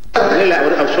 இல்ல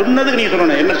அவர் சொன்னதுக்கு நீங்க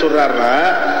சொல்லணும். என்ன சொல்றாருன்னா,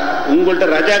 உங்கள்கிட்ட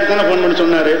ரஜாக்கு தானே போன் பண்ணி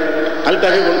சொன்னாரு,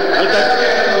 அல்தாஃபி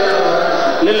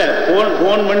இல்ல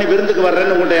போன் பண்ணி விருந்துக்கு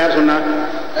வர்றேன்னு உங்கள்கிட்ட யார் சொன்னா,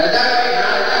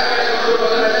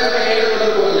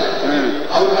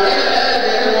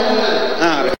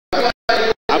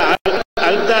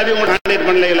 அல்தாஃபி உங்களை கான்டாக்ட்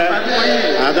பண்ணல,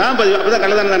 அதான் பதிவு. அப்பதான்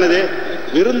கள்ளதான தானது,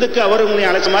 விருந்துக்கு அவரு உங்களை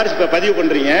அழைச்ச மாதிரி பதிவு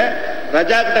பண்றீங்க.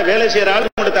 ரஜா கிட்ட வேலை செய்யற ஆள்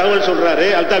உங்களோட தகவல் சொல்றாரு,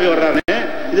 அல்தாஃபி வர்றாரு,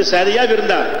 இது சரியா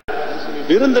விருந்தா?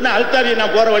 விருந்துன்னா அல்தாவி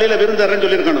நான் போற வழியில விருந்துறேன்னு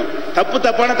சொல்லியிருக்கணும்.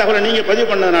 தப்பான தகவலை நீங்க பதிவு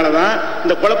பண்ணதுனாலதான்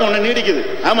இந்த குழப்பம் ஒண்ணு நீடிக்குது.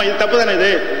 ஆமா, இது தப்பு தானே,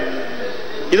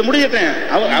 இது முடியட்டேன்.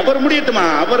 அவர் முடியட்டுமா,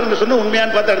 அவர் சொன்ன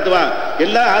உண்மையான்னு பார்த்து அடுத்து வா,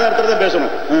 எல்லா ஆதாரத்தோட தான்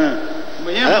பேசணும்.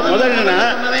 முதல்ல என்னன்னா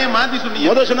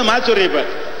முதல் சொன்ன மாற்றி சொல்றீங்க. இப்ப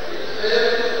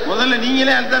முதல்ல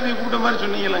நீங்களே அல்தாபி கூட்ட மாதிரி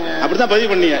சொன்னீங்களங்க, அப்படிதான்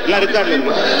பதிவு பண்ணீங்க. எல்லாம் ரெக்கார்ட்ல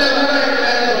இருக்கு.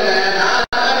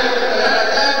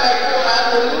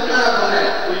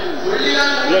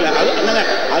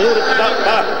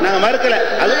 நாங்க மறுக்கல,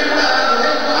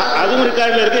 அதுவும்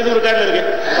ரெக்கார்ட்ல இருக்கு, இதுவும் ரெக்கார்ட்ல இருக்கு.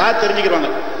 பார்த்து தெரிஞ்சுக்கிறாங்க.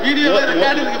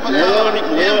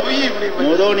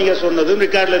 முதல் நீங்க சொன்னதும்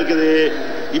ரெக்கார்ட்ல இருக்குது,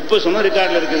 இப்ப சொன்ன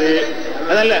ரெக்கார்ட்ல இருக்குது.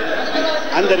 அதனால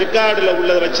அந்த ரெக்கார்டுல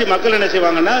உள்ளதை வச்சு மக்கள் என்ன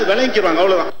செய்வாங்கன்னா விளங்கிக்கிறாங்க,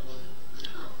 அவ்வளவுதான்.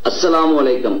 அஸ்ஸலாமு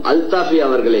அலைக்கும். அல்தாஃபி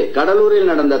அவர்களே,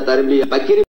 கடலூரில் நடந்த தர்பியா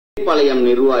பக்கிரிபாளையம்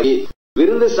நிர்வாகி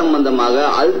விருந்து சம்பந்தமாக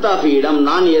அல்தாஃபியிடம்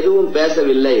நான் எதுவும்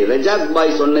பேசவில்லை, ரஜாக்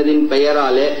பாய் சொன்னதின்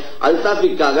பெயராலே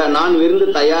அல்தாஃபிக்காக நான் விருந்து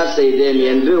தயார் செய்தேன்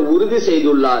என்று உறுதி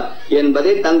செய்துள்ளார்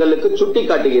என்பதை தங்களுக்கு சுட்டி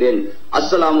காட்டுகிறேன்.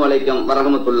 அஸ்ஸலாமு அலைக்கும்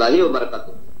வரஹ்மத்துல்லாஹி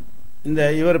வபரகாத்துஹு.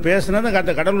 இந்த இவர் பேசுனது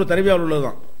கடலூர் தர்பியாவில்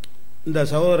உள்ளதுதான். இந்த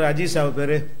சகோதரர் அஜீஸ் அவர்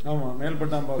பேரு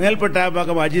மேல்பட்டா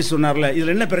பக்கம் அஜீஸ் சொன்னார்ல,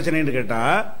 இதுல என்ன பிரச்சனைன்னு கேட்டா,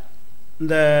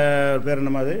 இந்த பேர்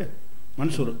என்னமா அது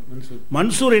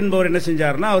மன்சூர் என்பவர் என்ன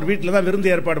செஞ்சாருன்னா, அவர் வீட்டில் தான் விருந்து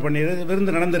ஏற்பாடு பண்ணி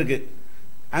விருந்து நடந்திருக்கு,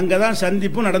 அங்கதான்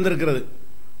சந்திப்பும் நடந்திருக்கிறது.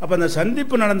 அப்ப அந்த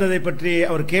சந்திப்பு நடந்ததை பற்றி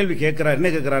அவர் கேள்வி கேட்கிறார். என்ன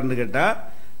கேட்கிறாருன்னு கேட்டா,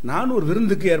 நான் ஒரு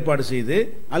விருந்துக்கு ஏற்பாடு செய்து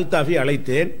அல்தாஃபி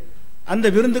அழைத்தேன், அந்த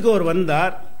விருந்துக்கு அவர்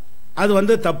வந்தார்,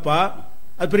 அது தப்பா,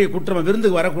 அது பெரிய குற்றமா,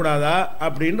 விருந்துக்கு வரக்கூடாதா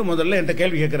அப்படின்னு முதல்ல என்கிட்ட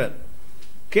கேள்வி கேட்கிறார்.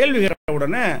 கேள்வி கேட்ட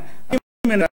உடனே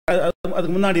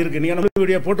அதுக்கு முன்னாடி இருக்கு, நீங்க நம்ம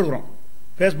வீடியோ போட்டுக்கிறோம்,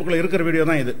 பேஸ்புக்ல இருக்கிற வீடியோ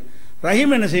தான் இது.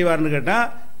 ரஹீம் என்ன செய்வார்னு கேட்டா,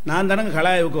 நான் தானங்க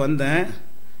கலாய்வுக்கு வந்தேன்,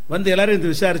 வந்து எல்லாரும்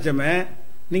இது விசாரிச்சோமே,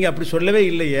 நீங்க அப்படி சொல்லவே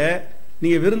இல்லையே,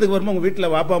 நீங்க விருந்துக்கு வரும்போது உங்க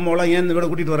வீட்டில் வாப்பா அம்மாவெல்லாம் ஏன் இந்த வீட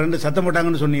கூட்டிட்டு வரேன்னு சத்தம்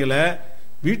போட்டாங்கன்னு சொன்னீங்களே,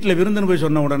 வீட்டில் விருந்துன்னு போய்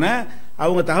சொன்ன உடனே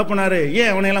அவங்க தகப்பனாரு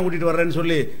ஏன் அவனையெல்லாம் கூட்டிட்டு வர்றேன்னு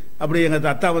சொல்லி அப்படி எங்க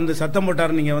அத்தா சத்தம்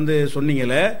போட்டாரு நீங்க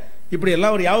சொன்னீங்களே, இப்படி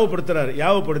எல்லாம் அவர் யாவப்படுத்துறாரு.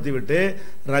 யாவப்படுத்தி விட்டு,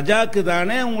 ரஜாக்கு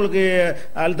தானே உங்களுக்கு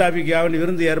அல்தாஃபிக்கு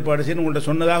விருந்து ஏற்பாடு செய்யணும் உங்கள்கிட்ட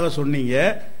சொன்னதாக சொன்னீங்க,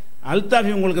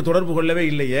 அல்தாஃபி உங்களுக்கு தொடர்பு கொள்ளவே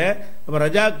இல்லையே, அப்ப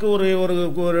ரஜாக்கு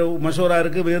ஒரு மசோரா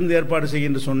இருக்கு விருந்து ஏற்பாடு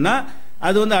செய்யுன்னு சொன்னா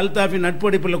அது அல்தாஃபி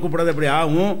நட்படிப்புல கூப்பிடாத எப்படி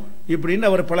ஆகும் இப்படின்னு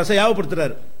அவர் பழசை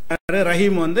யாவப்படுத்துறாரு.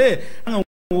 ரஹீம்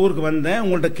ஊருக்கு வந்தேன்,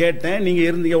 உங்கள்கிட்ட கேட்டேன், நீங்க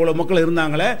இருந்தீங்க, எவ்வளவு மக்கள்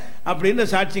இருந்தாங்களே அப்படின்னு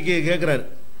சாட்சிக்கு கேட்கிறாரு.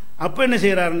 அப்ப என்ன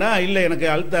செய்யறாருன்னா, இல்ல எனக்கு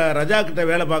ரஜா கிட்ட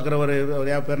வேலை பார்க்கிறவர்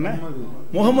பேர்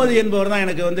முகமது என்பவர் தான்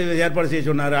எனக்கு ஏற்பாடு செய்ய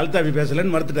சொன்னாரு, அல்தாஃபி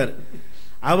பேசலன்னு மறுத்துட்டாரு.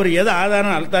 அவர் எதை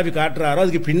ஆதாரம் அல்தாஃபி காட்டுறாரோ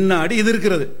அதுக்கு பின்னாடி இது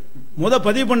இருக்கிறது.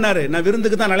 பதிவு பண்ணாரு, நான்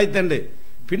விருந்துக்கு தான் அழைத்தேன்,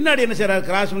 பின்னாடி என்ன செய்யறாரு,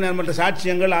 கிராஸ் பண்ணி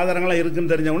சாட்சியங்கள் ஆதாரங்கள்லாம்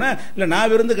இருக்குன்னு தெரிஞ்சவன, இல்ல நான்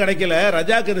விருந்து கிடைக்கல,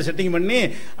 ரஜாக்கு இதை செட்டிங் பண்ணி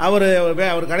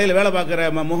அவர் கடையில் வேலை பார்க்கிற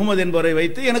முகமது என்பவரை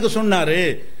வைத்து எனக்கு சொன்னாரு,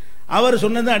 அவர்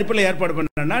சொன்னது அடிப்படையில் ஏற்பாடு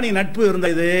பண்ணா, நீ நட்பு இருந்த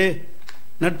இது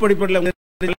நட்படிப்படையில்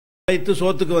வைத்து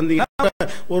சோத்துக்கு வந்தீங்க,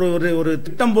 ஒரு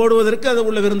திட்டம் போடுவதற்கு அது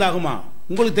உள்ள விருந்தாகுமா,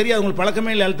 உங்களுக்கு தெரியாது, உங்களுக்கு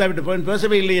பழக்கமே இல்லை, அல்தாஃபி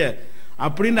பேசவே இல்லையே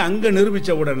அப்படின்னு அங்க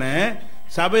நிரூபிச்ச உடனே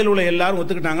சபையில் உள்ள எல்லாரும்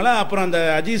ஒத்துக்கிட்டாங்களா. அப்புறம் அந்த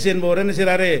அஜீஸ் என்பவர் என்ன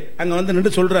செய்யறாரு, அங்க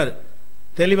நின்று சொல்றாரு,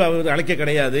 தெளிவா அழைக்க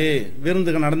கிடையாது,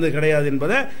 விருந்துக்கு நடந்தது கிடையாது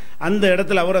என்பதை அந்த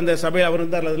இடத்துல அவர் அந்த சபையில் அவர்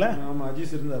இருந்தார்ல,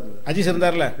 அஜீஸ்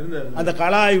இருந்தார்ல, அந்த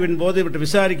கலாய்வின் போது விட்டு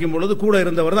விசாரிக்கும் பொழுது கூட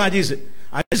இருந்தவர் தான் அஜீஸ்.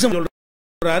 அஜீஸ்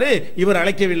சொல்றாரு, இவர்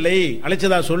அழைக்கவில்லை,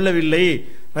 அழைச்சதா சொல்லவில்லை,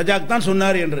 ரஜாக் தான்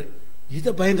சொன்னாரு என்று.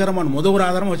 இதை பயங்கரமான ஒரு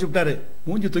ஆதாரமா வச்சுட்டாரு.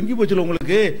 மூஞ்சி தொங்கி போச்சுல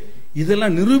உங்களுக்கு.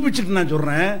 இதெல்லாம் நிரூபிச்சுட்டு நான்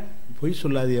சொல்றேன், பொய்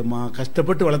சொல்லாதியம்மா,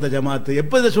 கஷ்டப்பட்டு வளர்த்த ஜமாத்து.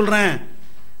 எப்ப இதை சொல்றேன்,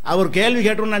 அவர் கேள்வி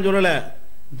கேட்டோன்னு நான் சொல்லல,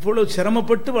 இவ்வளவு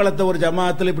சிரமப்பட்டு வளர்த்த ஒரு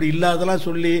ஜமாத்துல இப்படி இல்லாதெல்லாம்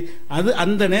சொல்லி அது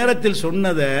அந்த நேரத்தில்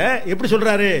சொன்னதை எப்படி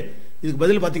சொல்றாரு. இதுக்கு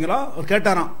பதில் பாத்தீங்களா, அவர்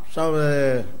கேட்டாராம்,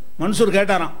 மன்சூர்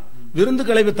கேட்டாராம், விருந்து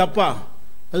கலைவு தப்பா,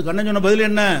 அதுக்கு அண்ணன் சொன்ன பதில்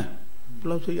என்ன,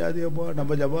 செய்யாதியப்பா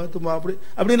நம்ம ஜமாத்துமா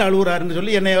அப்படின்னு அழுகுறாருன்னு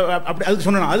சொல்லி என்னை அப்படி அதுக்கு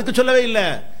சொன்ன, அதுக்கு சொல்லவே இல்லை,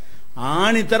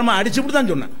 ஆணித்தரமா அடிச்சுட்டு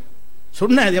தான்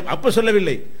சொன்னேன், அப்ப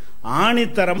சொல்லவில்லை.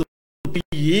 ஆணித்தரம்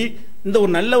இந்த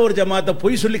ஒரு நல்ல ஒரு ஜமாத்தை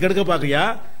பொய் சொல்லி கெடுக்க பாக்கியா,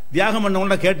 தியாகம்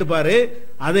பண்ணவங்கள கேட்டுப்பாரு,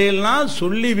 அதையெல்லாம்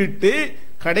சொல்லிவிட்டு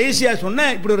கடைசியா சொன்ன,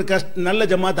 இப்படி ஒரு நல்ல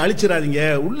ஜமாத்தை அழிச்சிடாதீங்க,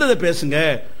 உள்ளதை பேசுங்க,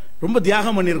 ரொம்ப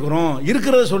தியாகம் பண்ணிருக்கிறோம்,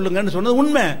 இருக்கிறத சொல்லுங்கன்னு சொன்னது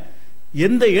உண்மை.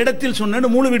 எந்த இடத்தில்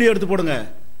சொன்னேன்னு 3 வீடியோ எடுத்து போடுங்க.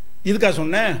 இதுக்கா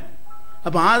சொன்னேன்,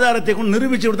 அப்ப ஆதாரத்தை கொண்டு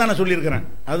நிரூபிச்சு தான் நான் சொல்லியிருக்கிறேன்.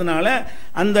 அதனால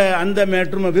அந்த அந்த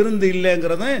மேட்ரும விருந்து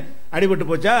இல்லைங்கிறது அடிபட்டு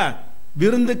போச்சா.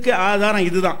 விருந்துக்கு ஆதாரம்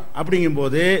இதுதான். அப்படிங்கும்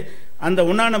போது அந்த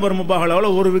 1 நம்பர்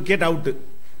முபாகலாவில் ஒரு விக்கெட் அவுட்.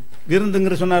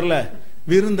 விருந்துங்கிற சொன்னார்ல,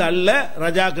 விருந்து அல்ல,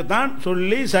 ரஜாக்கு தான்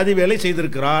சொல்லி சதி வேலை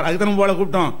செய்திருக்கிறார், அதுதான் முபாகலா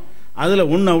கூப்பிட்டோம், அதுல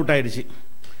 1 அவுட் ஆயிடுச்சு.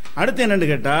 அடுத்து என்னன்னு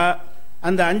கேட்டா,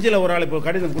 அந்த 5ல் ஒரு ஆள் இப்போ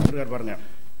கடிதம் கொடுத்துருக்காரு பாருங்க,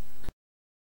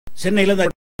 சென்னையில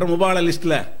முபாகலா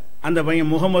லிஸ்ட்ல அந்த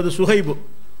பையன் முகமது சுஹைபு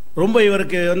ரொம்ப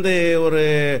இவருக்கு வந்து ஒரு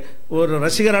ஒரு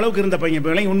ரசிகர் அளவுக்கு இருந்த பையன்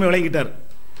இப்போ உண்மை விளங்கிட்டார்.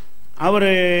 அவர்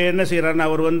என்ன செய்கிறாருன்னா,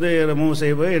 அவர் வந்து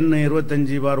மூசைவு எண்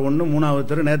 25/1 3வது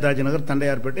தெரு நேதாஜி நகர்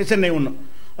தண்டையார்பேட்டை சென்னை 1.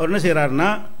 அவர் என்ன செய்கிறாருன்னா,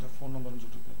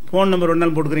 ஃபோன் நம்பர்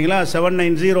ஒன்றாலும் போட்டுக்கிறீங்களா,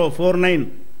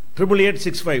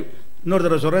 7904988865. இன்னொரு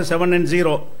தடவை சொல்கிறேன்,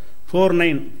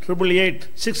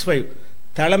 7904988865.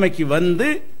 தலைமைக்கு வந்து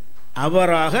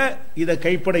அவராக இதை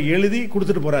கைப்பட எழுதி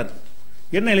கொடுத்துட்டு போறார்.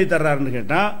 என்ன எழுதி தர்றாருன்னு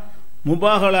கேட்டால்,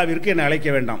 முபாகலாவிற்கு என்னை அழைக்க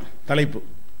வேண்டாம் தலைப்பு.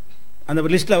 அந்த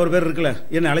லிஸ்ட்டில் அவர் பேர் இருக்குல்ல,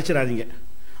 என்னை அழைச்சிடாதீங்க.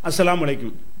 அஸ்ஸலாமு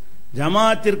அலைக்கும்.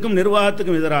 ஜமாத்திற்கும்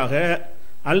நிர்வாகத்துக்கும் எதிராக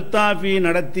அல்தாஃபி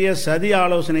நடத்திய சதி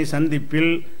ஆலோசனை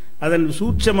சந்திப்பில் அதன்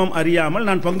சூட்சமம் அறியாமல்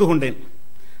நான் பங்கு கொண்டேன்.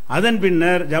 அதன்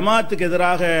பின்னர் ஜமாத்துக்கு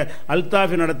எதிராக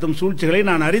அல்தாஃபி நடத்தும் சூழ்ச்சிகளை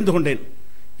நான் அறிந்து கொண்டேன்.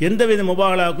 எந்தவித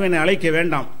முபாகலாவுக்கும் என்னை அழைக்க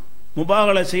வேண்டாம்,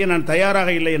 முபாகலா செய்ய நான் தயாராக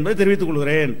இல்லை என்பதை தெரிவித்துக்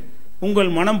கொள்கிறேன். உங்கள்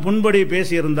மனம் புண்படி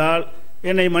பேசியிருந்தால்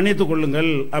என்னை மன்னித்துக்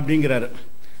கொள்ளுங்கள் அப்படிங்கிறாரு.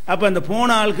 அப்ப அந்த போன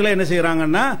ஆட்களை என்ன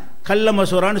செய்யறாங்கன்னா, கள்ள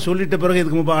மசோரான்னு சொல்லிட்ட பிறகு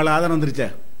இதுக்கு முபாகலா ஆதாரம் வந்துருச்சே,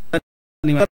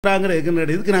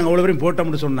 இதுக்கு நாங்க அவ்வளவு பேரும்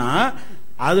போட்டோம்னு சொன்னா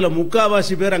அதுல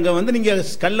முக்காவாசி பேர் அங்க வந்து நீங்க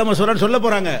கள்ள மசோரான்னு சொல்ல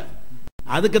போறாங்க.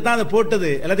 அதுக்கு தான் அதை போட்டது,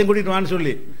 எல்லாத்தையும் கூட்டிட்டு வான்னு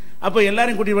சொல்லி. அப்ப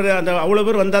எல்லாரையும் கூட்டிட்டு அந்த அவ்வளவு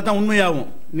பேர் வந்தா தான் உண்மையாகும்.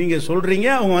 நீங்க சொல்றீங்க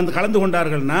அவங்க வந்து கலந்து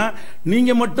கொண்டார்கள்னா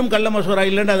நீங்க மட்டும் கள்ள மசோரா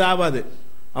இல்லைன்னு அது ஆகாது.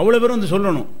 அவ்வளவு பேரும் வந்து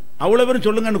சொல்லணும். அவ்வளவு பேரும்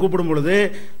சொல்லுங்கன்னு கூப்பிடும் பொழுது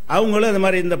அவங்களும் அந்த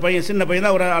மாதிரி இந்த பையன் சின்ன பையன்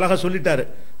தான் அவர் அழகா சொல்லிட்டாரு.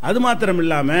 அது மாத்திரம்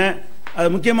இல்லாம அது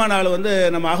முக்கியமான ஆள் வந்து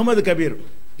நம்ம அகமது கபீர்.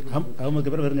 அகமது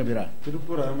கபீர் வெறும் கபீரா?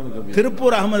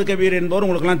 திருப்பூர் அகமது கபீர் என்பவர்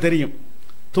உங்களுக்கு எல்லாம் தெரியும்.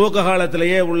 துவக்க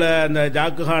காலத்திலேயே உள்ள அந்த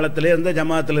ஜாக்கு காலத்திலே இருந்த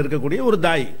ஜமாத்தில் இருக்கக்கூடிய ஒரு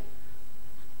தாய்,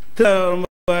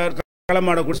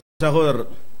 களமாடக்கூடிய சகோதரர்,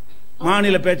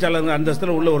 மாநில பேச்சாளர்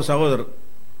அந்தஸ்தில் உள்ள ஒரு சகோதரர்.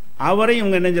 அவரையும்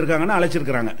இவங்க நினைஞ்சிருக்காங்கன்னா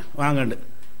அழைச்சிருக்கிறாங்க வாங்கண்டு.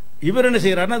 இவர் என்ன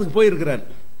செய்யறாருன்னா அதுக்கு போயிருக்கிறார்.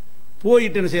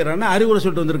 போயிட்டு என்ன செய்யறாருன்னா அறிவுரை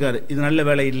சொல்லிட்டு வந்திருக்காரு. இது நல்ல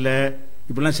வேலை இல்லை,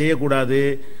 இப்படிலாம் செய்யக்கூடாது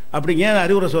அப்படிங்க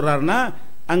அறிவுரை சொல்றாருன்னா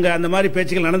அங்க அந்த மாதிரி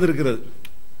பேச்சுக்கள் நடந்திருக்கிறது.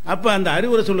 அப்ப அந்த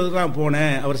அறிவுரை சொல்றதுக்கு நான்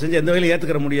போனேன். அவர் செஞ்ச எந்த வகையிலும்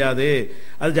ஏத்துக்கிற முடியாது,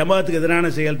 அது ஜமாத்துக்கு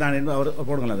எதிரான செயல் தான் என்று அவர்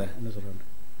போடுங்களா. அதை என்ன சொல்றாரு?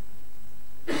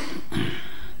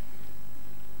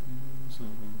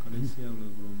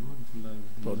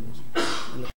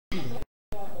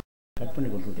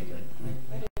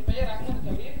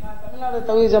 தமிழ்நாடு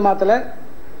தௌஹீத் ஜமாத்துல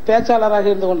பேச்சாளராக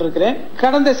இருந்து கொண்டிருக்கிறேன்.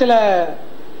 கடந்த சில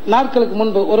நாட்களுக்கு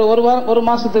முன்பு ஒரு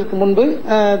மாசத்திற்கு முன்பு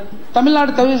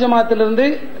தமிழ்நாடு தௌஹீத் ஜமாத்திலிருந்து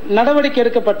நடவடிக்கை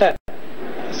எடுக்கப்பட்ட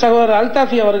சகோதரர்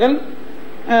அல்தாஃபி அவர்கள்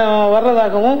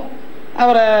வர்றதாகவும்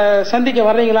அவரை சந்திக்க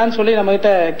வர்றீங்களான்னு சொல்லி நம்ம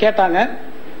கிட்ட கேட்டாங்க.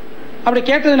 அப்படி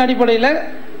கேட்டதன் அடிப்படையில்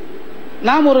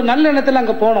நாம் ஒரு நல்ல எண்ணத்தில்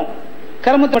அங்க போனோம்.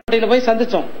 கருமத்தப்பட்டியில போய்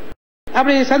சந்திச்சோம்.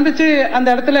 அப்படி சந்திச்சு அந்த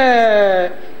இடத்துல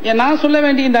நான் சொல்ல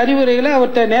வேண்டிய இந்த அறிவுரைகளை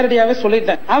அவர்கிட்ட நேரடியாவே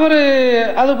சொல்லிட்டேன். அவரு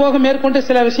அது போக மேற்கொண்டு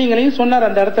சில விஷயங்களையும் சொன்னார்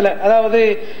அந்த இடத்துல. அதாவது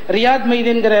ரியாத்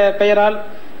மைதீன்கிற பெயரால்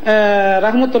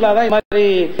ரஹ்மத்துல்லா தான் மாதிரி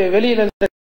வெளியில இருந்த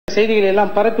செய்திகளை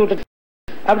எல்லாம் பரப்பி விட்டு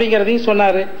அப்படிங்கறதையும்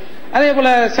சொன்னாரு. அதே போல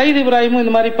சயீத் இப்ராஹிமும்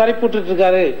இந்த மாதிரி பரப்பி விட்டுட்டு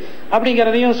இருக்காரு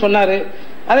அப்படிங்கறதையும் சொன்னாரு.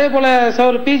 அதே போல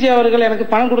சகோதரர் பிஜே அவர்கள் எனக்கு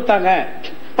பணம் கொடுத்தாங்க,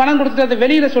 பணம் கொடுத்துட்டு அதை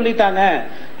வெளியில சொல்லிட்டாங்க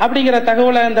அப்படிங்கிற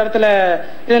தகவலை இந்த இடத்துல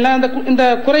இதெல்லாம் இந்த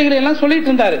குறைகளை எல்லாம் சொல்லிட்டு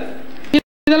இருந்தாரு.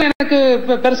 இதெல்லாம் எனக்கு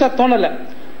பெருசா தோணல.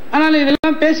 ஆனால்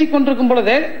இதெல்லாம் பேசிக் கொண்டிருக்கும்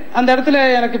பொழுது அந்த இடத்துல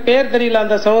எனக்கு பெயர் தெரியல,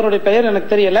 அந்த சகோதரருடைய பெயர்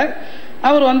எனக்கு தெரியல.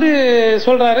 அவர் வந்து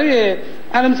சொல்றாரு,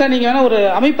 நிமிஷம் நீங்க வேணா ஒரு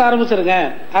அமைப்பு ஆரம்பிச்சிருங்க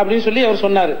அப்படின்னு சொல்லி அவர்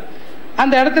சொன்னாரு.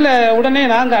 அந்த இடத்துல உடனே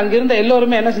நாங்க அங்கிருந்த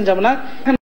எல்லோருமே என்ன செஞ்சோம்னா,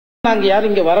 நாங்க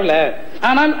யாரும் இங்க வரல,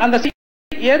 ஆனால் அந்த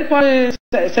ஏற்பாடு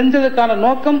செஞ்சதுக்கான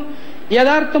நோக்கம்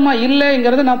யதார்த்தமா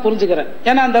இல்லைங்கிறத நான் புரிஞ்சுக்கிறேன்.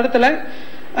 ஏன்னா அந்த இடத்துல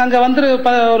அங்க வந்து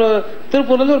ஒரு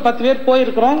திருப்பூர்ல இருந்து ஒரு 10 பேர்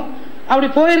போயிருக்கிறோம். அப்படி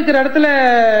போயிருக்கிற இடத்துல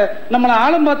நம்மளை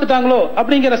ஆழம் பார்த்துட்டாங்களோ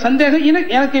அப்படிங்கிற சந்தேகம்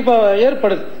எனக்கு இப்போ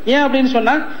ஏற்படுது. ஏன் அப்படின்னு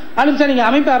சொன்னா, அலிம்சா நீங்க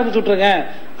அமைப்பு ஆரம்பிச்சு விட்டுருங்க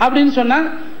அப்படின்னு சொன்னா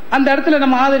அந்த இடத்துல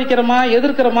நம்ம ஆதரிக்கிறோமா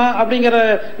எதிர்க்கிறோமா அப்படிங்கிற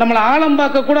நம்மளை ஆழம்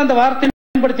பார்க்க கூட அந்த வார்த்தை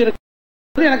பயன்படுத்தி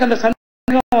இருக்கு. எனக்கு அந்த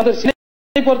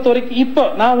சந்தேகம் பொறுத்த வரைக்கும் இப்போ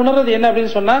நான் உணர்றது என்ன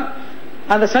அப்படின்னு சொன்னா,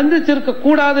 அந்த சந்திச்சிருக்க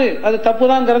கூடாது, அது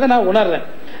தப்புதாங்கிறத நான் உணர்றேன்.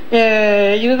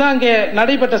 இதுதான் இங்கே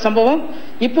நடைபெற்ற சம்பவம்.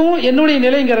 இப்பவும் என்னுடைய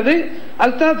நிலைங்கிறது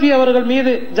அல்தாஃபி அவர்கள்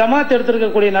மீது ஜமாத்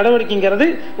எடுத்திருக்கக்கூடிய நடவடிக்கைங்கிறது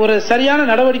ஒரு சரியான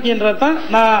நடவடிக்கைன்றதான்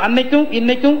நான் அன்னைக்கும்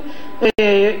இன்னைக்கும்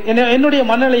என்னுடைய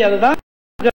மனநிலை. அதுதான்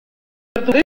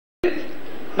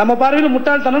நம்ம பார்வையில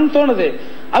முட்டாள்தனம் தோணுது,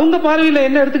 அவங்க பார்வையில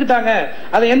என்ன எடுத்துக்கிட்டாங்க,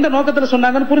 அதை எந்த நோக்கத்துல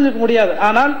சொன்னாங்கன்னு புரிஞ்சுக்க முடியாது.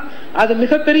 ஆனால் அது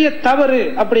மிகப்பெரிய தவறு.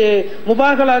 அப்படி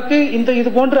முபாகலாக்கு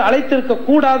இது போன்று அழைத்திருக்க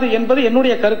கூடாது என்பது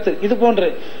என்னுடைய கருத்து. இது போன்று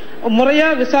முறையா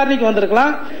விசாரணைக்கு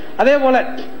வந்திருக்கலாம். அதே போல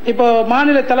இப்போ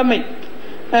மாநில தலைமை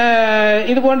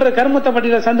இது போன்ற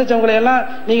கருமத்தப்பட்டியில சந்திச்சவங்களை எல்லாம்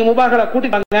நீங்க முபாகலா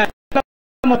கூட்டிட்டாங்க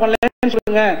கள்ள பண்ணலன்னு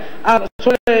சொல்லுங்க,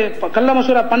 கள்ள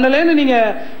மசூரா பண்ணலன்னு நீங்க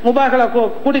முபாகலா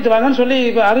கூட்டிட்டு வாங்கன்னு சொல்லி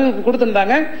அறிவிப்பு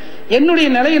கொடுத்திருந்தாங்க. என்னுடைய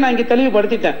நிலையை நான் இங்க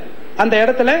தெளிவுபடுத்திட்டேன். அந்த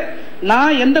இடத்துல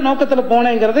நான் எந்த நோக்கத்துல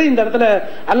போனேங்கிறத இந்த இடத்துல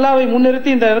அல்லாவை முன்னிறுத்தி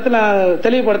இந்த இடத்துல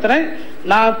தெளிவுபடுத்துறேன்.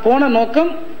 நான் போன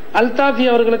நோக்கம் அல்தாஃபி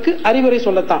அவர்களுக்கு அறிவுரை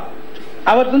சொல்லத்தான்.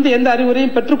 அவர்கிட்ட எந்த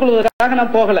அறிவுரையும் பெற்றுக்கொள்வதற்காக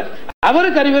நான் போகல.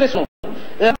 அவருக்கு அறிவுரை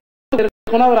சொல்லணும்,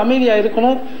 அவர் அமைதியா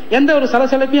இருக்கணும், எந்த ஒரு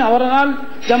சலசலப்பையும் அவரால்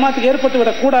ஜமாத்துக்கு ஏற்பட்டு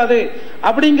விடக் கூடாது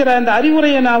அப்படிங்கிற அந்த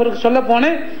அறிவுரையை நான் அவருக்கு சொல்ல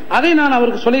போனேன். அதை நான்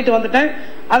அவருக்கு சொல்லிட்டு வந்துட்டேன்.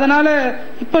 அதனால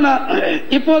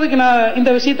இப்போதைக்கு நான் இந்த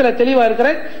விஷயத்துல தெளிவா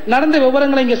இருக்கிறேன். நடந்த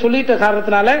விவரங்களை இங்க சொல்லிட்ட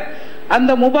காரணத்தினால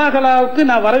அந்த முபாகலாவுக்கு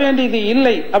நான் வர வேண்டியது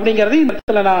இல்லை அப்படிங்கறதை இந்த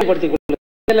இடத்துல நான்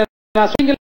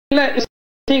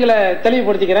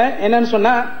தெளிவுபடுத்திக்கிறேன். என்னன்னு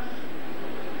சொன்னா,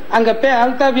 அங்க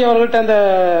அல்தாஃபி அவர்கள்ட்ட அந்த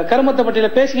கருமத்தை பற்றியில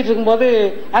பேசிக்கிட்டு இருக்கும்போது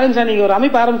அலிம்சா நீங்க ஒரு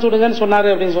அமைப்பு ஆரம்பிச்சு விடுங்கன்னு சொன்னாரு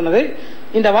அப்படின்னு சொன்னது.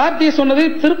 இந்த வார்த்தையை சொன்னது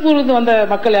திருப்பூர்ந்து வந்த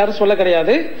மக்கள் யாரும் சொல்ல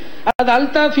கிடையாது. அது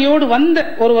அல்தாஃபியோடு வந்த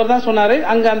ஒருவர் தான் சொன்னாரு.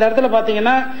 அங்க அந்த இடத்துல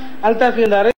பாத்தீங்கன்னா அல்தாஃபி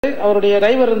இருந்தாரு, அவருடைய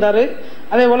டிரைவர் இருந்தாரு,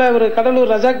 அதே போல ஒரு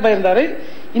கடலூர் ரஜாக் பாய் இருந்தாரு.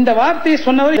 இந்த வார்த்தையை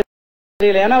சொன்னவர்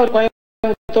தெரியல, ஏன்னா அவர்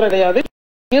கோயம்புத்தூர் கிடையாது,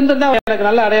 இருந்திருந்தா எனக்கு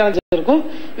நல்ல அடையாளம் இருக்கும்.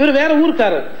 இவர் வேற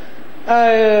ஊருக்காரர்.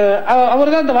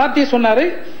 அவர் தான் இந்த வார்த்தையை சொன்னாரு.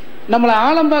 நம்மளை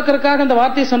ஆழம் பார்க்கறதுக்காக இந்த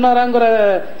வார்த்தையை சொன்னாராங்கிற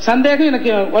சந்தேகம்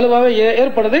எனக்கு வலுவாக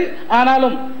ஏற்படுது.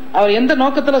 ஆனாலும் அவர் எந்த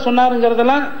நோக்கத்துல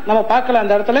சொன்னாருங்கிறதெல்லாம் நம்ம பார்க்கல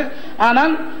அந்த இடத்துல.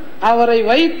 ஆனால் அவரை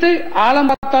வைத்து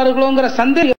ஆழம் பார்த்தார்களோங்கிற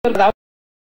சந்தேகம்,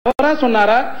 அவரா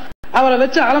சொன்னாரா, அவரை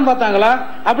வச்சு ஆழம் பார்த்தாங்களா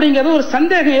அப்படிங்கிறது ஒரு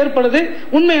சந்தேகம் ஏற்படுது.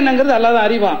 உண்மை என்னங்கிறது அல்லாதான்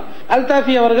அறிவான்.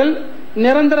 அல்தாஃபி அவர்கள்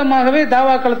நிரந்தரமாகவே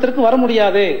தாவா களத்திற்கு வர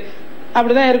முடியாது,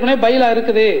 அப்படிதான் ஏற்கனவே பைலா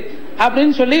இருக்குது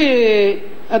அப்படின்னு சொல்லி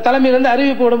தலைமையிலிருந்து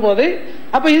அறிவிப்பு விடும்போது,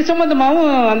 அப்ப இது சம்பந்தமாவும்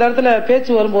அந்த இடத்துல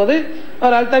பேச்சு வரும்போது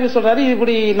அவர் அல்தாஃபி சொல்றாரு,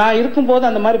 இப்படி நான் இருக்கும் போது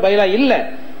அந்த மாதிரி பைலா இல்ல,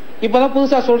 இப்பதான்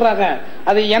புதுசா சொல்றாங்க,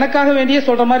 அது எனக்காக வேண்டிய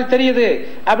சொல்ற மாதிரி தெரியுது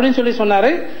அப்படின்னு சொல்லி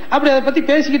சொன்னாரு. அப்படி அதை பத்தி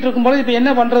பேசிக்கிட்டு இருக்கும்போது இப்ப என்ன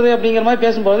பண்றது அப்படிங்கிற மாதிரி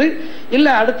பேசும்போது, இல்ல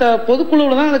அடுத்த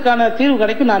பொதுக்குழுவுல தான் அதுக்கான தீர்வு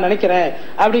கிடைக்கும் நான் நினைக்கிறேன்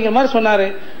அப்படிங்கிற மாதிரி சொன்னாரு.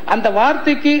 அந்த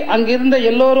வார்த்தைக்கு அங்கிருந்த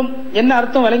எல்லோரும் என்ன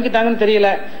அர்த்தம் விளங்கிட்டாங்கன்னு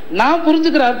தெரியல. நான்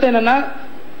புரிஞ்சுக்கிற அர்த்தம் என்னன்னா,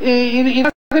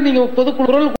 நீங்க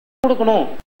பொதுக்குழு கொடுக்கணும்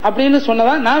அப்படின்னு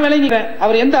சொன்னதா நான் விளங்கிறேன்.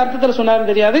 அவர் எந்த அர்த்தத்துல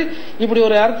சொன்னாருன்னு தெரியாது, இப்படி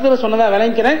ஒரு அர்த்தத்துல சொன்னதா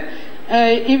விளங்கிறேன்.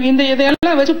 இந்த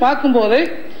இதையெல்லாம் வச்சு பார்க்கும்போது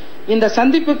இந்த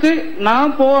சந்திப்புக்கு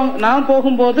நான்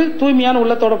போகும்போது தூய்மையான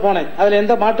உள்ளத்தோட போனேன். அதுல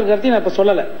எந்த மாற்று கருத்தையும் நான் இப்ப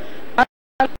சொல்லல.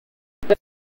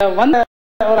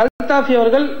 அல்தாஃபி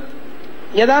அவர்கள்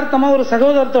யதார்த்தமா ஒரு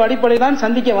சகோதரத்துவ அடிப்படையில் தான்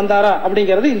சந்திக்க வந்தாரா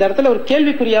அப்படிங்கிறது இந்த இடத்துல ஒரு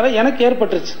கேள்விக்குறியாவே எனக்கு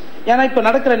ஏற்பட்டுருச்சு. ஏன்னா இப்ப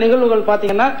நடக்கிற நிகழ்வுகள்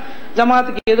பாத்தீங்கன்னா,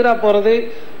 ஜமாத்துக்கு எதிராக போறது,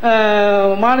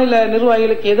 மாநில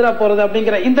நிர்வாகிகளுக்கு எதிராக போறது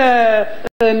அப்படிங்கிற இந்த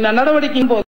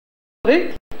நடவடிக்கையின் போது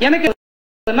எனக்கு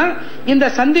இந்த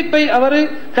சந்திப்பை அவரு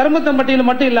கருமத்தம்பட்டியில்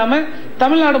மட்டும் இல்லாம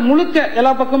தமிழ்நாடு முழுக்க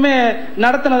எல்லா பக்கமே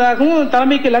நடத்தினதாகவும்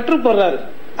தலைமைக்கு லெட்டர் போடுறாரு.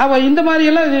 அவ இந்த மாதிரி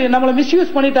எல்லாம் நம்மளை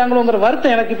மிஸ்யூஸ் பண்ணிட்டாங்களோங்கிற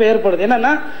வருத்தம் எனக்கு இப்ப ஏற்படுது.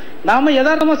 என்னன்னா, நாம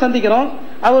யதார்த்தமா சந்திக்கிறோம்.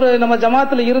 அவரு நம்ம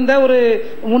ஜமாத்துல இருந்த ஒரு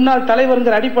முன்னாள்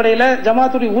தலைவருங்கிற அடிப்படையில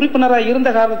ஜமாத்துடைய உறுப்பினராக இருந்த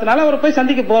காரணத்தினால அவரை போய்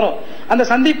சந்திக்க போறோம். அந்த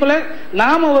சந்திப்புல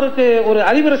நாம அவருக்கு ஒரு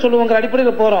அறிவுரை சொல்லுவோங்கிற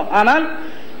அடிப்படையில் போறோம். ஆனால்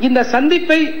இந்த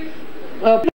சந்திப்பை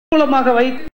மூலமாக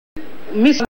வைத்து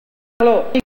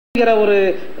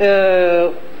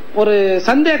ஒரு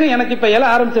சந்தேகம் எனக்கு இப்ப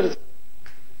எல்லாம் ஆரம்பிச்சிருச்சு.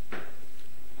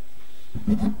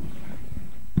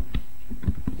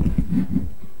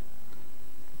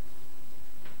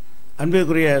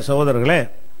 அன்பிற்குரிய சகோதரர்களே,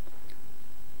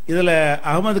 இதுல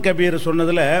அகமது கபீர்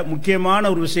சொன்னதுல முக்கியமான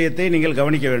ஒரு விஷயத்தை நீங்கள்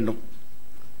கவனிக்க வேண்டும்.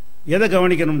 எதை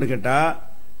கவனிக்கணும்னு கேட்டா,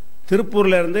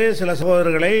 திருப்பூர்ல இருந்து சில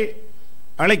சகோதரர்களை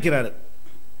அழைக்கிறார்.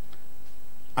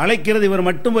 அழைக்கிறது இவர்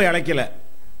மட்டும் போய் அழைக்கல,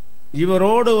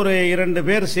 இவரோடு ஒரு 2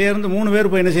 பேர் சேர்ந்து 3 பேர்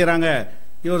போய் என்ன செய்யறாங்க,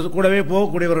 இவர் கூடவே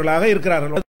போகக்கூடியவர்களாக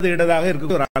இருக்கிறார்கள், இடதாக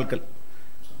இருக்கிற ஆட்கள்.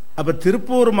 அப்ப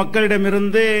திருப்பூர்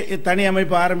மக்களிடமிருந்து தனி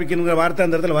அமைப்பு ஆரம்பிக்கணுங்கிற வார்த்தை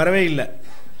அந்த இடத்துல வரவே இல்லை.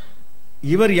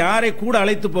 இவர் யாரை கூட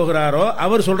அழைத்து போகிறாரோ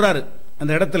அவர் சொல்றாரு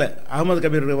அந்த இடத்துல. அகமது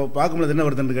கபீர் பார்க்கும்போது என்ன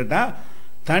வருதுன்னு கேட்டா,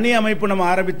 தனி அமைப்பு நம்ம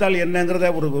ஆரம்பித்தால் என்னங்கிறத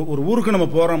ஒரு ஊருக்கு நம்ம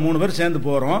போறோம், 3 பேர் சேர்ந்து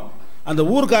போறோம். அந்த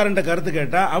ஊர்க்காரன் கருத்து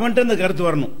கேட்டா அவன்கிட்ட இந்த கருத்து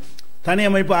வரணும். தனி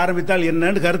அமைப்பு ஆரம்பித்தால்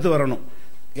என்னன்னு கருத்து வரணும்.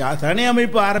 தனி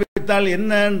அமைப்பு ஆரம்பித்தால்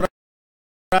என்ன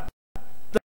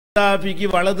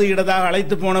வலது இடதாக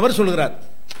அழைத்து போனவர் சொல்கிறார்.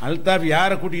 அல்தாஃபி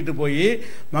யாரை கூட்டிட்டு போய்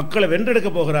மக்களை வென்றெடுக்க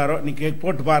போகிறாரோ, நீ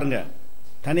போட்டு பாருங்க,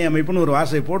 தனி அமைப்புன்னு ஒரு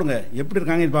வாசை போடுங்க, எப்படி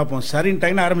இருக்காங்கன்னு பார்ப்போம்,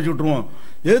 சரின்ட்டாங்கன்னா ஆரம்பிச்சு விட்டுருவோம்,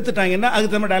 எதிர்த்துட்டாங்கன்னா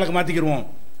அதுக்கு தம்ம டயலாக் மாத்திக்கிடுவோம்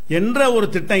என்ற ஒரு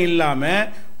திட்டம் இல்லாம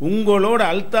உங்களோட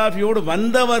அல்தாஃபியோடு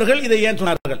வந்தவர்கள் இதை ஏன்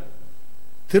சொன்னார்கள்?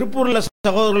 திருப்பூர்ல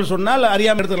சகோதரர்கள் சொன்னால்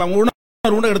அறியாம எடுத்துக்கலாம்,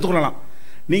 உணர்வு எடுத்துக்கொள்ளலாம்.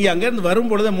 நீங்க அங்கிருந்து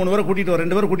வரும்பொழுது 3 பேரை கூட்டிட்டு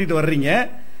 2 பேர் கூட்டிட்டு வர்றீங்க.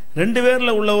 2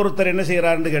 பேர்ல உள்ள ஒருத்தர் என்ன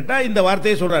செய்யறாருன்னு கேட்டா இந்த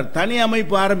வார்த்தையை சொல்றாரு, தனி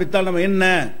அமைப்பு ஆரம்பித்தால் நம்ம என்ன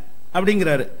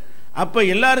அப்படிங்கிறாரு. அப்ப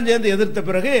எல்லாரும் சேர்ந்து எதிர்த்த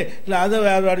பிறகு இல்ல அது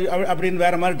அப்படின்னு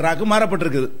வேற மாதிரி ட்ராக்கு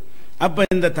மாறப்பட்டிருக்குது. அப்ப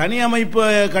இந்த தனி அமைப்பு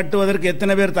கட்டுவதற்கு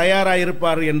எத்தனை பேர் தயாரா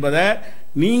இருப்பார் என்பதை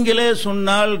நீங்களே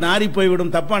சொன்னால் நாரி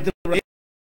போய்விடும். தப்பான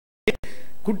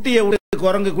குட்டியை விட்டு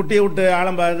குரங்கு குட்டியை விட்டு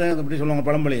ஆழம்பாது அப்படி சொல்லுவாங்க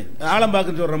பழமொழி,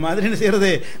 ஆழம்பாக்குன்னு சொல்ற மாதிரி என்ன செய்யறது,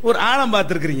 ஒரு ஆழம்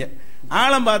பார்த்திருக்கிறீங்க.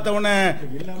 ஆழம் பார்த்த உடனே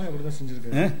எல்லாமே அப்படிதான்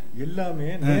செஞ்சிருக்காரு. எல்லாமே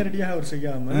நேரடியாக அவர்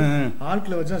செய்யாம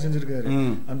ஆட்களை வச்சா செஞ்சிருக்காரு.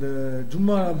 அந்த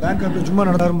ஜும்மா பேங்க் ஜும்மா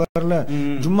நடந்தாருல,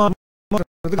 ஜும்மா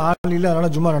ஆள் இல்ல, அதனால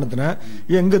ஜும்மா நடத்தினேன்.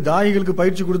 எங்க தாயிகளுக்கு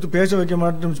பயிற்சி கொடுத்து பேச வைக்க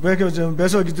மாட்டேன்,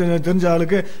 பேச வைக்க தெரிஞ்ச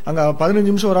ஆளுக்கு அங்க 15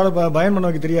 நிமிஷம் ஒரு ஆளை பயன் பண்ண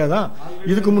வைக்க தெரியாதா?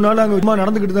 இதுக்கு முன்னால அங்க ஜும்மா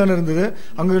நடந்துகிட்டு தானே இருந்தது.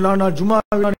 அங்க நான் ஜும்மா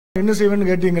என்ன செய்வேன்னு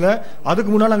கேட்டீங்களே, அதுக்கு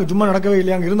முன்னால அங்க ஜும்மா நடக்கவே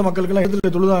இல்லையா? அங்க இருந்த மக்களுக்கு எல்லாம்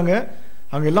எதிர்த்து தொழுதாங்க,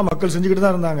 அங்க எல்லாம் மக்கள் செஞ்சுக்கிட்டு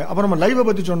தான் இருந்தாங்க. அப்புறம் நம்ம லைவை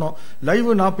பத்தி சொன்னோம். லைவ்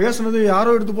நான் பேசுனது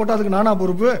யாரோ எடுத்து போட்டா அதுக்கு நானா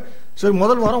பொறுப்பு? சரி,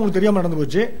 முதல் வாரம் உங்களுக்கு தெரியாம நடந்து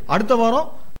போச்சு, அடுத்த வாரம்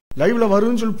லைவ்ல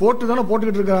வருதுன்னு சொல்லி போட்டு தானே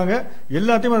போட்டுக்கிட்டு இருக்காங்க.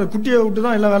 எல்லாத்தையும் அந்த குட்டியை விட்டு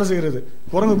தான் எல்லாம் வேலை செய்யறது.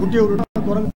 குரங்கு குட்டியை விட்டு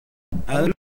குரங்கு.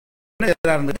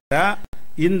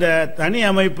 இந்த தனி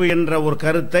அமைப்பு என்ற ஒரு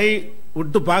கருத்தை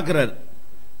விட்டு பார்க்கிறார்.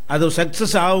 அது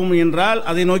சக்சஸ் ஆகும் என்றால்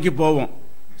அதை நோக்கி போவோம்.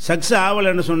 சக்சஸ்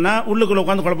ஆகலன்னு சொன்னா உள்ளுக்குள்ள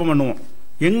உட்காந்து குழப்பம் பண்ணுவோம்.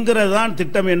 என்கிறதான்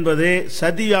திட்டம் என்பது,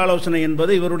 சதி ஆலோசனை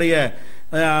என்பது இவருடைய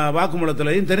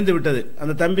வாக்குமூலத்திலையும் தெரிந்து விட்டது.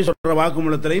 அந்த தம்பி சொல்ற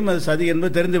வாக்குமூலத்திலையும் அது சதி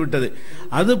என்பது தெரிந்து விட்டது.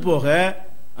 அது போக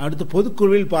அடுத்து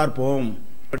பொதுக்குழுவில் பார்ப்போம்.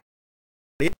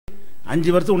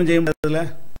 5 வருஷம் ஒன்றும் செய்ய முடியாதுல்ல.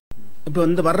 இப்ப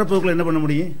இந்த வர்ற பொதுக்குழு என்ன பண்ண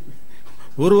முடியும்?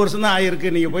 1 வருஷம் தான் ஆயிருக்கு.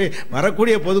 நீங்க போய்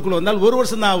வரக்கூடிய பொதுக்குழு வந்தால் 1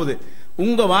 வருஷம் தான் ஆகுது.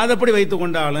 உங்க வாதப்படி வைத்துக்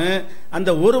கொண்டாலும் அந்த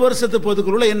 1 வருஷத்து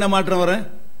பொதுக்குழுல என்ன மாற்றம் வரும்?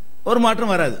 ஒரு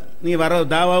மாற்றம் வராது. நீ வர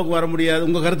தாவாவுக்கு வர முடியாது.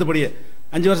 உங்க கருத்துப்படியே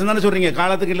 5 வருஷம் தானே சொல்றீங்க,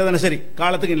 காலத்துக்கு இல்ல தானே? சரி,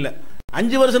 காலத்துக்கு இல்ல,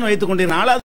 5 வருஷம் வைத்துக் கொண்டு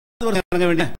 4வது வருஷம் இறங்க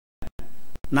வேண்டிய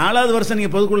 4வது வருஷம்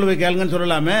நீங்க பொதுக்குழு போய் கேளுங்கன்னு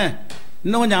சொல்லலாமே.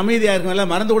 இன்னும் கொஞ்சம் அமைதியா இருக்கும்ல,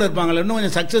 மறந்து கூட இருப்பாங்கல்ல, இன்னும்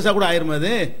கொஞ்சம் சக்சஸா கூட ஆயிரும்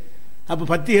அது. அப்ப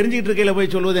 10 எரிஞ்சிட்டு இருக்கையில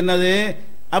போய் சொல்வது என்னது?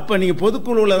 அப்ப நீங்க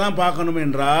பொதுக்குழுல தான் பார்க்கணும்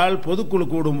என்றால் பொதுக்குழு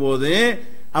கூடும் போது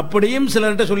அப்படியும்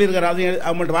சிலர்கிட்ட சொல்லியிருக்காரு, அது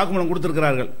அவங்கள்ட்ட வாக்குமூலம்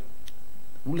கொடுத்திருக்கிறார்கள்.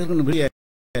 உள்ள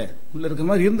இருக்கிற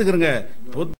மாதிரி இருந்துக்கிறங்க.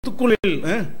 பொதுக்குழுவில்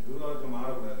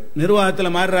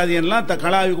நிர்வாகத்தில் மாறுறாது எல்லாம்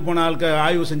கள ஆய்வுக்கு போன ஆளுக்கு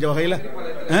ஆய்வு செஞ்ச வகையில்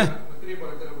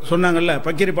சொன்னாங்கல்ல,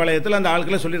 பக்கிரிப்பாளையத்தில் அந்த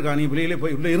ஆட்களை சொல்லியிருக்காங்க, நீ வெளியிலே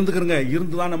போய் உள்ள இருந்துக்கிறங்க,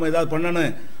 இருந்துதான் நம்ம ஏதாவது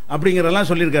பண்ணணும் அப்படிங்கிறதெல்லாம்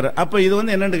சொல்லியிருக்காரு. அப்ப இது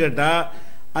என்னன்னு கேட்டா,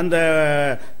 அந்த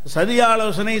சதி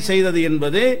ஆலோசனை செய்தது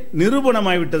என்பது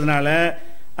நிரூபணமாகிவிட்டதுனால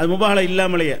அது முபாகலா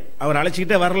இல்லாமலேயே அவர்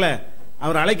அழைச்சிக்கிட்டே வரல.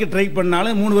 அவர் அழைக்க ட்ரை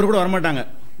பண்ணாலும் 3 பேர் கூட வரமாட்டாங்க.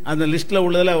 அந்த லிஸ்ட்ல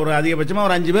உள்ளதுல ஒரு அதிகபட்சமா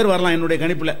ஒரு 5 பேர் வரலாம் என்னுடைய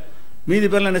கணிப்புல. மீதி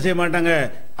பேர்லாம் என்ன செய்ய மாட்டாங்க,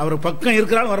 அவர் பக்கம்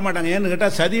இருக்கிறாலும் வரமாட்டாங்க. ஏன்னு கேட்டா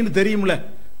சதின்னு தெரியும்ல.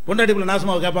 பொண்டாட்டி பிள்ளை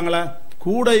நாசமாக கேட்பாங்களா?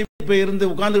 கூட இப்ப இருந்து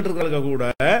உட்கார்ந்துட்டு இருக்கிறவங்க கூட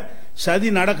சதி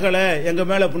நடக்கல, எங்க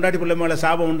மேல பொண்டாட்டி பிள்ளை மேல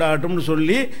சாபம் உண்டாகட்டும்னு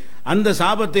சொல்லி அந்த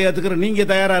சாபத்தை ஏத்துக்கிற நீங்க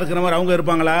தயாரா இருக்கிற மாதிரி அவங்க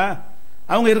இருப்பாங்களா?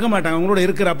 அவங்க இருக்க மாட்டாங்க. அவங்களோட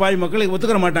இருக்கிற அப்பாவி மக்கள்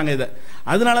ஒத்துக்கிற மாட்டாங்க இதை.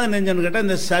 அதனாலதான் நெஞ்சன்னு கேட்டா,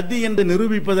 இந்த சதி என்று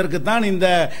நிரூபிப்பதற்கு தான் இந்த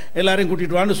எல்லாரையும்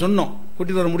கூட்டிட்டு வான்னு சொன்னோம்.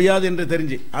 கூட்டிட்டு வர முடியாது என்று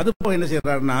தெரிஞ்சு அது போய் என்ன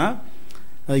செய்யறாருன்னா,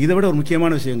 இதை விட ஒரு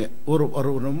முக்கியமான விஷயங்க, ஒரு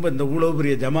ரொம்ப இந்த இவ்வளவு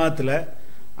பெரிய ஜமாத்துல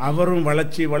அவரும்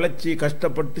வளர்ச்சி வளர்ச்சி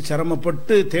கஷ்டப்பட்டு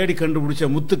சிரமப்பட்டு தேடி கண்டுபிடிச்ச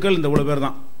முத்துக்கள் இந்த இவ்வளவு பேர்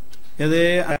தான். எது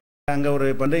அங்க ஒரு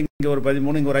 12, இங்க ஒரு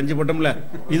 13, இங்க ஒரு 5 போட்டோம்ல,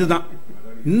 இதுதான்.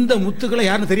 இந்த முத்துக்களை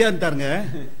யாருன்னு தெரியாதுட்டாருங்க.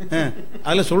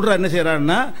 அதுல சொல்ற என்ன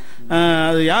செய்யறாருன்னா,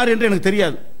 அது யார் என்று எனக்கு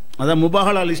தெரியாது. அதான்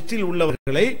முபாகலா லிஸ்டில்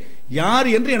உள்ளவர்களை யார்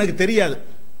என்று எனக்கு தெரியாது.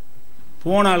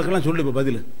 போன ஆளுக்கெல்லாம் சொல்லு இப்ப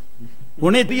பதில்,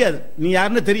 உனே தெரியாது, நீ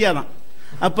யாருன்னு தெரியாதான்.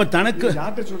 அப்ப தனக்கு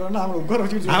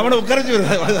அவனை உட்கார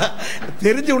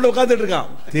தெரிஞ்சு உள்ள உட்கார்ந்துட்டு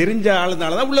இருக்கான். தெரிஞ்ச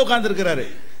ஆளுனாலதான் உள்ள உட்கார்ந்து இருக்கிறாரு.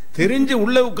 தெரிஞ்சு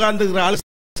உள்ள உட்கார்ந்து இருக்கிற ஆளு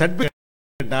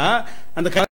சர்டிபிகேட்டா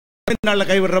அந்த நாள்ல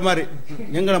கைவிடுற மாதிரி,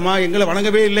 எங்களை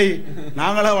வணங்கவே இல்லை,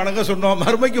 நாங்களா வணங்க சொன்னோம்,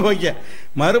 மறுமைக்கு போய்க்க.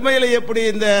 மறுமையில எப்படி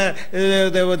இந்த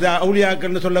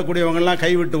அவுலியாக்கள்னு சொல்லக்கூடியவங்க எல்லாம்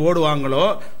கைவிட்டு ஓடுவாங்களோ,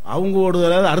 அவங்க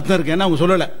ஓடுதலாவது அர்த்தம் இருக்கு. ஏன்னா அவங்க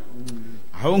சொல்லல,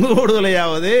 அவங்க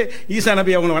ஓடுதலையாவது ஈசா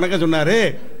நபி அவங்க வணங்க சொன்னாரு,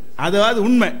 அதாவது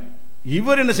உண்மை.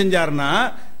 இவர் என்ன செஞ்சாருன்னா,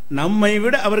 நம்மை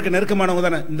விட அவருக்கு நெருக்கமானவங்க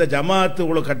தானே. இந்த ஜமாத்து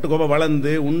இவ்வளவு கட்டுக்கோப்ப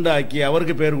வளர்ந்து உண்டாக்கி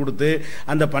அவருக்கு பேர் கொடுத்து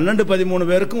அந்த 12-13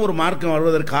 பேருக்கும் ஒரு மார்க்கம்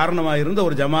வருவதற்கு காரணமாக இருந்த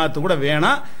ஒரு ஜமாத்து கூட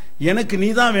வேணா, எனக்கு நீ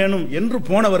தான் வேணும் என்று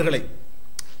போனவர்களை,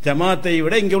 ஜமாத்தை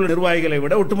விட இங்கே உள்ள நிர்வாகிகளை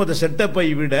விட ஒட்டுமொத்த செட்டப்பை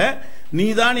விட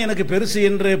நீதான் எனக்கு பெருசு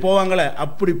என்று போவாங்களே,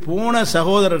 அப்படி போன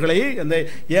சகோதரர்களை, அந்த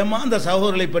ஏமாந்த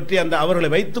சகோதரர்களை பற்றி அந்த அவர்களை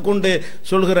வைத்துக் கொண்டு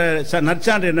சொல்கிற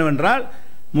நற்சான்று என்னவென்றால்,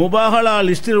 முபாகலா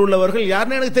லிஸ்டில் உள்ளவர்கள்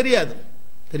யாருன்னு எனக்கு தெரியாது.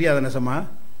 தெரியாத நெசமா?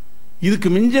 இதுக்கு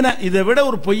மிஞ்சின இதை விட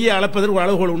ஒரு பொய்யை அளப்பதற்கு ஒரு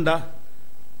அளவுகோல் உண்டா?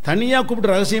 தனியா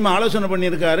கூப்பிட்டு ரகசியமா ஆலோசனை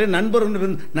பண்ணியிருக்காரு.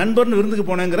 நண்பர்னு விருந்துக்கு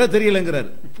போனேங்கிற தெரியலங்கிறார்.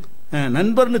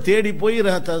 நண்பர்னு தேடி போய்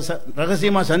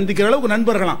ரகசியமா சந்திக்கிற அளவுக்கு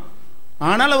நண்பர்களாம்.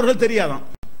 ஆனால் அவர்கள் தெரியாதான்,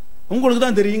 உங்களுக்கு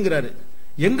தான் தெரியுங்கிறாரு.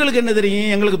 எங்களுக்கு என்ன தெரியும்?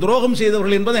 எங்களுக்கு துரோகம்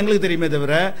செய்தவர்கள் என்பது எங்களுக்கு தெரியுமே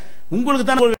தவிர உங்களுக்கு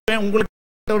தான்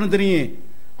உங்களுக்கு தெரியும்.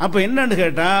 அப்ப என்னன்னு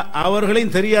கேட்டா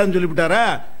அவர்களையும் தெரியாதுன்னு சொல்லிவிட்டாரா.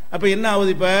 அப்ப என்ன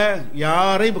ஆகுது, இப்ப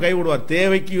யாரையும் இப்ப கை விடுவார்,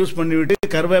 தேவைக்கு யூஸ் பண்ணிவிட்டு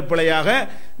கருவேப்பிலையாக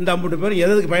இந்த 50 பேர்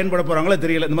எதுக்கு பயன்பட போறாங்களோ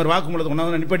தெரியல, இந்த மாதிரி வாக்குமூலத்தை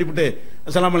கொண்டாந்து நிப்பாட்டிவிட்டு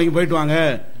அஸ்ஸலாமு அலைக்கும் போயிட்டு வாங்க,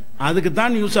 அதுக்கு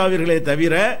தான் யூஸ் ஆவீர்களே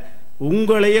தவிர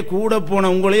உங்களையே கூட போன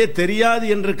உங்களையே தெரியாது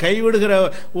என்று கைவிடுகிற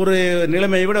ஒரு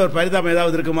நிலைமையை விட ஒரு பரிதாபம்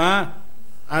ஏதாவது இருக்குமா?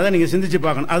 அதை நீங்க சிந்திச்சு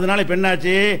பார்க்கணும். அதனால இப்ப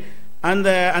என்னாச்சு, அந்த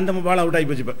அந்த பால் அவுட் ஆகி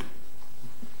போச்சு. இப்ப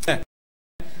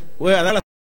அதால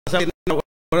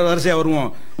வரிசையா வருவோம்.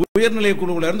 உயர்நிலை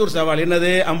குழுவுல இருந்து ஒரு சவால் என்னது,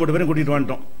 50 பேரும் கூட்டிட்டு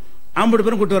வந்துட்டோம். 50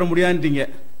 பேரும் கூட்டி வர முடியாதுட்டீங்க.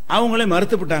 அவங்களே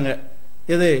மறுத்துப்பட்டாங்க.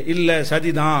 எது இல்ல,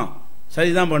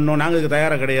 சதிதான் பண்ணோம், நாங்க இதுக்கு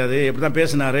தயாரா கிடையாது, இப்படிதான்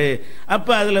பேசினாரு. அப்ப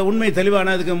அதுல உண்மை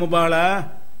தெளிவான அதுக்கு முபாலா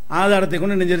ஆதாரத்தை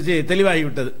கொண்டு நெஞ்சிருச்சு, தெளிவாகி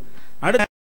விட்டது.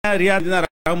 அடுத்த ரியாத் தான்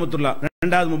ரஹமத்துல்லா,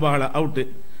 2வது முபாலா அவுட்டு.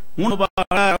 3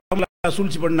 முபாலா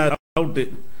சூழ்ச்சி பண்ணார் அவுட்டு.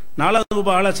 4வது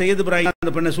முபாலா சையது இப்ராஹிம்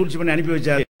அந்த பெண்ணை சூழ்ச்சி பண்ணி அனுப்பி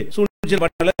வச்சாரு. சூழ்ச்சி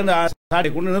பண்ண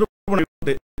கொண்டு நிரூபணம்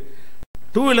விட்டு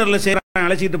 2 வீலர்ல செய்யறாங்க,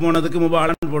 அழைச்சிட்டு போனதுக்கு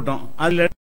முபாலான்னு போட்டோம். அதுல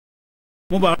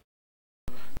முபாலா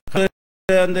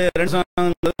அந்த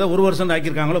 1 வருஷம்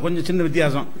ஆக்கியிருக்காங்களோ, கொஞ்சம் சின்ன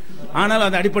வித்தியாசம். ஆனாலும்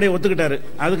அந்த அடிப்படையை ஒத்துக்கிட்டாரு,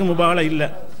 அதுக்கு முபாலா இல்ல.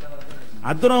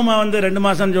 அத்துரோமா 2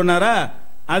 மாசம் சொன்னாரா,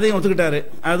 அதையும் ஒத்துக்கிட்டாரு,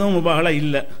 அதுவும் முபாலா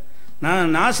இல்ல.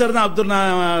 நாசர் தான் அப்துல்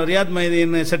ரியாத்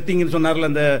மைதீன் செட்டிங் சொன்னார்ல,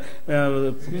 அந்த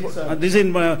டிசைன்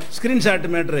ஸ்கிரீன்ஷாட்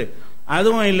மேட்ரு,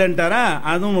 அதுவும் இல்லைன்ட்டாரா,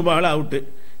 அதுவும் முபாலா அவுட்டு.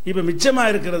 இப்ப மிச்சமா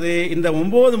இருக்கிறது இந்த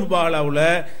 9 முபாலாவுல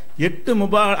 8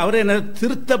 முபாலா. அவரே என்ன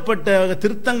திருத்தப்பட்ட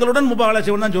திருத்தங்களுடன் முபாலா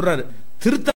செய்வோம் தான் சொல்றாரு.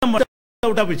 திருத்தம்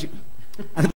அவுட்டா போச்சு.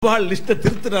 அந்த முபால் லிஸ்ட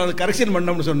திருத்த கரெக்ஷன்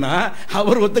பண்ணோம்னு சொன்னா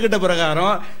அவர் ஒத்துக்கிட்ட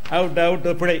பிரகாரம் அவுட்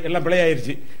பிழை எல்லாம் பிழை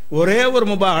ஆயிருச்சு. ஒரே ஒரு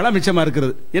முபாலா மிச்சமா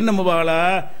இருக்கிறது. என்ன முபாலா?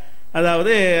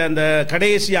 அதாவது அந்த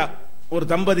கடைசியா ஒரு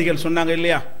தம்பதிகள் சொன்னாங்க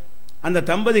இல்லையா, அந்த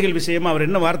தம்பதிகள் விஷயமா அவர்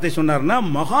என்ன வார்த்தை சொன்னார்னா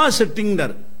மகா செட்டிங்.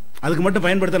 அதுக்கு மட்டும்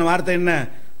பயன்படுத்தின வார்த்தை என்ன,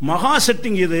 மகா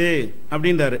செட்டிங் இது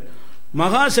அப்படின்றாரு.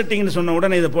 மகா செட்டிங் சொன்ன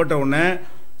உடனே இதை போட்ட உடனே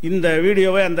இந்த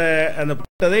வீடியோவை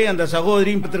அந்த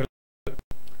சகோதரியும்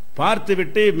பார்த்து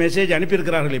விட்டு மெசேஜ்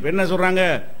அனுப்பியிருக்கிறார்கள். இப்ப என்ன சொல்றாங்க,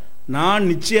 நான்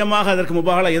நிச்சயமாக அதற்கு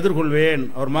முபாலா எதிர்கொள்வேன்.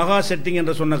 அவர் மகா செட்டிங்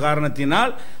என்று சொன்ன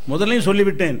காரணத்தினால் முதலையும்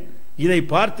சொல்லிவிட்டேன். இதை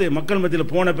பார்த்து மக்கள்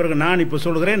மத்தியில் போன பிறகு நான் இப்ப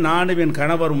சொல்கிறேன், நானும் என்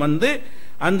கணவரும்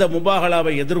அந்த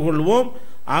முபாகலாவை எதிர்கொள்வோம்,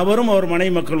 அவரும் அவர்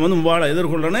மனைவி மக்கள் முபாலா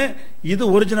எதிர்கொள்ளணும். இது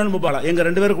ஒரிஜினல் முபாலா, எங்க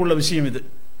 2 பேருக்கு உள்ள விஷயம், இது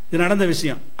நடந்த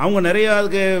விஷயம். அவங்க நிறைய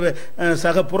அதுக்கு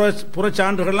சக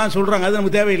புறச்சான்றுகள்லாம் சொல்றாங்க, அது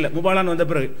நமக்கு தேவையில்லை முபாலான்னு வந்த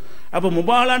பிறகு. அப்ப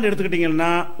முபாலான்னு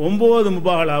எடுத்துக்கிட்டீங்கன்னா 9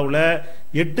 முபாலாவுல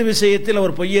 8 விஷயத்தில்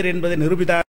அவர் பொய்யர் என்பதை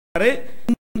நிரூபித்தாரு.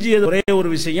 ஒரே ஒரு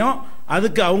விஷயம்,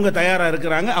 அதுக்கு அவங்க தயாரா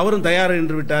இருக்கிறாங்க, அவரும் தயாரா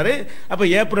என்று விட்டாரு. அப்ப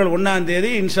ஏப்ரல் 1ஆம் தேதி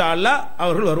இன்ஷா அல்லாஹ்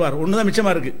அவர்கள் வருவார். ஒண்ணுதான்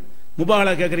மிச்சமா இருக்கு.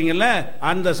 முபாலா கேக்குறீங்கல்ல,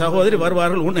 அந்த சகோதரி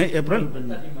வருவார்கள்.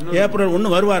 ஏப்ரல் 1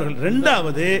 வருவார்கள்.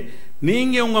 2வது,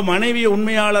 நீங்க உங்க மனைவியை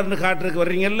உண்மையாளர்னு காட்டுறதுக்கு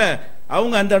வர்றீங்கல்ல,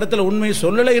 அவங்க அந்த இடத்துல உண்மையை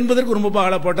சொல்லலை என்பதற்கு ஒரு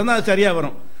முபாலா போட்டா அது சரியா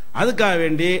வரும். அதுக்காக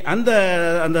வேண்டி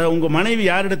அந்த உங்க மனைவி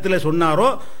யாரிடத்துல சொன்னாரோ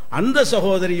அந்த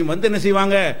சகோதரியும் என்ன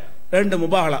செய்வாங்க, 2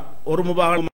 முபாலா. ஒரு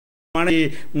முபாலா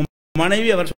மனைவி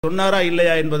அவர் சொன்னாரா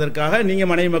இல்லையா என்பதற்காக நீங்க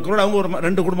மனைவி மக்களோட அவங்க ஒரு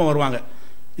 2 குடும்பம் வருவாங்க,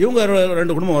 இவங்க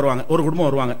 2 குடும்பம் வருவாங்க, ஒரு குடும்பம்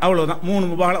வருவாங்க. அவ்வளவுதான். 3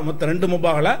 முபாகலா, மொத்தம் 2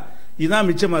 முபாகலா. இதுதான்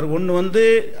மிச்சமா இருக்கு. ஒன்னு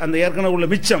அந்த ஏற்கனவே உள்ள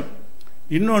மிச்சம்,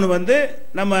 இன்னொன்னு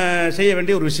நம்ம செய்ய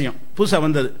வேண்டிய ஒரு விஷயம் புதுசா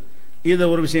வந்தது.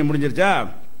 இது ஒரு விஷயம் முடிஞ்சிருச்சா?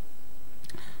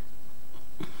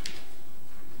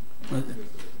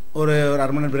 ஒரு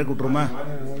 1/2 மணி நேரம் பிரேக் விட்டுருமா?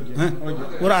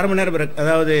 ஒரு 1/2 மணி நேரம் பிரேக்.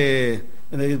 அதாவது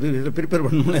ப்ரிப்பேர்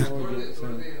பண்ணணும்ல,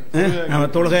 நம்ம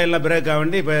தொழுகை எல்லாம் பிரேக் ஆக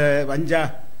வேண்டி இப்ப 5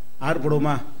 6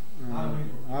 போடுவோமா?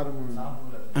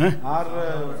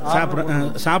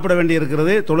 சாப்பிட வேண்டி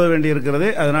இருக்கிறது, தொழ வேண்டி இருக்கிறது.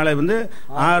 அதனால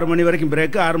 6 மணி வரைக்கும்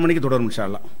பிரேக், 6 மணிக்கு தொடரும் இன்ஷா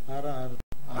அல்லாஹ்.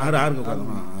 6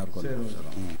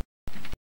 6